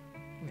 Okay.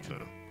 Yeah.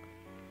 So,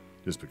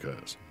 just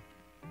because.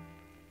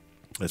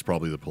 That's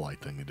probably the polite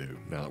thing to do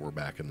now that we're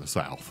back in the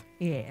South.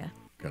 Yeah.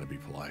 Got to be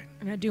polite.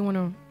 And I do want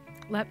to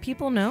let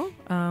people know,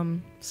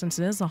 since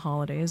it is the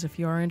holidays, if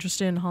you are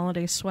interested in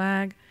holiday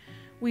swag,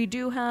 we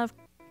do have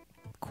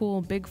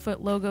cool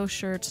Bigfoot logo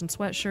shirts and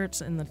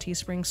sweatshirts in the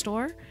Teespring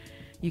store.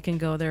 You can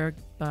go there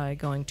by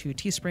going to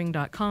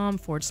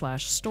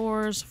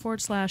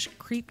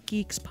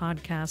teespring.com/stores/CreepGeeks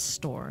Podcast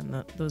Store. And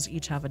those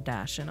each have a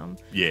dash in them.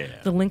 Yeah.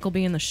 The link will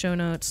be in the show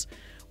notes.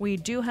 We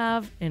do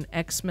have an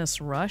Xmas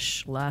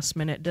Rush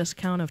last-minute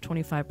discount of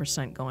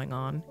 25% going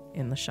on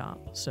in the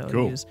shop. So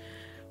Cool. use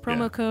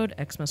promo code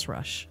Xmas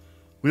Rush.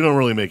 We don't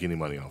really make any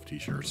money off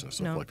T-shirts and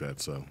stuff No. like that.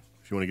 So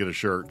if you want to get a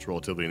shirt, it's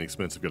relatively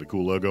inexpensive, got a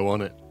cool logo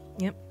on it,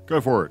 Yep.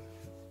 go for it.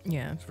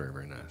 Yeah. It's very,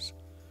 very nice.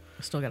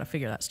 Still got to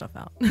figure that stuff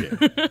out. Yeah.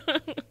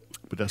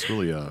 But that's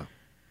really about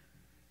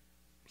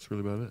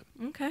it.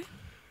 Okay.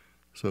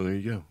 So there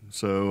you go.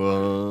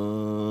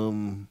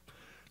 So,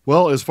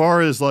 well, as far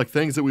as like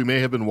things that we may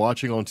have been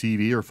watching on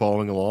TV or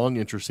following along,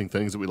 interesting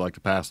things that we'd like to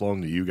pass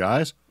along to you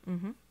guys,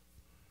 and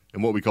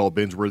what we call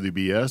binge-worthy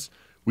BS,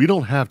 we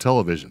don't have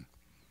television.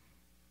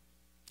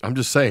 I'm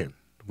just saying.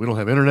 We don't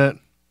have internet.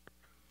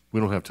 We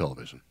don't have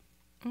television.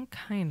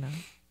 Kind of.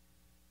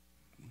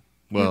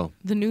 Well,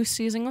 The new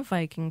season of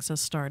Vikings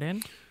has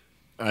started.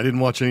 I didn't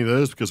watch any of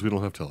those because we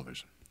don't have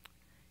television.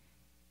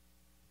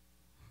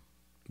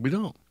 We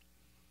don't.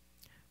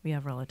 We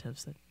have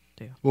relatives that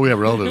do. Well, we have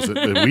relatives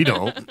that we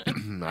don't.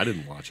 I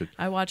didn't watch it.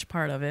 I watched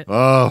part of it.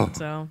 Oh,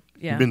 So,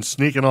 yeah. you've been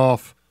sneaking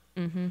off.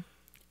 And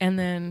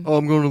then Oh,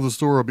 I'm going to the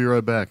store. I'll be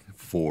right back.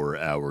 4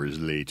 hours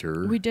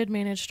later. we did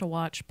manage to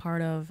watch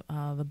part of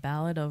The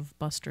Ballad of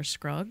Buster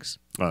Scruggs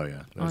Oh,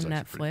 yeah. That was on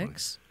actually pretty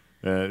Netflix.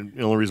 funny. The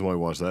only reason why I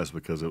watched that is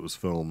because it was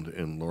filmed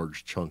in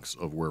large chunks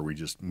of where we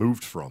just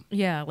moved from.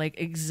 Yeah, like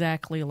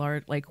exactly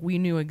large. Like we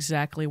knew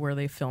exactly where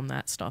they filmed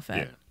that stuff at.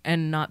 Yeah.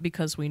 And not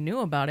because we knew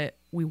about it.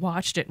 We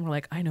watched it and we're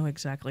like, I know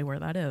exactly where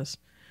that is.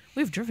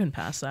 We've driven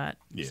past that.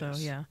 Yes. So,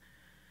 yeah.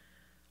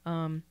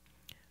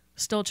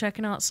 Still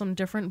checking out some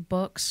different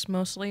books,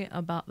 mostly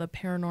about the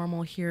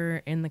paranormal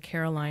here in the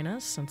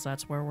Carolinas, since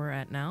that's where we're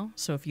at now.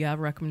 So if you have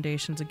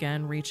recommendations,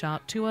 again, reach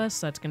out to us.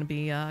 That's going to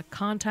be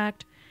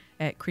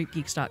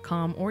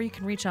contact@creepgeeks.com, or you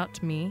can reach out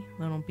to me.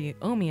 That'll be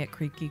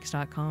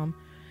omi@creepgeeks.com.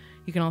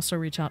 You can also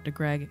reach out to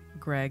Greg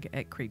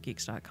at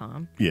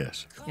creepgeeks.com.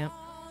 Yes. Yep.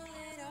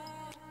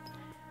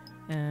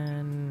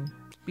 And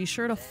be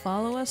sure to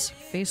follow us,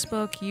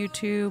 Facebook,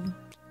 YouTube,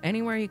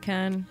 anywhere you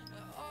can.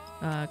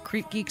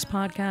 Creep Geeks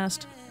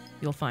Podcast,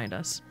 you'll find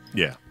us.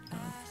 Yeah.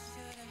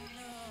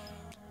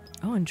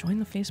 Oh, and join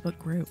the Facebook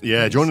group.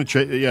 Yeah, join the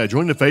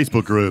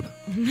Facebook group.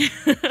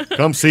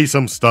 Come see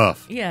some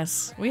stuff.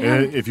 Yes, we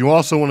have. And if you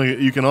also want to,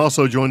 you can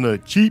also join the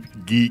Cheap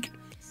Geek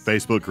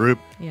Facebook group.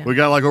 Yeah. We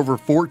got like over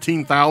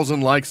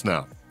 14,000 likes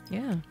now.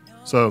 Yeah,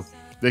 So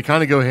they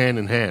kind of go hand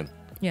in hand.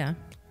 yeah.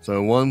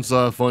 So one's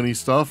funny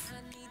stuff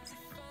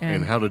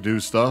and how to do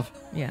stuff,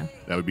 Yeah.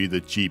 That would be the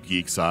cheap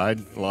geek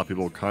side. A lot of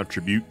people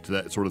contribute to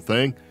that sort of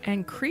thing.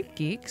 And Creep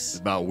Geeks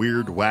About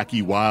weird,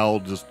 wacky,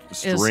 wild, just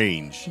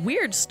strange.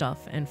 Weird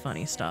stuff and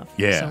funny stuff.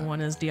 Yeah. So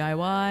one is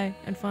DIY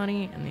and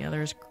funny, and the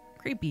other is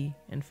creepy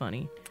and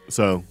funny.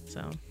 So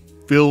So,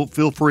 feel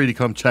free to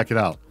come check it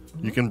out.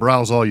 You can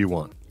browse all you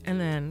want. and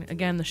then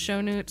again, the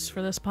show notes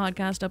for this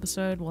podcast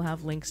episode will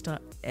have links to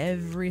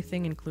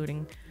everything,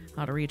 including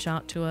how to reach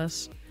out to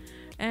us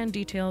and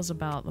details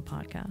about the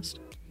podcast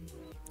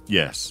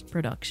Yes.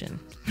 production.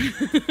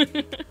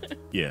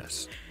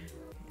 Yes.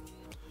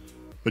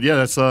 But yeah,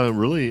 that's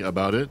really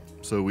about it.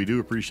 So we do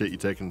appreciate you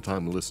taking the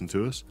time to listen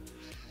to us.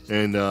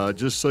 And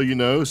just so you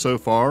know, so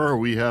far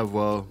we have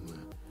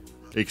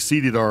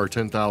exceeded our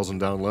 10,000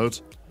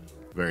 downloads.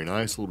 Very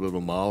nice. A little bit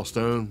of a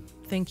milestone.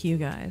 Thank you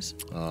guys.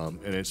 And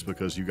it's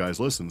because you guys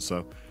listen.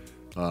 So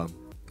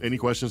any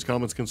questions,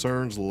 comments,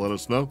 concerns, let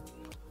us know.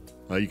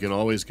 You can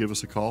always give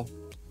us a call.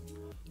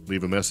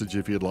 Leave a message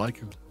if you'd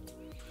like.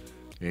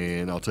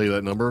 And I'll tell you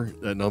that number.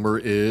 That number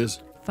is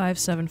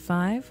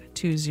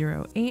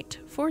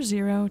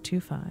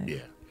 575-208-4025. Yeah.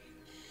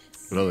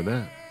 But other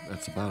than that,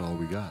 that's about all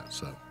we got.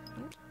 So,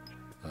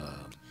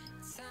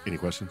 any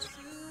questions?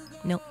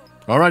 Nope.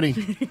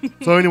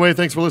 Alrighty. So anyway,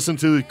 thanks for listening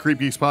to the Creep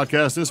Geeks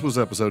podcast. This was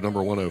episode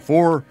number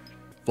 104.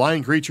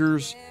 Flying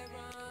creatures,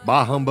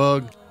 bah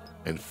humbug,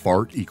 and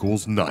fart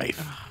equals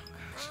knife.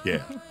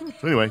 Yeah.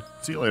 So anyway,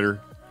 see you later.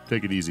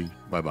 Take it easy.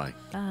 Bye-bye.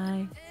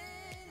 Bye.